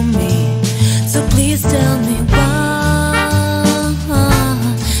one for me. So please tell me why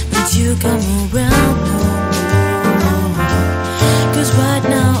did you come around no more? 'Cause right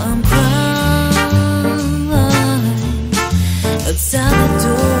now I'm crying outside the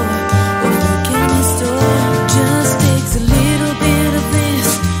door of the candy store. Just takes a little bit of this,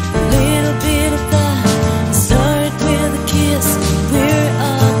 a little bit of that. Start with a kiss, we're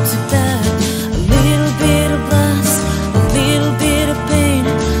up to that. A little bit of lust, a little bit of pain.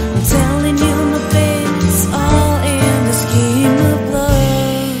 I'm telling you, my babe, it's all in the scheme of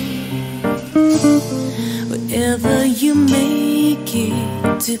love. Whatever you make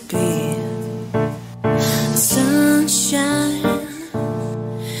it to be, sunshine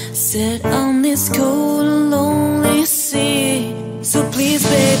set on this cold and lonely sea. So please,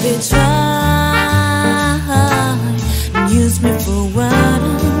 baby, try and use me for what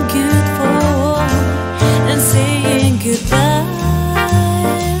I'm good for, and saying goodbye.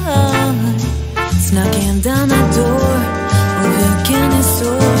 Knocking down the door of your candy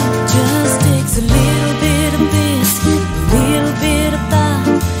store. Just takes a little bit of this, a little bit of that.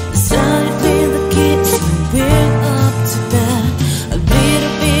 Started with a kiss, we're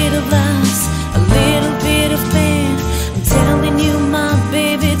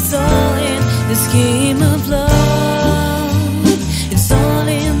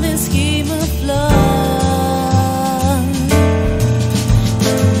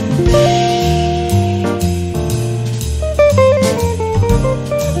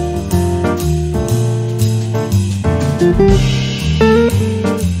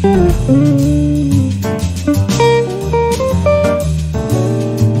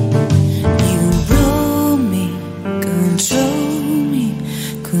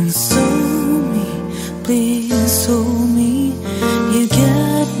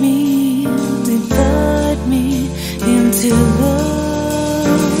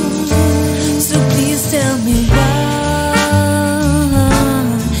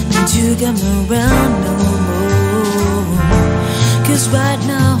come around no more. 'Cause right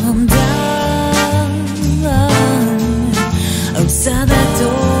now I'm down outside that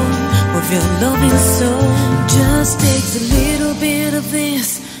door of your loving soul. Just takes a little bit of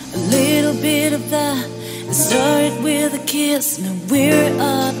this, a little bit of that. It started with a kiss, now we're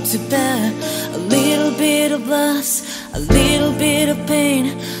up to bat. A little bit of loss, a little bit of pain.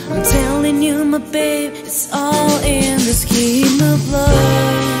 I'm telling you, my babe, it's all in the scheme of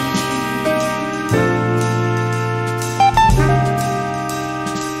love.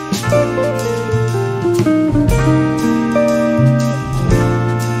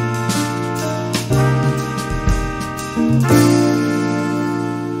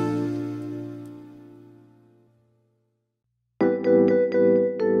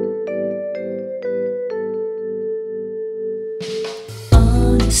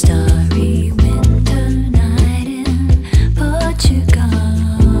 Starry winter night in Portugal,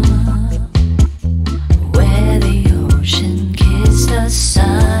 where the ocean kissed the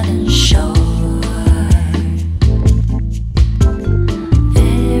southern shore.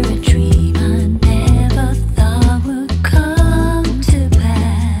 There a dream I never thought would come to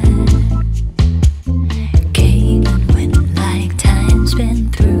pass, came and went like time's been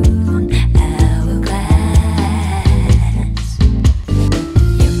through an hourglass.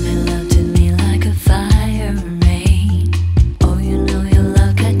 You made love to me like a fire and rain. Oh, you know your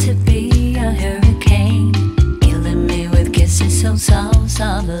love got to be a hurricane, killing me with kisses so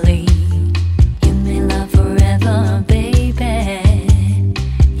softly. You made love forever, baby.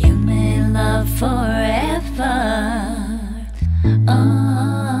 You made love forever. Oh,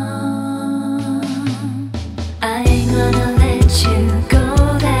 I ain't gonna let you go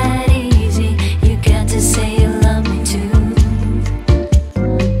that easy. You got to say you love me too.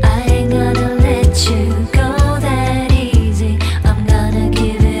 I ain't gonna let you go that easy. I'm gonna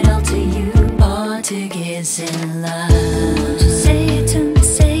give it all to you. Portuguese in love. Just say it to me,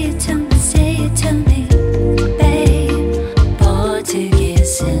 say it to me, say it to me, babe.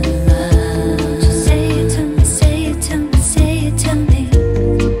 Portuguese in love. Just say it to me, say it to me, say it to me,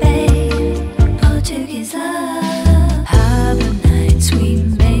 babe. Portuguese love. Harbor nights we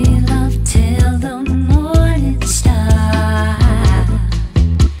made love till the morning star.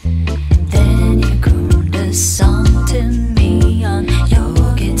 Then you crooned a song to me on your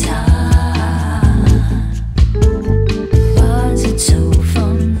guitar. Was it so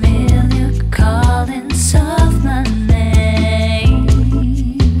familiar, calling soft my name?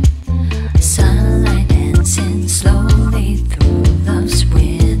 Sunlight dancing slowly through love's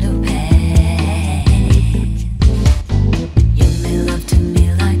window pane. You made love to me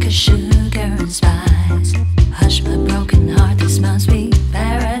like a sugar and spice. Hush my broken heart, this must be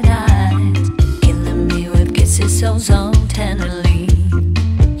paradise. Killing me with kisses so tenderly.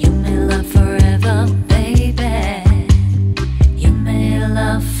 You made love forever, baby. You made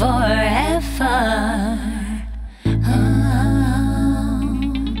love forever. Oh,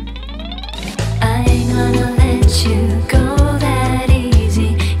 I ain't gonna let you go that easy.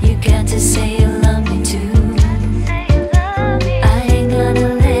 You got to say you love me too. I ain't gonna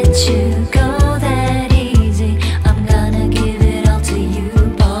let you go that easy. I'm gonna give it all to you.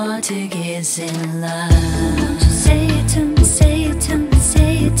 Portuguese in love. Just say it to me, say it to me,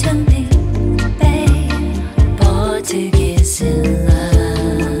 say it to me, babe. Portuguese in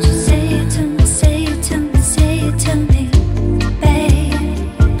love. Just say it to me, say it to me, say it to me, babe.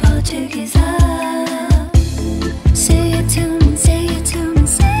 Portuguese love. Say it to me, say it to me,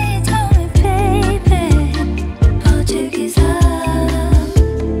 say it to me, baby. Portuguese love.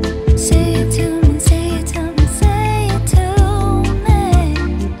 Say it to me, say it to me, say it to me.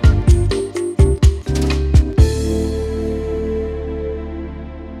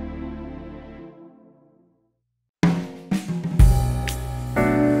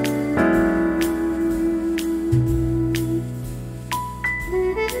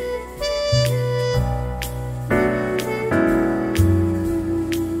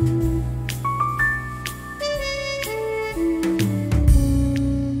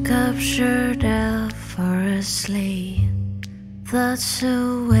 Captured effortlessly, that's the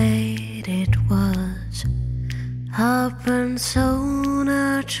way it was. Happened so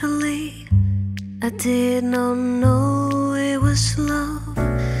naturally, I did not know it was love.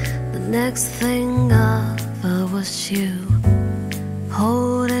 The next thing I felt was you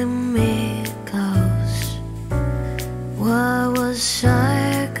holding me close. What was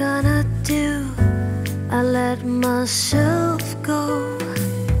I gonna do? I let myself go,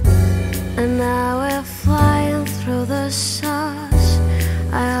 and now we're flying through the stars.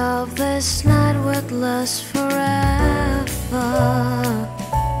 I hope this night would last forever.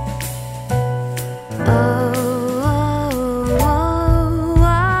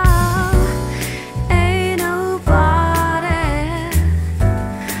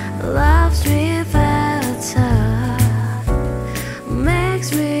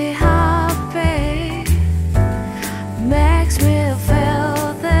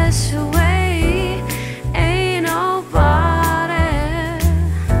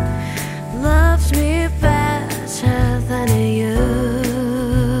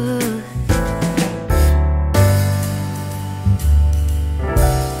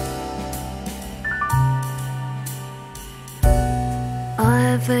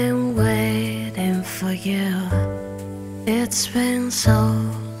 I've been waiting for you. It's been so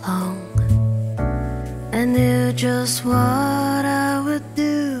long. I knew just what I would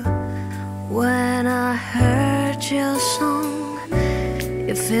do when I heard your song.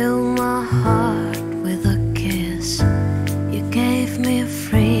 You filled my heart with a kiss. You gave me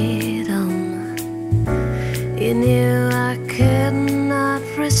freedom. You knew I could not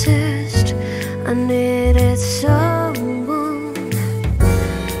resist. I needed someone.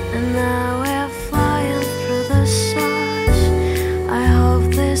 And now we're flying through the stars. I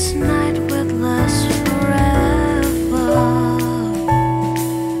hope this night will last forever.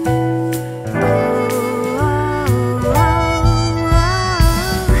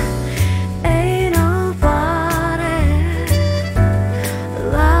 Ain't nobody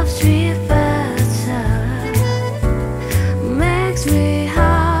loves me better. Makes me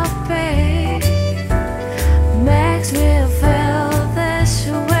happy. Makes me feel this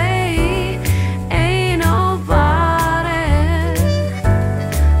way. Ain't nobody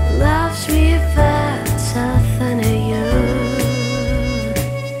loves me better than you.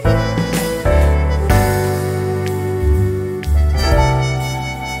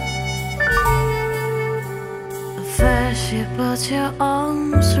 First you put your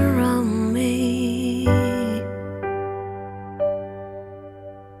arms around me,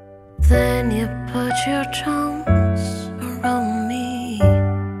 then you put your charms around me.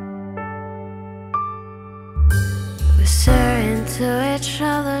 We stare into each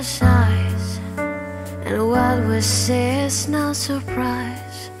other's eyes, and what we see is no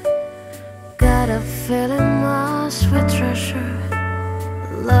surprise. Got a feeling lost with treasure,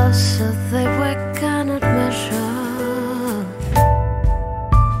 love so deep we cannot measure.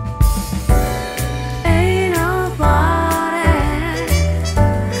 Ain't nobody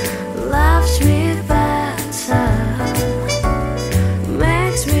loves me better.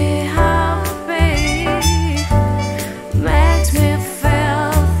 Makes me happy. Makes me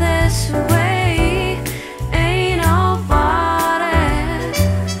feel this way. Ain't nobody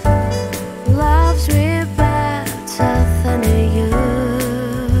loves me better than you.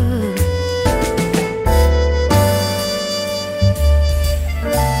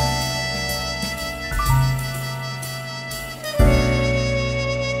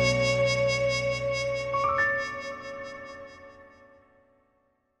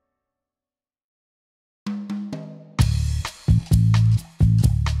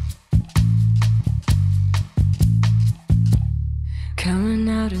 Coming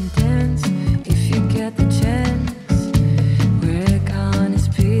out and dance if you get the chance. We're gonna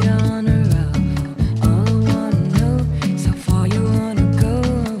speed on a road. All I wanna know is how far you wanna go.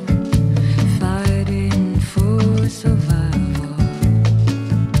 Fighting for survival.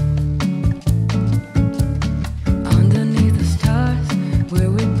 Underneath the stars where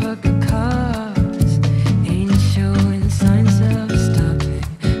we park the cars. Ain't showing signs of stopping.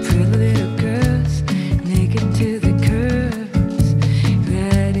 Pretty little girls naked to the curb.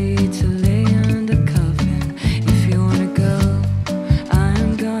 Ready to lay under coffin. If you wanna go, I'm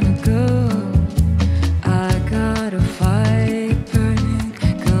gonna go. I got a fire burning,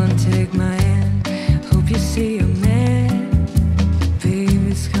 gonna take my hand. Hope you see a man. Baby,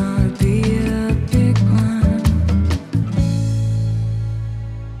 it's gonna be a big one.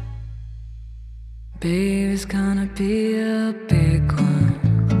 Baby, it's gonna be a big one.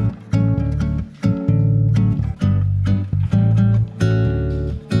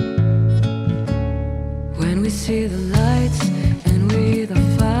 When we see the lights and we the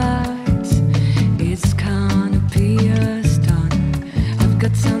fights, it's gonna be a stunner. I've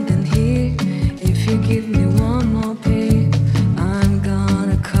got something here. If you give me one more pick, I'm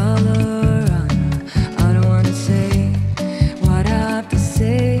gonna color on. I don't wanna say what I have to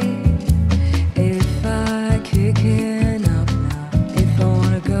say. If I kick it up now, if I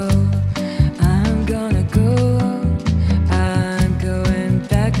wanna go, I'm gonna go. I'm going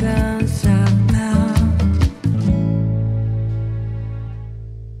back down south now.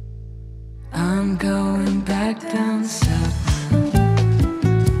 I'm going back down south now.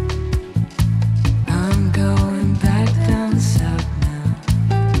 I'm going back down south now.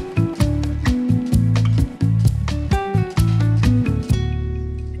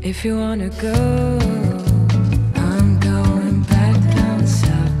 If you wanna go, I'm going back down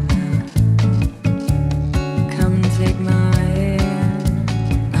south now. Come and take my hand.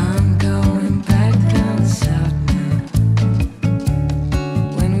 I'm going back down south now.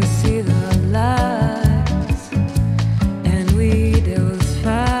 When we see the lights and we those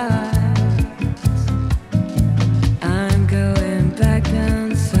fights, I'm going back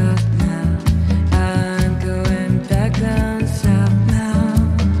down south now. I'm going back down south now.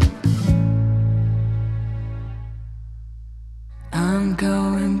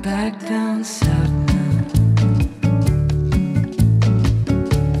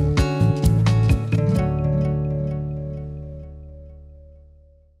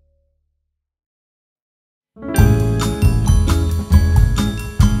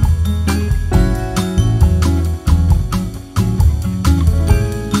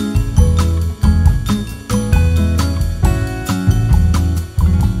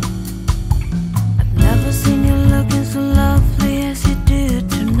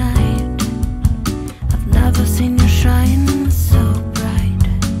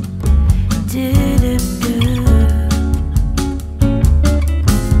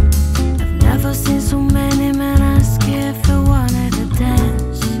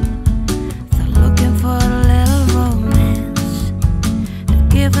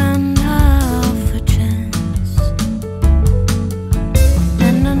 even half a chance.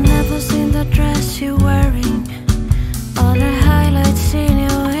 And I never seen the dress you're wearing, all the highlights in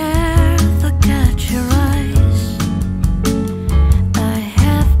your hair that catch your eyes. I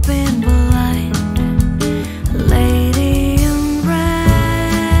have been blind, lady in red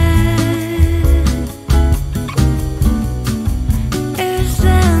is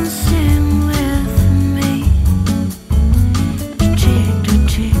dancing with me, cheek to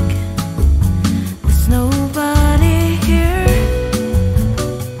cheek. There's nobody here.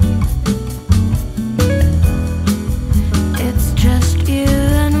 It's just you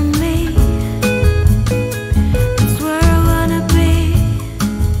and me. It's where I wanna be,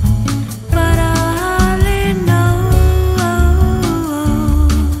 but I hardly know.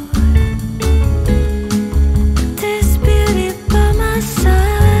 This beauty by my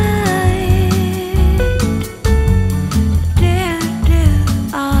side, dear, dear,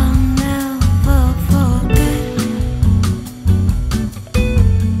 I'll never forget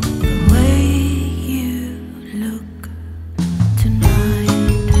the way you look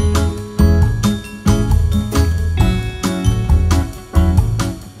tonight.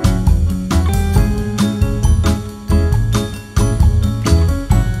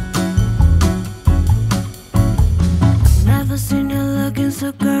 Never seen you looking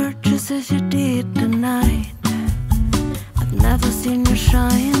so gorgeous as you did tonight. I've never seen you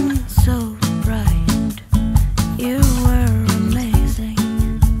shine so bright. You were amazing.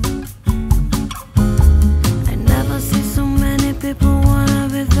 I never see so many people wanna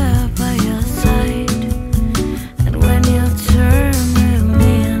be there by your side. And when you turned to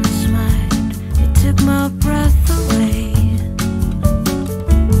me and smiled, it took my breath away.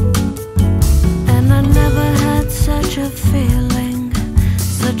 And I never had such a feeling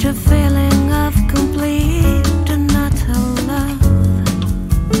of complete and utter love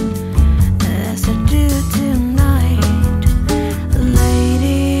as I do tonight,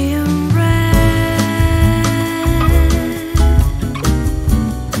 lady in red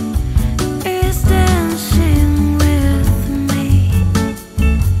is dancing with me,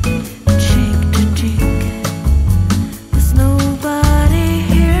 cheek to cheek. There's nobody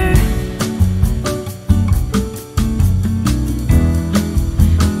here.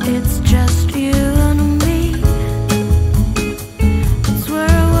 It's just you and me. It's where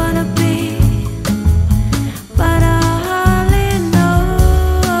I wanna be, but I hardly know.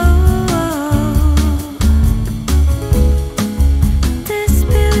 This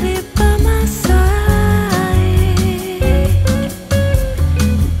beauty by my side,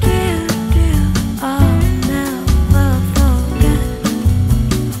 dear, dear, I'll never forget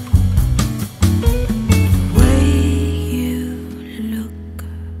the way you look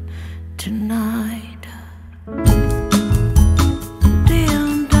tonight.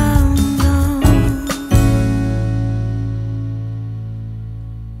 Down, down, down.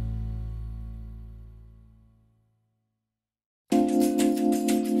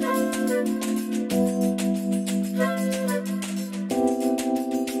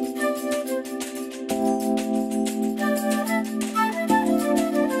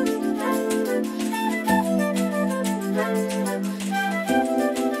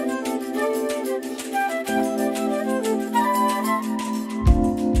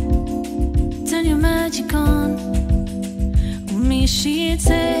 Turn your magic on me, she'd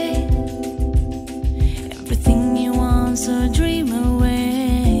say. Everything you want, so dream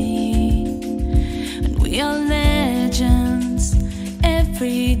away. And we are legends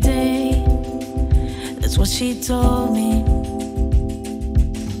every day. That's what she told me.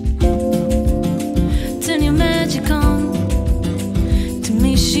 Turn your magic on to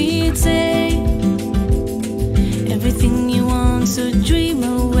me, she'd say. Everything you want, so dream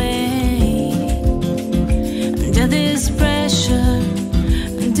away. Under this pressure,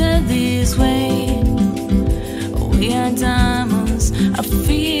 under this weight, we are diamonds. I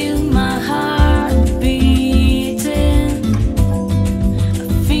feel my heart beating. I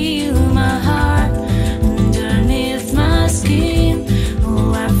feel my heart underneath my skin.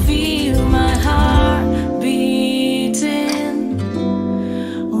 Oh, I feel my heart beating.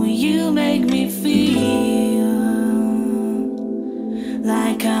 Oh, you make me feel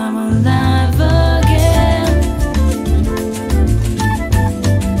like I'm alive again.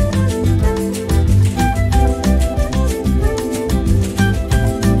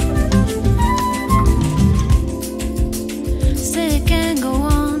 Say it can't go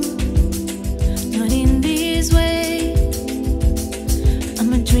on, not in this way.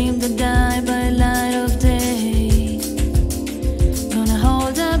 I'm a dream that died by light of day. Gonna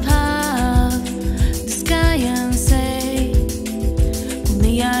hold up half the sky and say,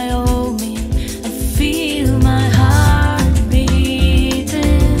 only I I hold me, I feel my heart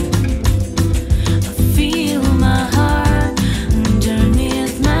beating. I feel my heart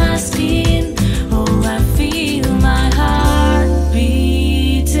underneath my skin. Oh, I feel my heart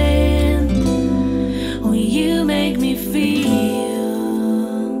beating. Oh, you make me feel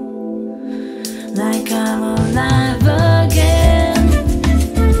like I'm alive again.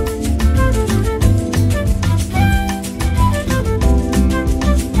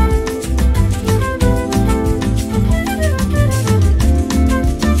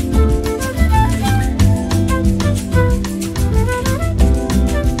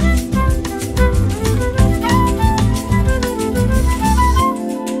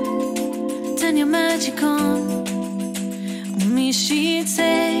 Turn your magic on me, she'd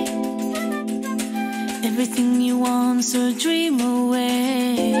say. Everything you want, so dream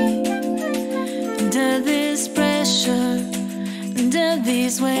away. Under this pressure, under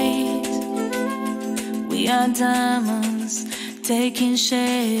these weight, we are diamonds taking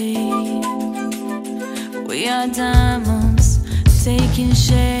shape. We are diamonds taking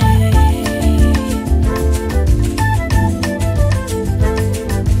shape.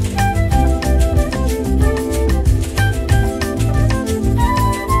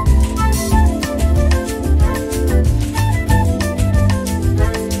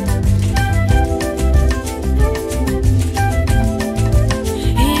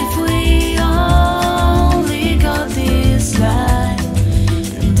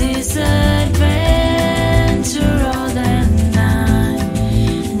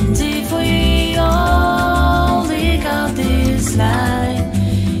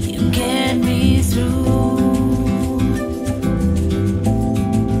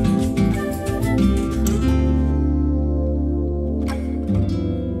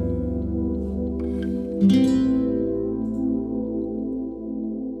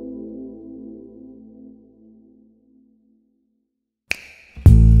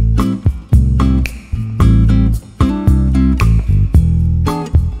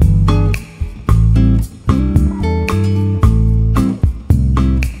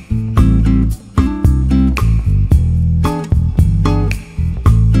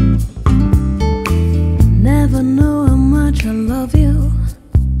 Never know how much I love you.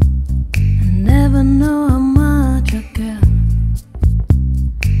 I never know how much I care.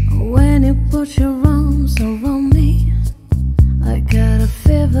 When you put your arms around me, I got a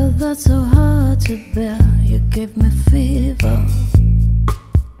fever that's so hard to bear. You give me fever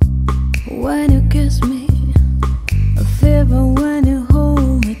when you kiss me, a fever when you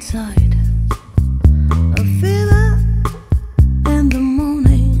hold me tight, a fever in the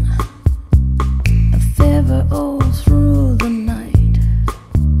morning, a fever all through the night.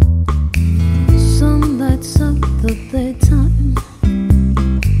 Sun lights up the daytime,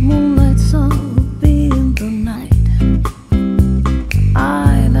 moon lights up in the night.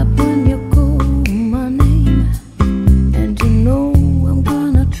 I love when you call my name, and you know I'm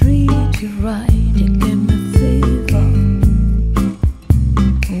gonna treat you right. You give me fever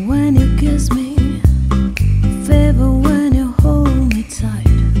when you kiss me, fever when you hold me tight,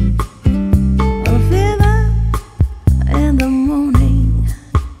 a fever in the morning,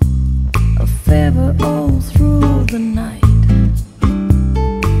 a fever all through the night.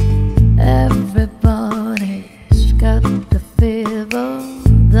 Everybody's got the fever,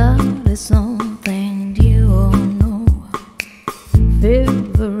 that is something you all know.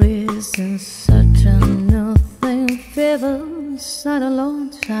 Fever isn't such a new thing, fever started a long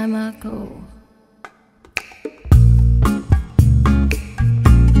time ago.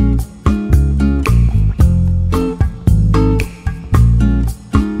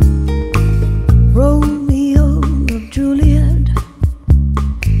 Romeo of Juliet,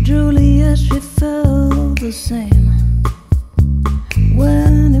 Juliet, she felt the same.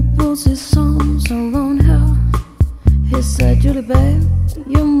 When he puts his arms around her, he said, Julie, babe,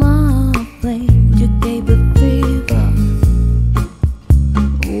 you're my flame. You gave a fever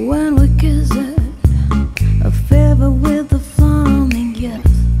when we kissed it, a fever with the flaming yes,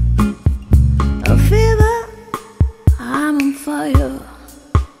 a fever, I'm on fire,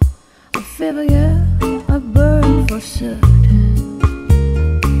 a fever, yeah, I burn for certain.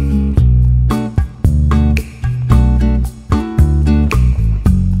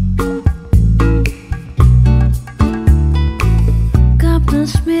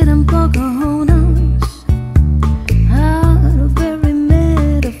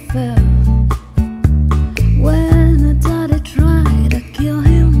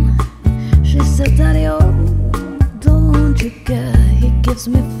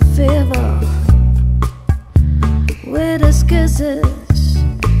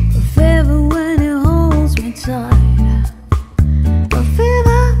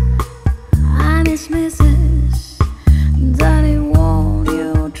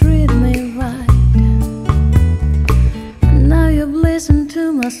 listen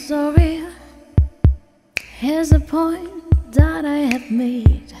to my story. Here's the point that I have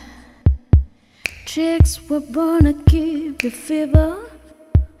made. Chicks were born to keep you fever,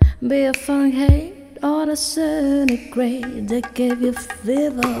 be a Fahrenheit or a centigrade. They give you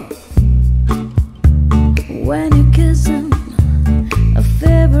fever when you kiss them, a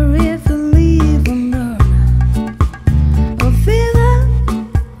fever if you leave them burn. A fever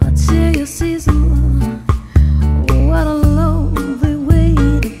until you see someone. What a lovely way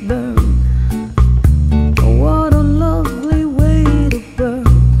to burn. What a lovely way to burn.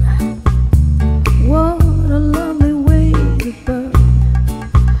 What a lovely way to burn.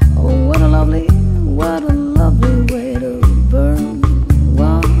 Oh, what a lovely way to burn.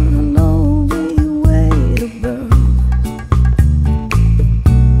 What a lovely way to burn.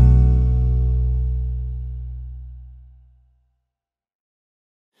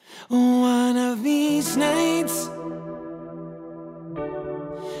 One of these nights,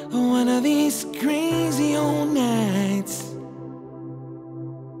 one of these crazy old nights,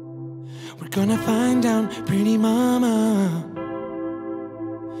 we're gonna find out, pretty mama,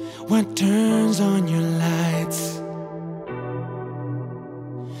 what turns on your lights.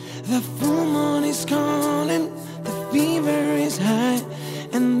 The full moon is calling, the fever is high,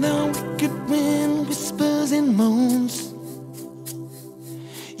 and the wicked wind whispers and moans.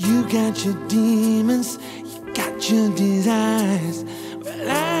 You got your demons, you got your desires, but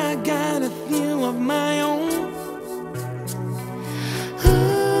I got a few of my own.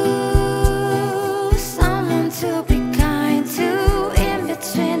 Ooh, someone to be kind to in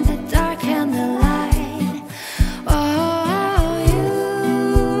between the dark and the light. Oh, you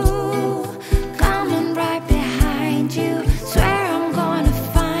coming right behind you. Swear I'm gonna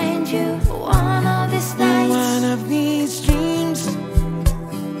find you one of these nights. One of these dreams,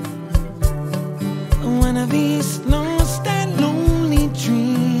 one of these lost and lonely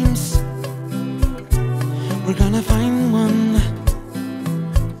dreams, we're gonna find one,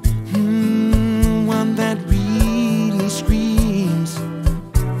 one that really screams.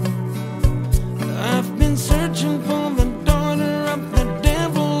 I've been searching for the daughter of the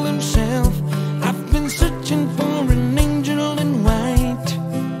devil himself. I've been searching for an angel in white.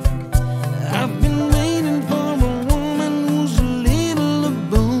 I've been waiting for a woman who's a little of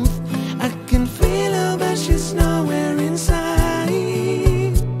both. I can feel her, but she's nowhere in sight.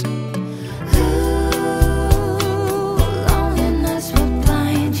 Ooh, loneliness will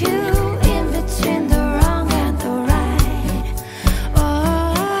blind you in between the wrong and the right. Oh,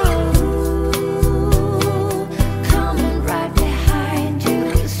 coming right behind you.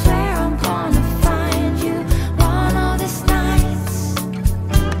 Swear I'm gonna find you one of these nights.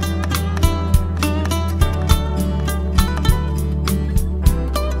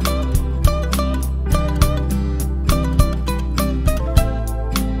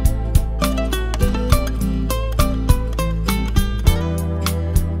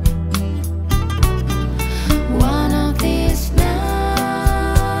 One of these nights,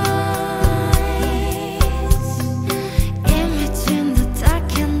 in between the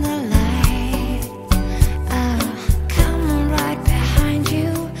dark and the light. Coming right behind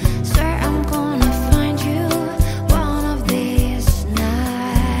you. Swear I'm gonna find you one of these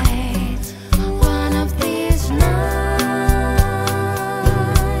nights. One of these nights.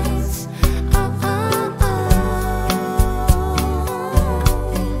 Oh, oh, oh.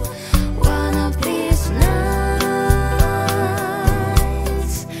 One of these nights.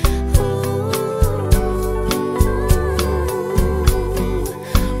 Ooh.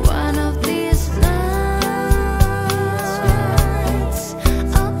 One of these nights.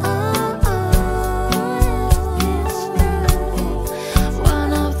 Oh, oh, oh.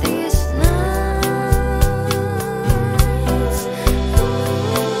 One of these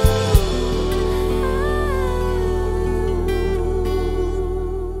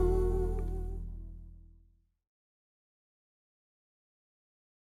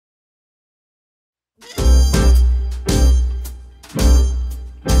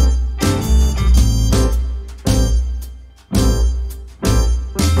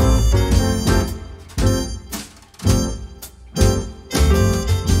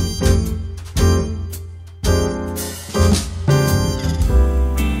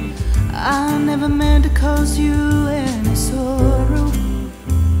I never meant to cause you any sorrow.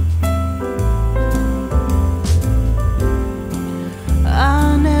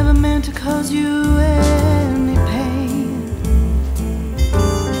 I never meant to cause you any pain.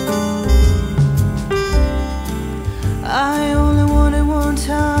 I only wanted one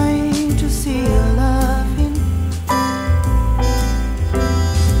time to see you laughing.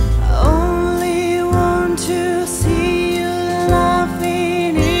 I only want to see you laughing.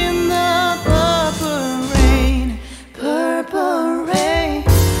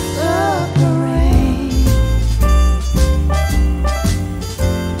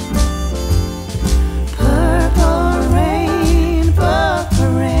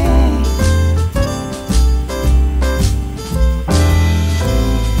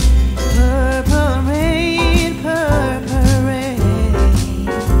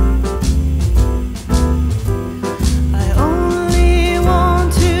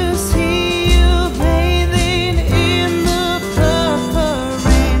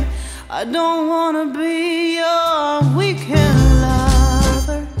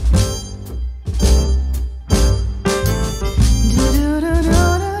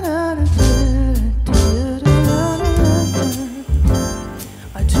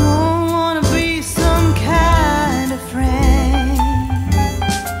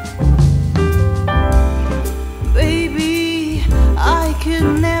 I could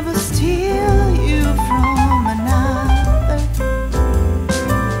never steal you from another.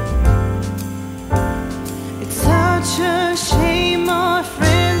 It's such a shame our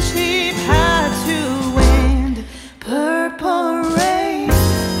friendship had to end. Purple rain,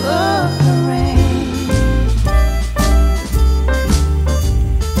 purple rain.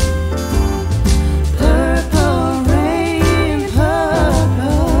 Purple rain,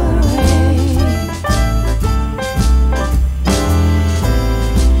 purple rain.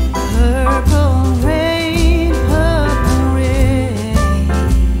 Purple rain, purple rain.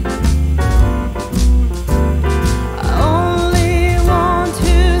 I only want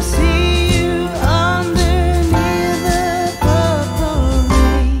to see you underneath the purple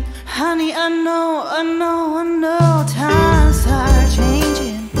rain. Honey, I know times are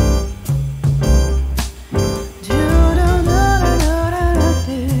changing.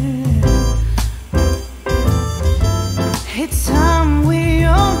 It's time we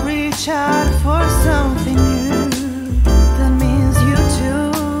all reach out for something new that means you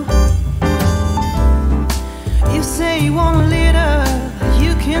too. You say you want a leader,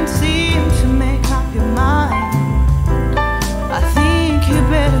 you can't seem to make up your mind. I think you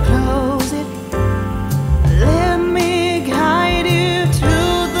better close it. Let me guide you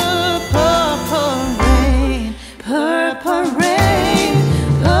through the purple rain. Purple rain,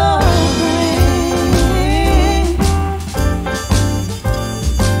 purple rain.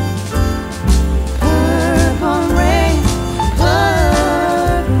 Purple rain,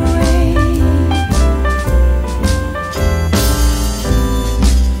 purple rain.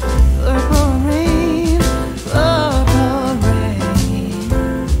 Purple rain, purple rain.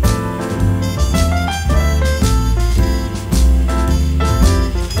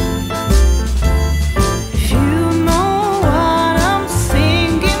 If you know what I'm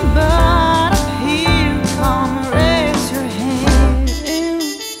thinking, but up here, come raise your hand.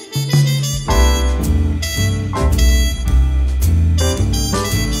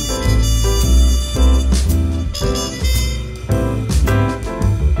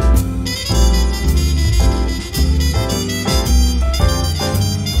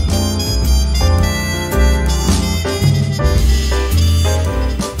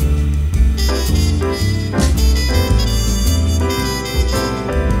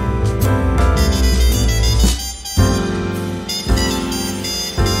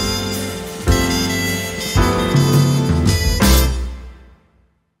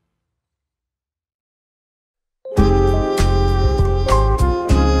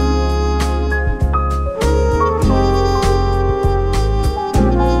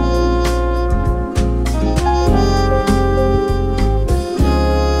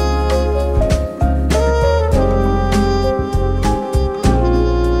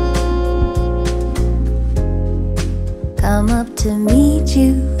 Come up to meet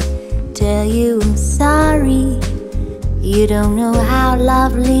you, tell you I'm sorry. You don't know how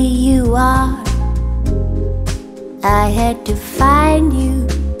lovely you are. I had to find you,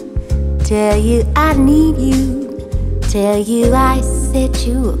 tell you I need you, tell you I set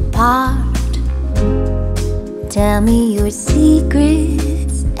you apart. Tell me your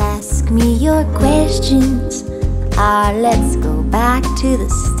secrets, ask me your questions. Let's go back to the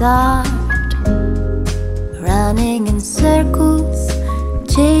start. Running in circles,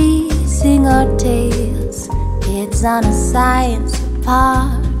 chasing our tails, kids on a science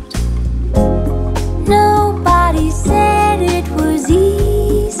apart. Nobody said it was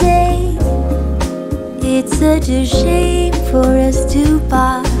easy. It's such a shame for us to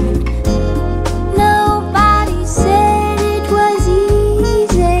part. Nobody said it was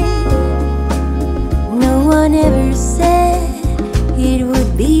easy. No one ever said it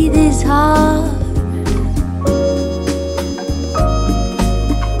would be this hard.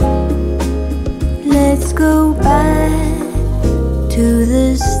 Let's go back to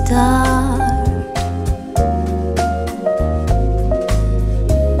the start.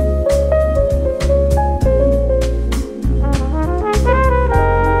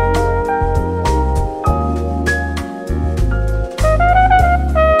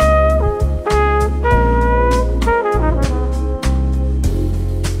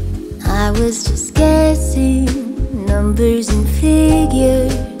 I was just guessing numbers and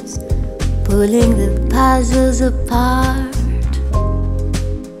figures, pulling the puzzles apart.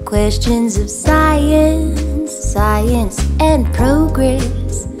 Questions of science, science and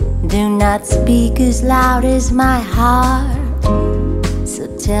progress do not speak as loud as my heart. So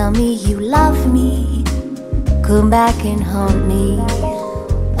tell me you love me, come back and haunt me.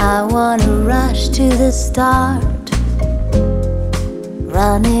 I wanna rush to the start.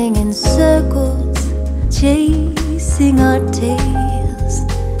 Running in circles, chasing our tails,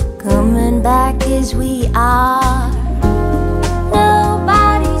 as we are.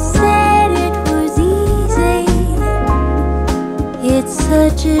 Nobody said it was easy. It's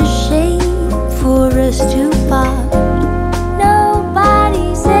such a shame for us to part.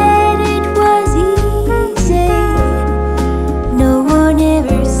 Nobody said it was easy. No one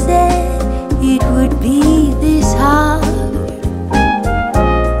ever said it would be this hard.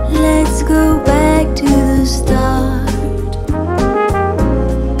 Let's go back to the start.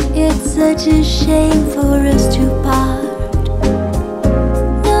 It's such a shame for us to part.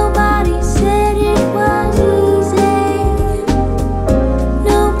 Nobody said it was easy.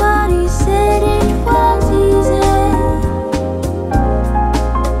 Nobody said it was easy.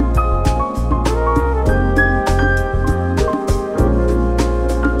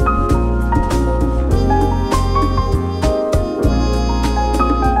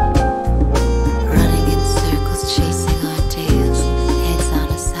 Running in circles, chasing our tails, heads on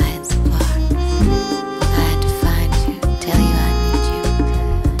a science bar. I had to find you, tell you I need you,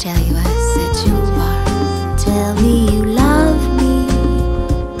 tell you I set you apart. Tell me you love me.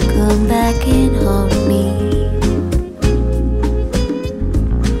 Come back and haunt me.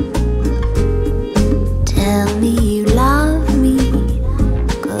 Tell me you love me.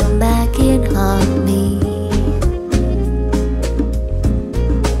 Come back and haunt me.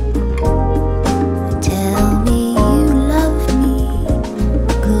 Tell me you love me.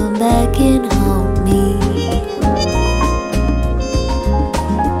 Come back and haunt me.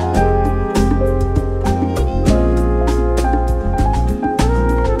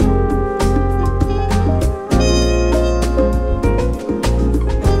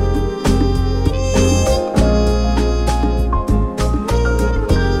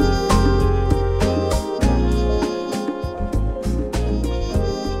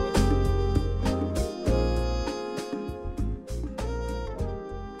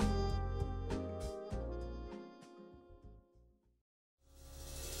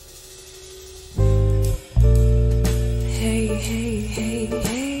 Hey, hey, hey,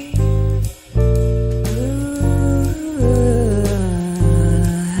 hey.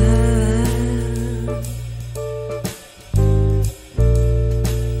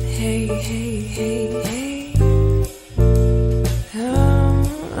 Hey, hey, hey, hey.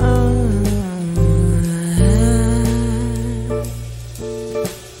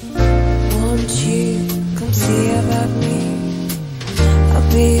 Won't you come see about me? I'll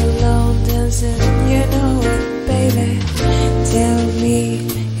be alone dancing, you know it, baby. Tell me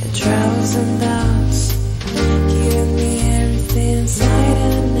your troubles and doubts, giving me everything inside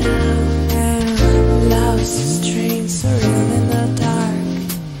and out. And love's a strange, surreal in the dark.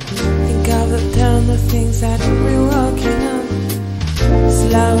 Think of the tender things that we're working on.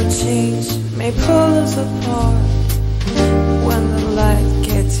 Slow change may pull us apart. When the light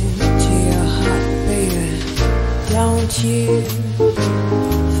gets into your heart, baby, don't you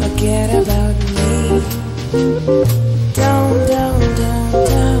forget about me. Don't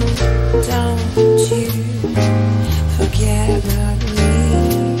you forget about me.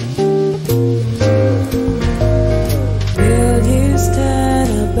 Will you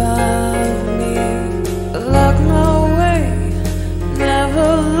stand above me? Look my way, never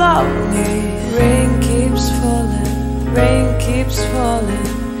love me. Rain keeps falling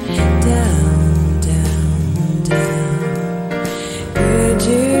down, down, down. Would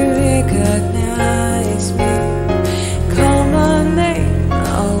you recognize me? Call my name, I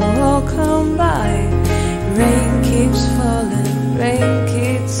will come by. Rain keeps falling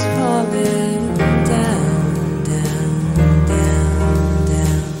down, down, down,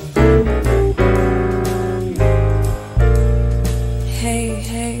 down. Hey,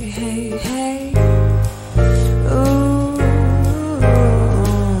 hey, hey, hey. Ooh,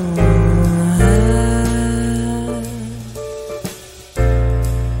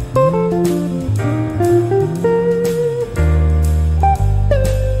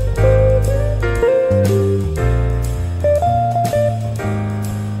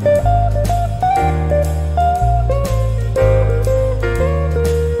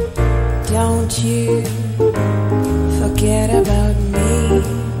 don't you forget about me.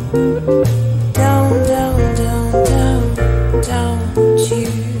 Don't you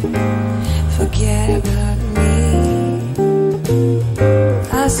forget about me.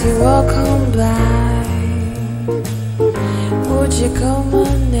 As you walk on by, would you call my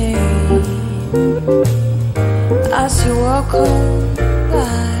name? As you walk on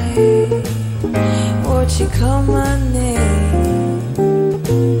by, would you call my name?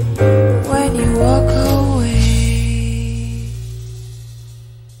 When you walk away,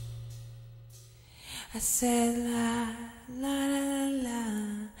 I said la la la la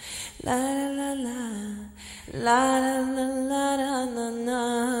la la la la la la la la la la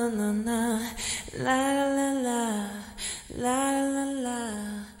la la la la la la la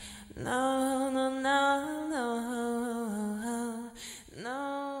no no no no no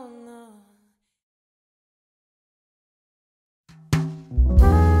no.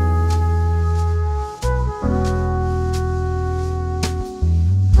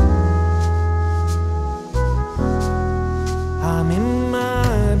 I'm in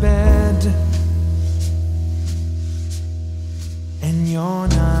my bed and you're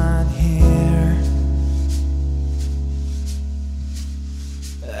not here,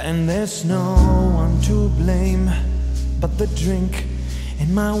 and there's no one to blame but the drink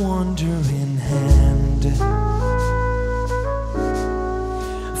in my wandering hand.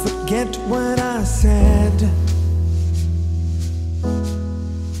 Forget what I said,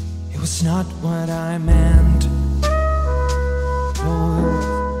 it was not what I meant.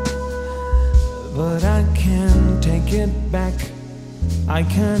 But I can take it back, I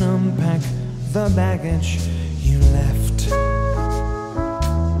can unpack the baggage you left.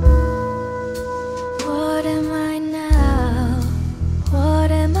 What am I now?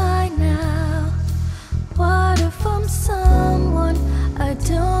 What am I now? What if I'm someone I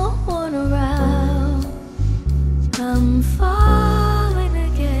don't want around? I'm falling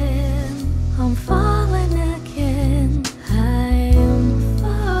again, I'm falling again, I'm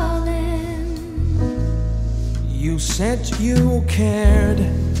falling. You said you cared,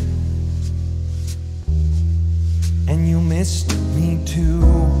 and you missed me too.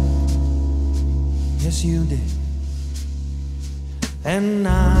 Yes, you did. And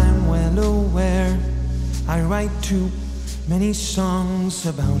I'm well aware I write too many songs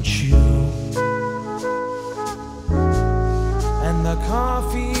about you. And the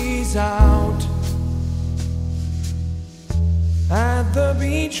coffee's out at the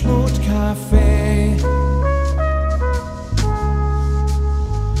Beachwood Cafe,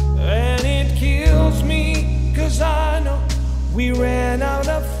 and it kills me 'cause I know we ran out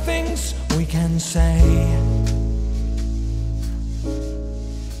of things we can say.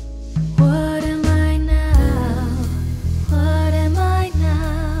 What am I now? What am I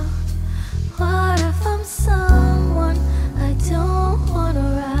now? What if I'm someone I don't want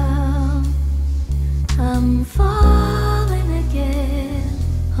around? I'm falling again,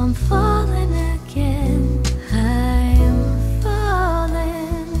 I'm falling again, I'm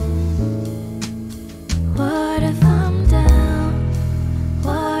falling. What if I'm down?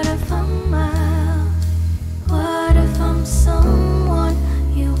 What if I'm out? What if I'm someone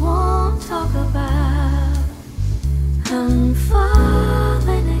you won't talk about? I'm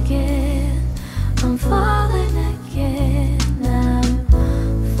falling again, I'm falling again, I'm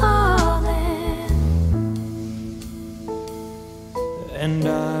falling. And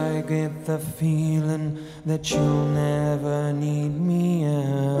I get the feeling that you'll never need me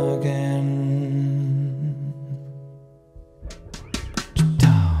again.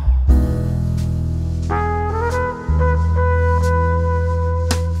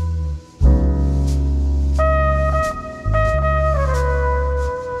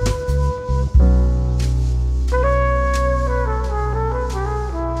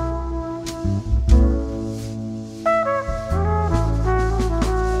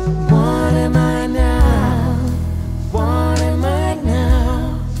 What am I now? What am I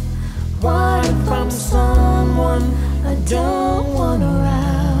now? What if I'm someone I don't want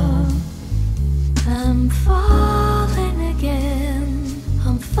around? I'm falling again,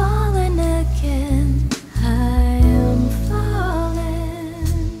 I'm falling again, I am falling.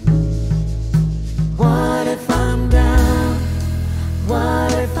 What if I'm down?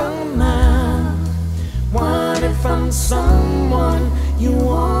 What if I'm out? What if I'm someone you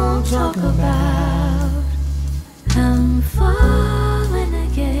won't talk about? I'm falling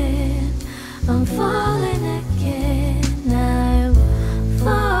again, I'm falling again, I'm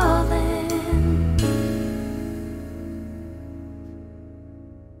falling.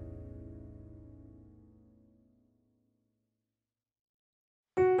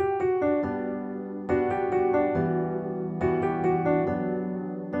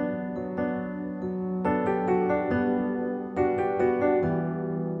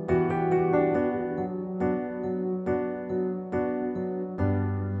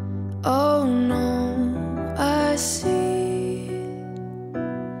 Oh no, I see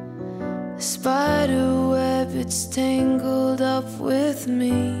a spider web, it's tangled up with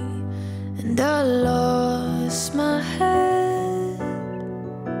me, and I lost my head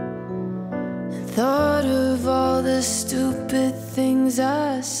and thought of all the stupid things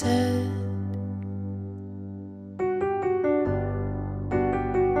I said.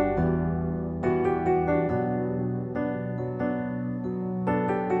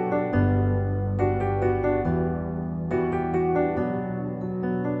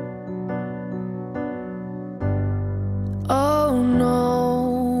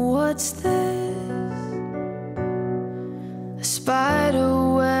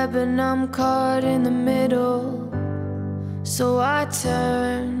 and I'm caught in the middle. So I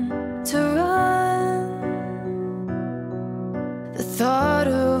turn to run. The thought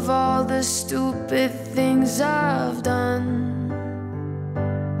of all the stupid things I've done.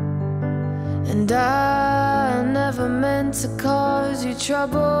 And I never meant to cause you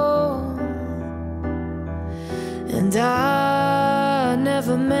trouble. And I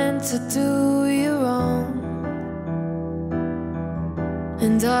never meant to do you wrong.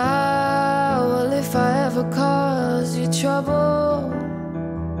 And well, if I ever cause you trouble,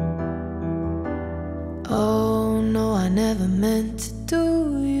 oh no, I never meant to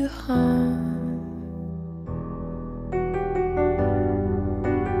do you harm.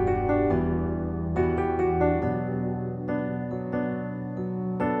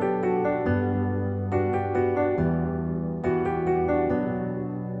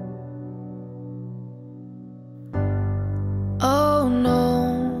 Oh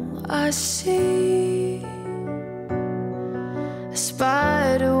no, I see a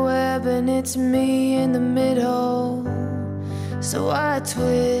spider web and it's me in the middle. So I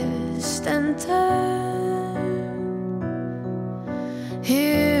twist and turn.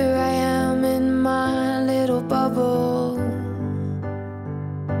 Here I am in my little bubble,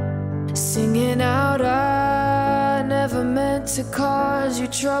 singing out I never meant to cause you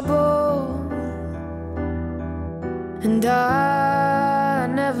trouble. And I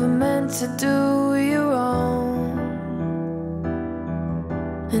never meant to do you wrong.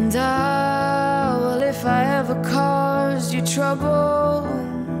 And well, if I ever caused you trouble,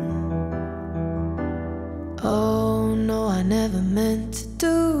 oh no, I never meant to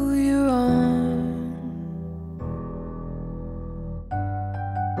do you wrong.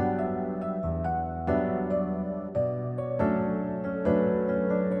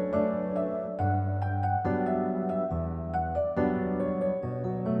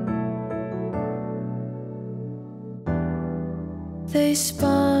 They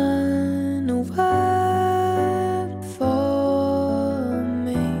spun a web for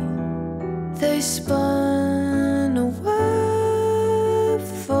me. They spun a web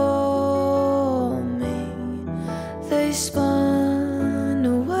for me. They spun a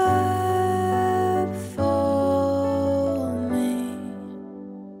web for me.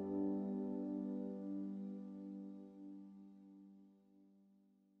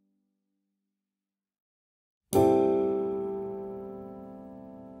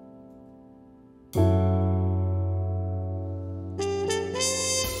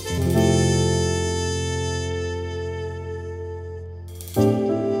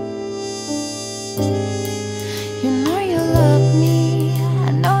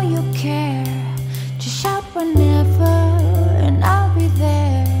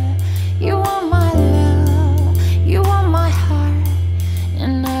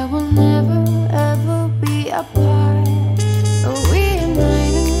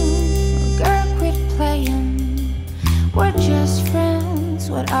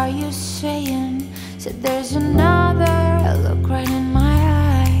 What are you saying? Said there's another. Look right in my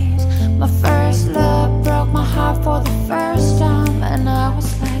eyes. My first love broke my heart for the first time, and I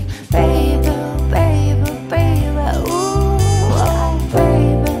was like, baby, baby, baby, ooh, oh,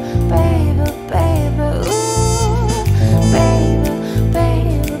 baby, baby, baby, ooh, baby,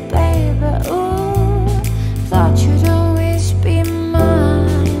 baby, baby, ooh. Thought you'd always be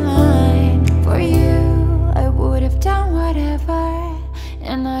mine. For you, I would have done whatever.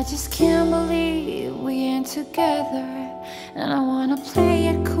 And I just can't believe we ain't together. And I wanna play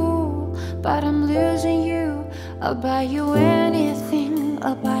it cool, but I'm losing you. I'll buy you anything,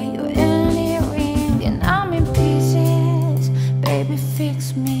 I'll buy you any ring. And I'm in pieces, baby,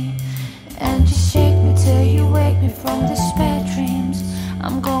 fix me. And just shake me till you wake me from these bad dreams.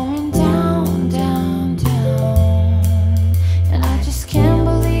 I'm going down, down, down. And I just can't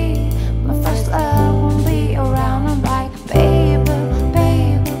believe my first love won't be around. I'm like, baby,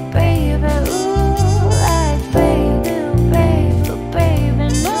 baby,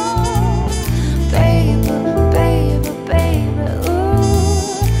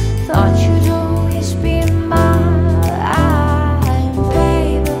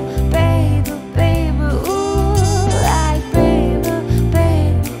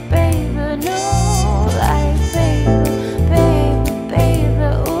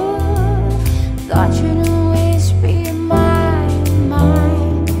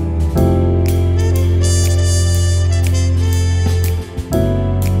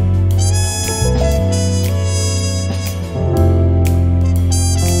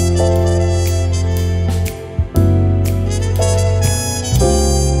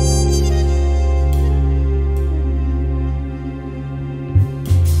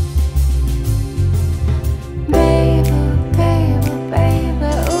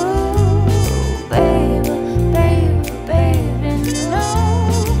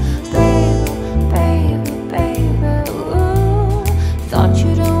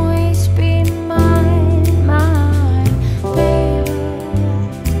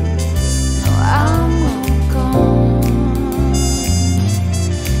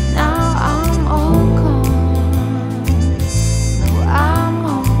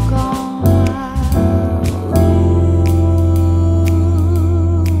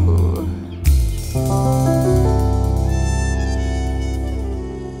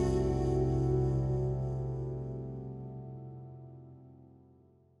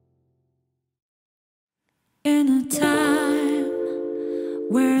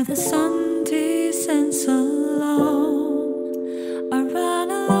 where the sun descends alone. I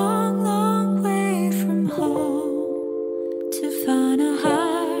ran a long, long way from home to find a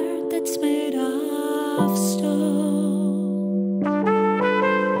heart that's made of stone.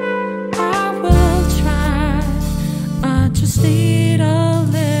 I will try, I just need a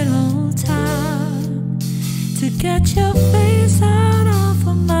little time to get your face out of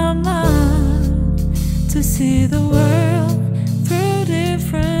my mind, to see the world through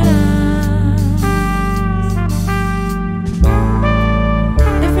different eyes.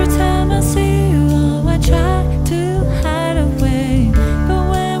 Every time I see you, oh, I try to hide away, but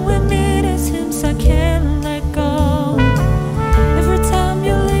when we meet it seems I can't let go. Every time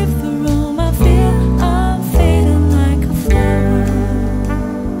you leave the room, I feel I'm fading like a flower.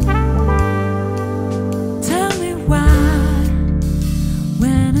 Tell me why,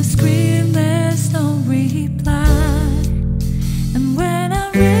 when I scream there's no reply.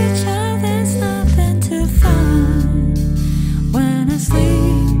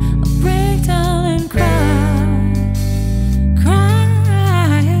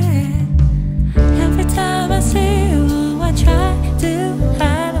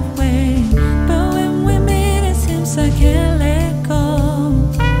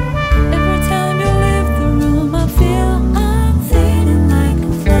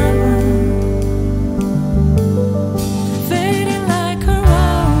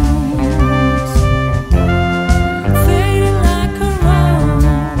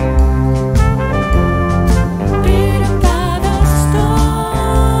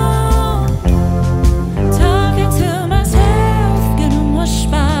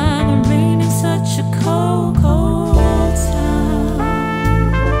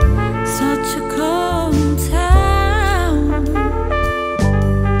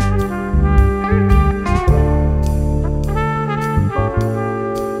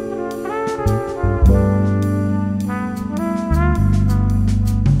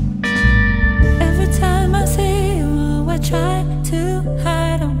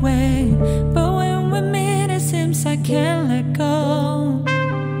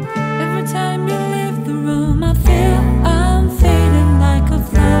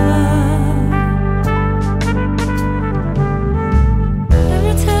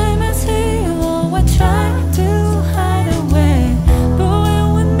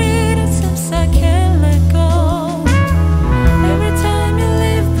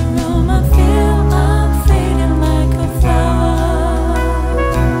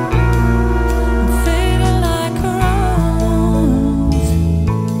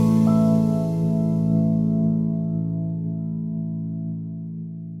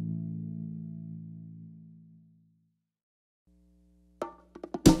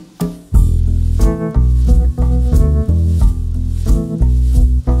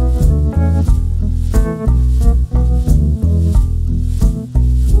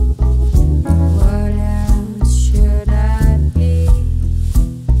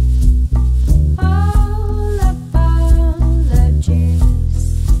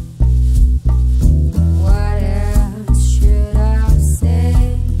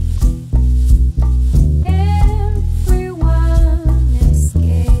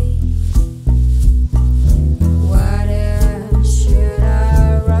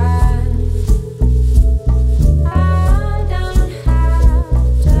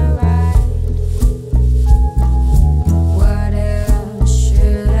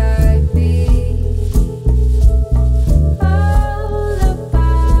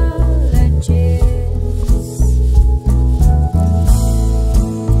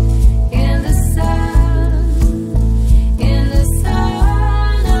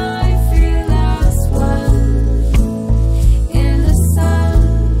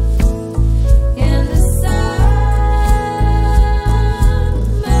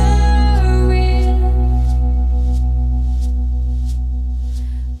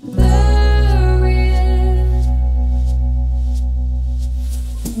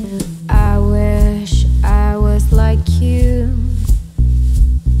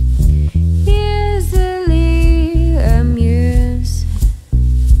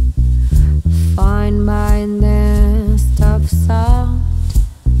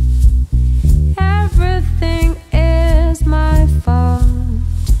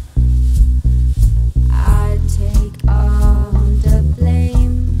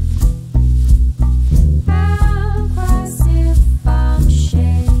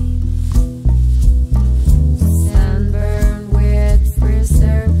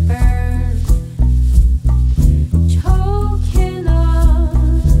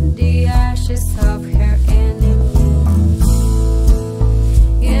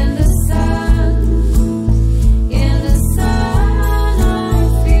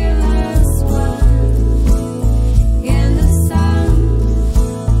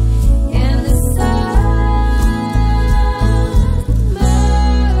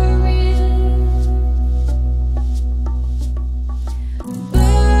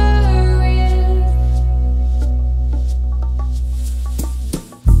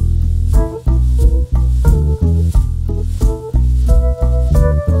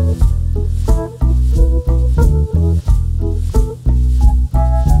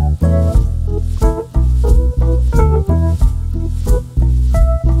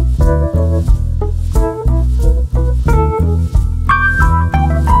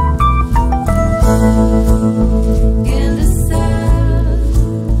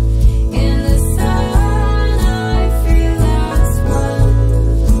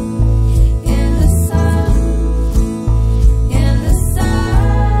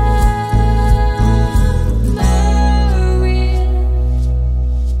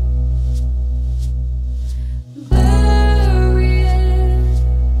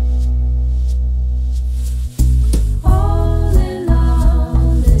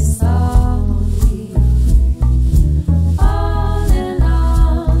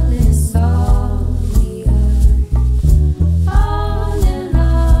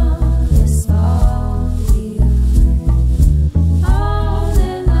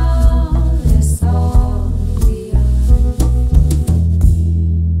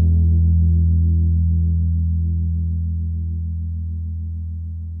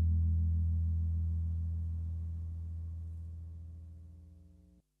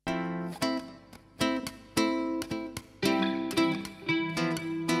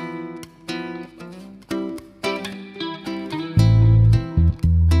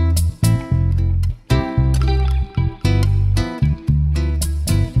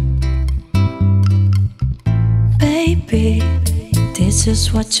 This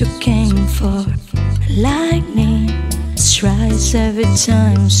is what you came for. Lightning strikes every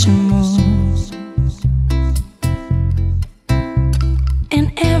time she moves,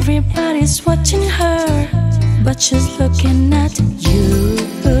 and everybody's watching her, but she's looking at you.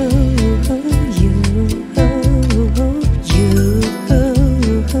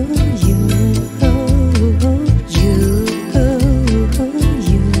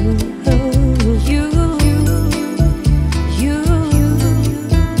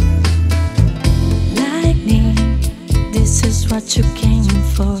 What you came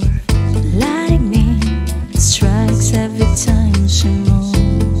for. Lightning strikes every time she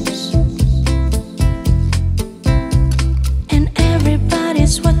moves, and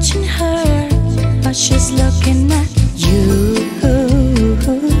everybody's watching her, but she's looking at you.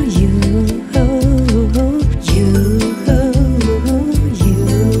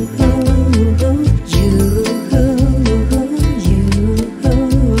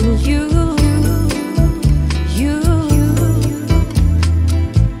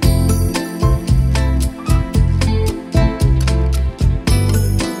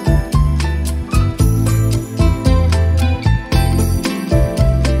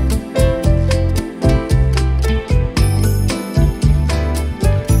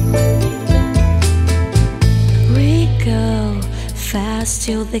 Fast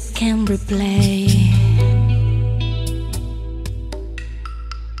till they can replay.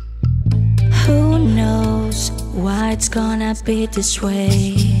 Who knows why it's gonna be this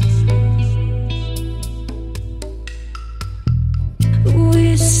way?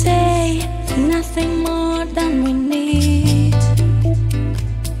 We say nothing more than we need.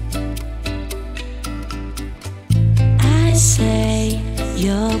 I say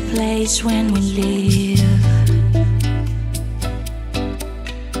your place when we leave.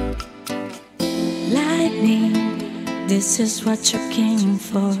 This is what you came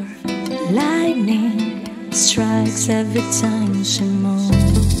for. Lightning strikes every time she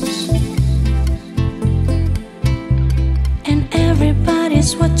moves, and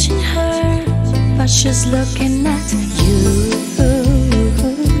everybody's watching her, but she's looking at you.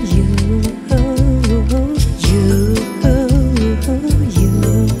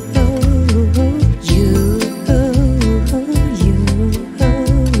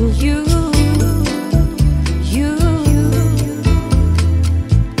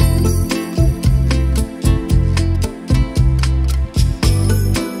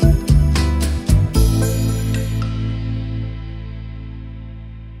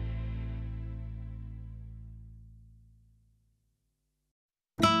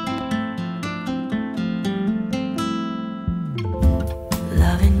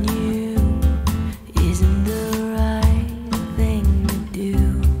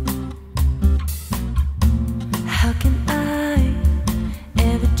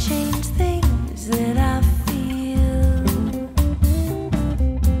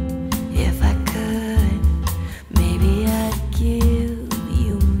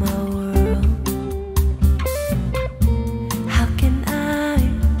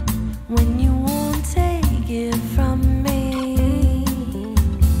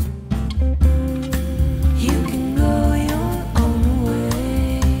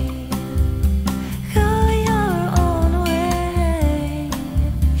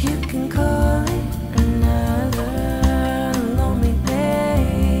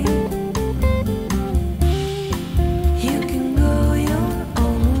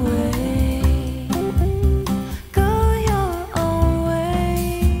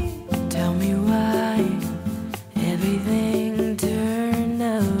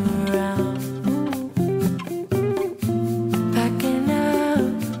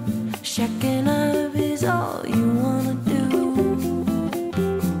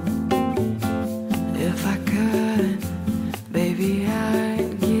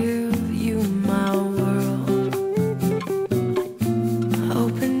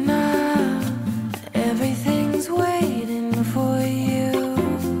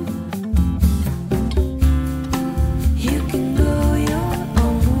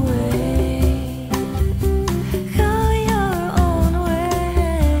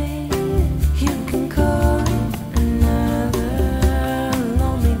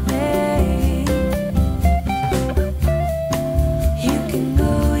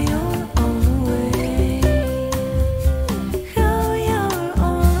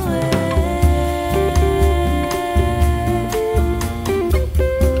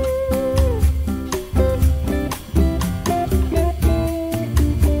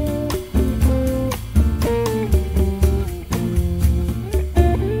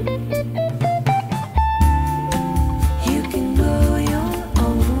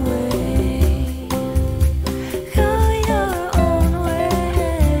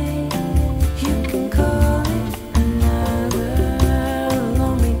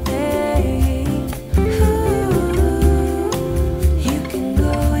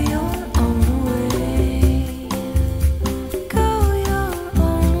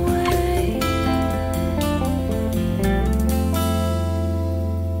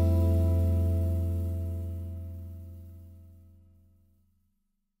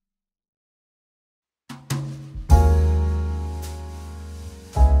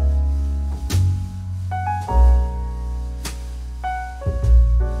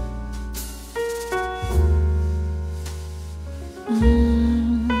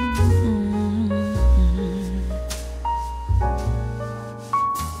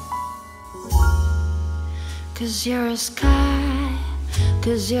 'Cause you're a sky,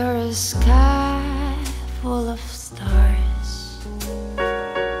 'cause you're a sky full of stars.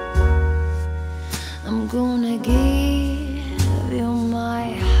 I'm gonna give you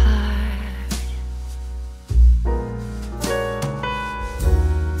my heart.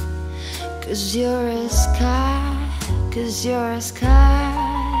 'Cause you're a sky, 'cause you're a sky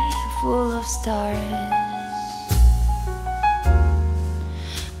full of stars.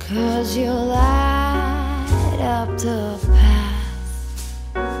 'Cause you light up the path.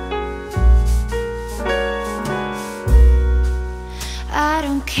 I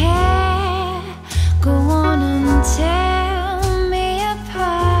don't care, go on and tear me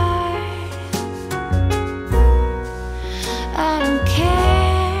apart. I don't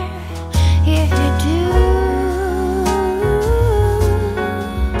care if you do.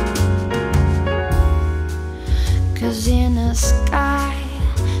 'Cause in the sky,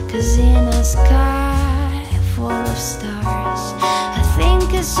 'cause in a sky full of stars, I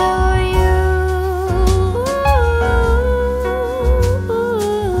think I saw you.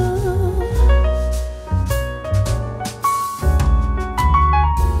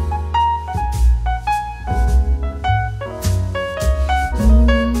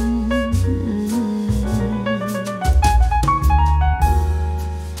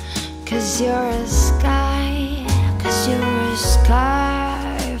 Cause you're a sky, 'cause you're a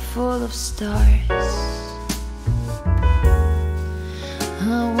sky full of stars.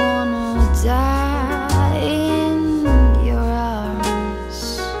 I wanna die in your arms.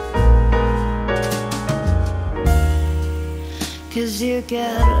 'Cause you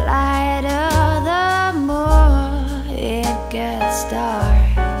get lighter the more it gets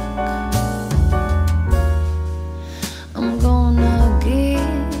dark. I'm gonna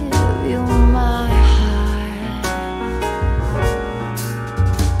give you my heart.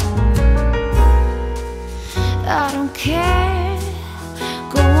 I don't care,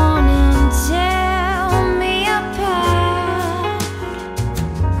 go on and tear me apart.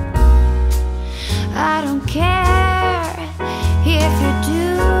 I don't care if you do.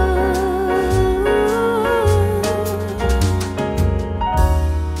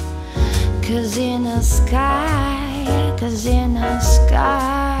 'Cause in the sky, 'cause in a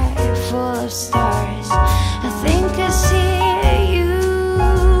sky full of stars, I think I see you.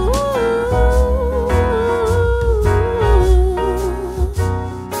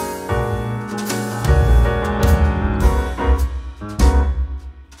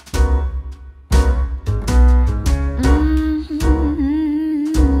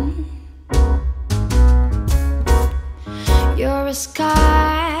 You're a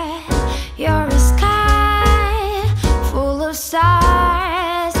sky, you're a sky full of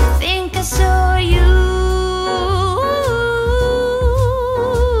stars. I think I saw you.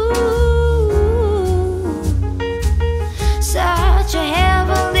 Such a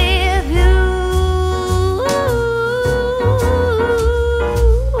heavenly view.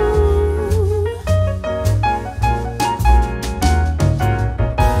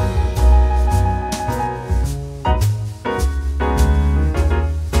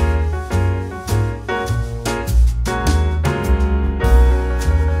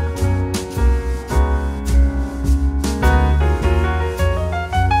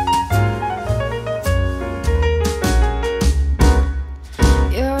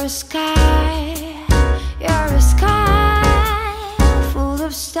 You're a sky, you're a sky full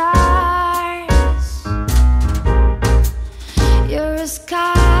of stars. You're a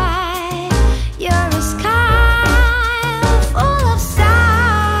sky, you're a sky full of stars.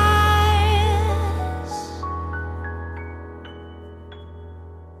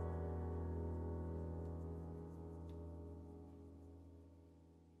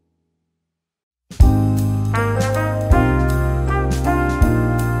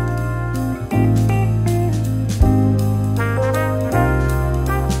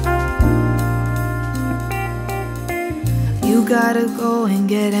 You gotta go and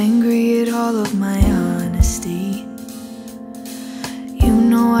get angry at all of my honesty. You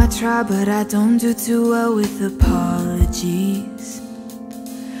know I try, but I don't do too well with apologies.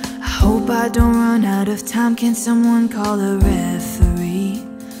 I hope I don't run out of time. Can someone call a referee?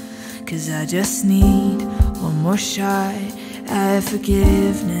 'Cause I just need one more shot at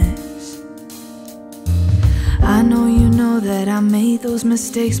forgiveness. I know you know that I made those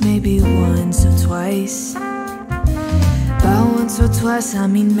mistakes maybe once or twice. By once or twice, I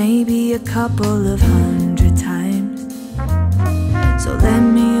mean maybe a couple of 100 times. So let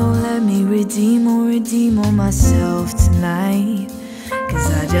me redeem on myself tonight. 'Cause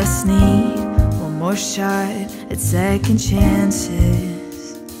I just need one more shot at second chances.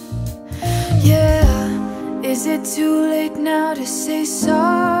 Yeah, Is it too late now to say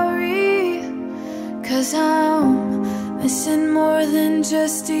sorry? 'Cause I'm missing more than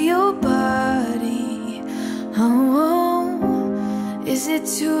just your body. Oh, is it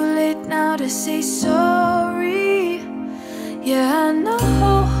too late now to say sorry? Yeah, I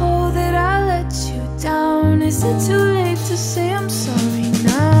know that I let you down. Is it too late to say I'm sorry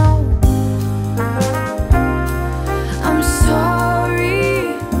now? I'm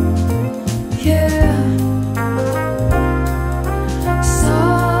sorry, yeah.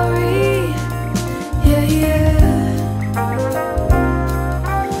 Sorry, yeah, yeah.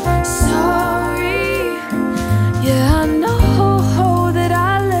 Sorry, yeah, I know that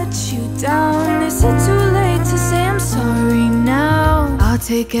I let you down. Is it too late to say I'm sorry now? I'll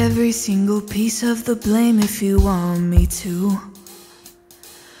take every single piece of the blame if you want me to.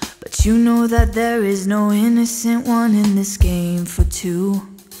 But you know that there is no innocent one in this game for two.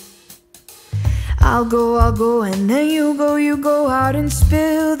 I'll go, and then you go out and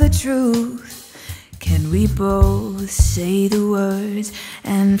spill the truth. Can we both say the words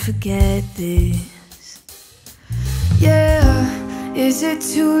and forget this? Yeah, is it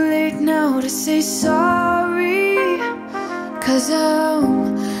too late now to say sorry? 'Cause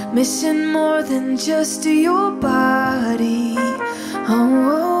I'm missing more than just your body.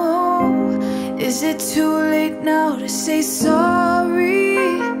 Oh, is it too late now to say sorry?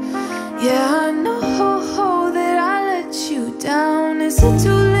 Yeah, I know that I let you down. Is it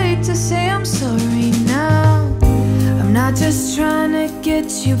too late to say I'm sorry now? I'm not just trying to get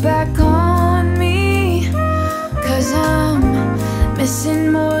you back on me, 'cause I'm missing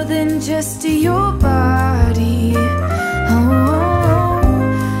more than just your body. Oh,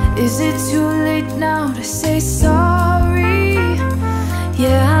 is it too late now to say sorry?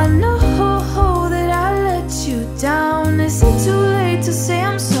 Yeah, I know that I let you down. Is it too late to say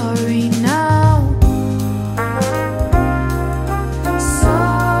I'm sorry now?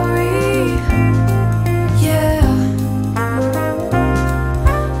 Sorry, yeah.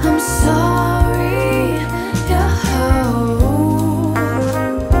 I'm sorry, yeah.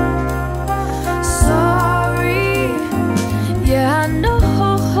 Sorry, yeah, I know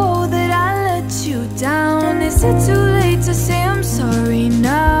that I let you down. Is it too late to say I'm sorry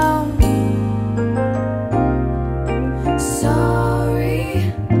now?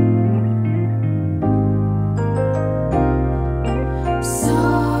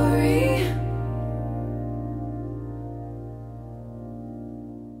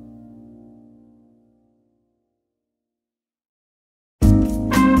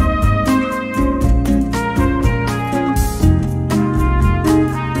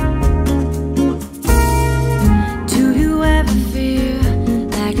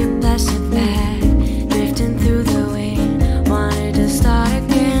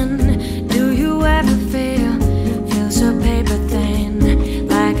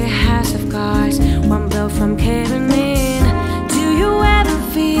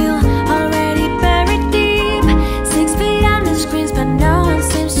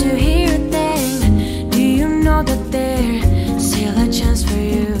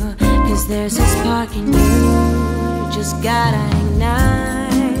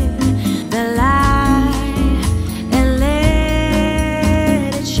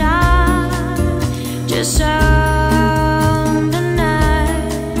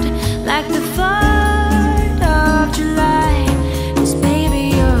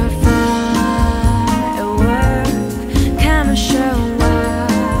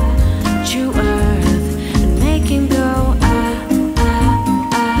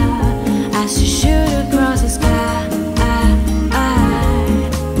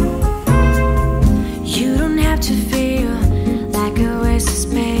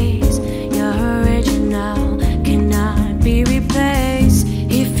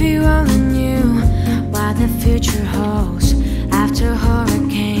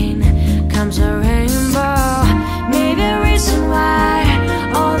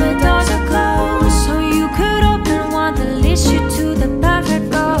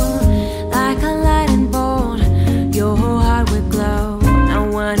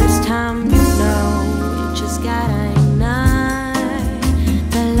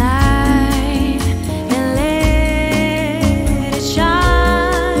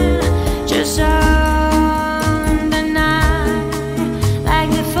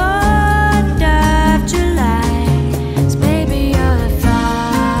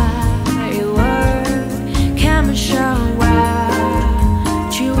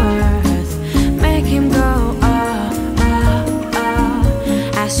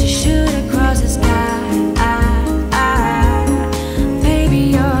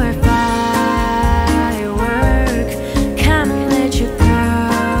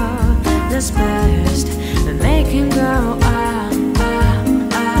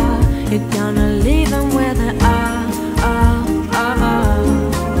 You're gonna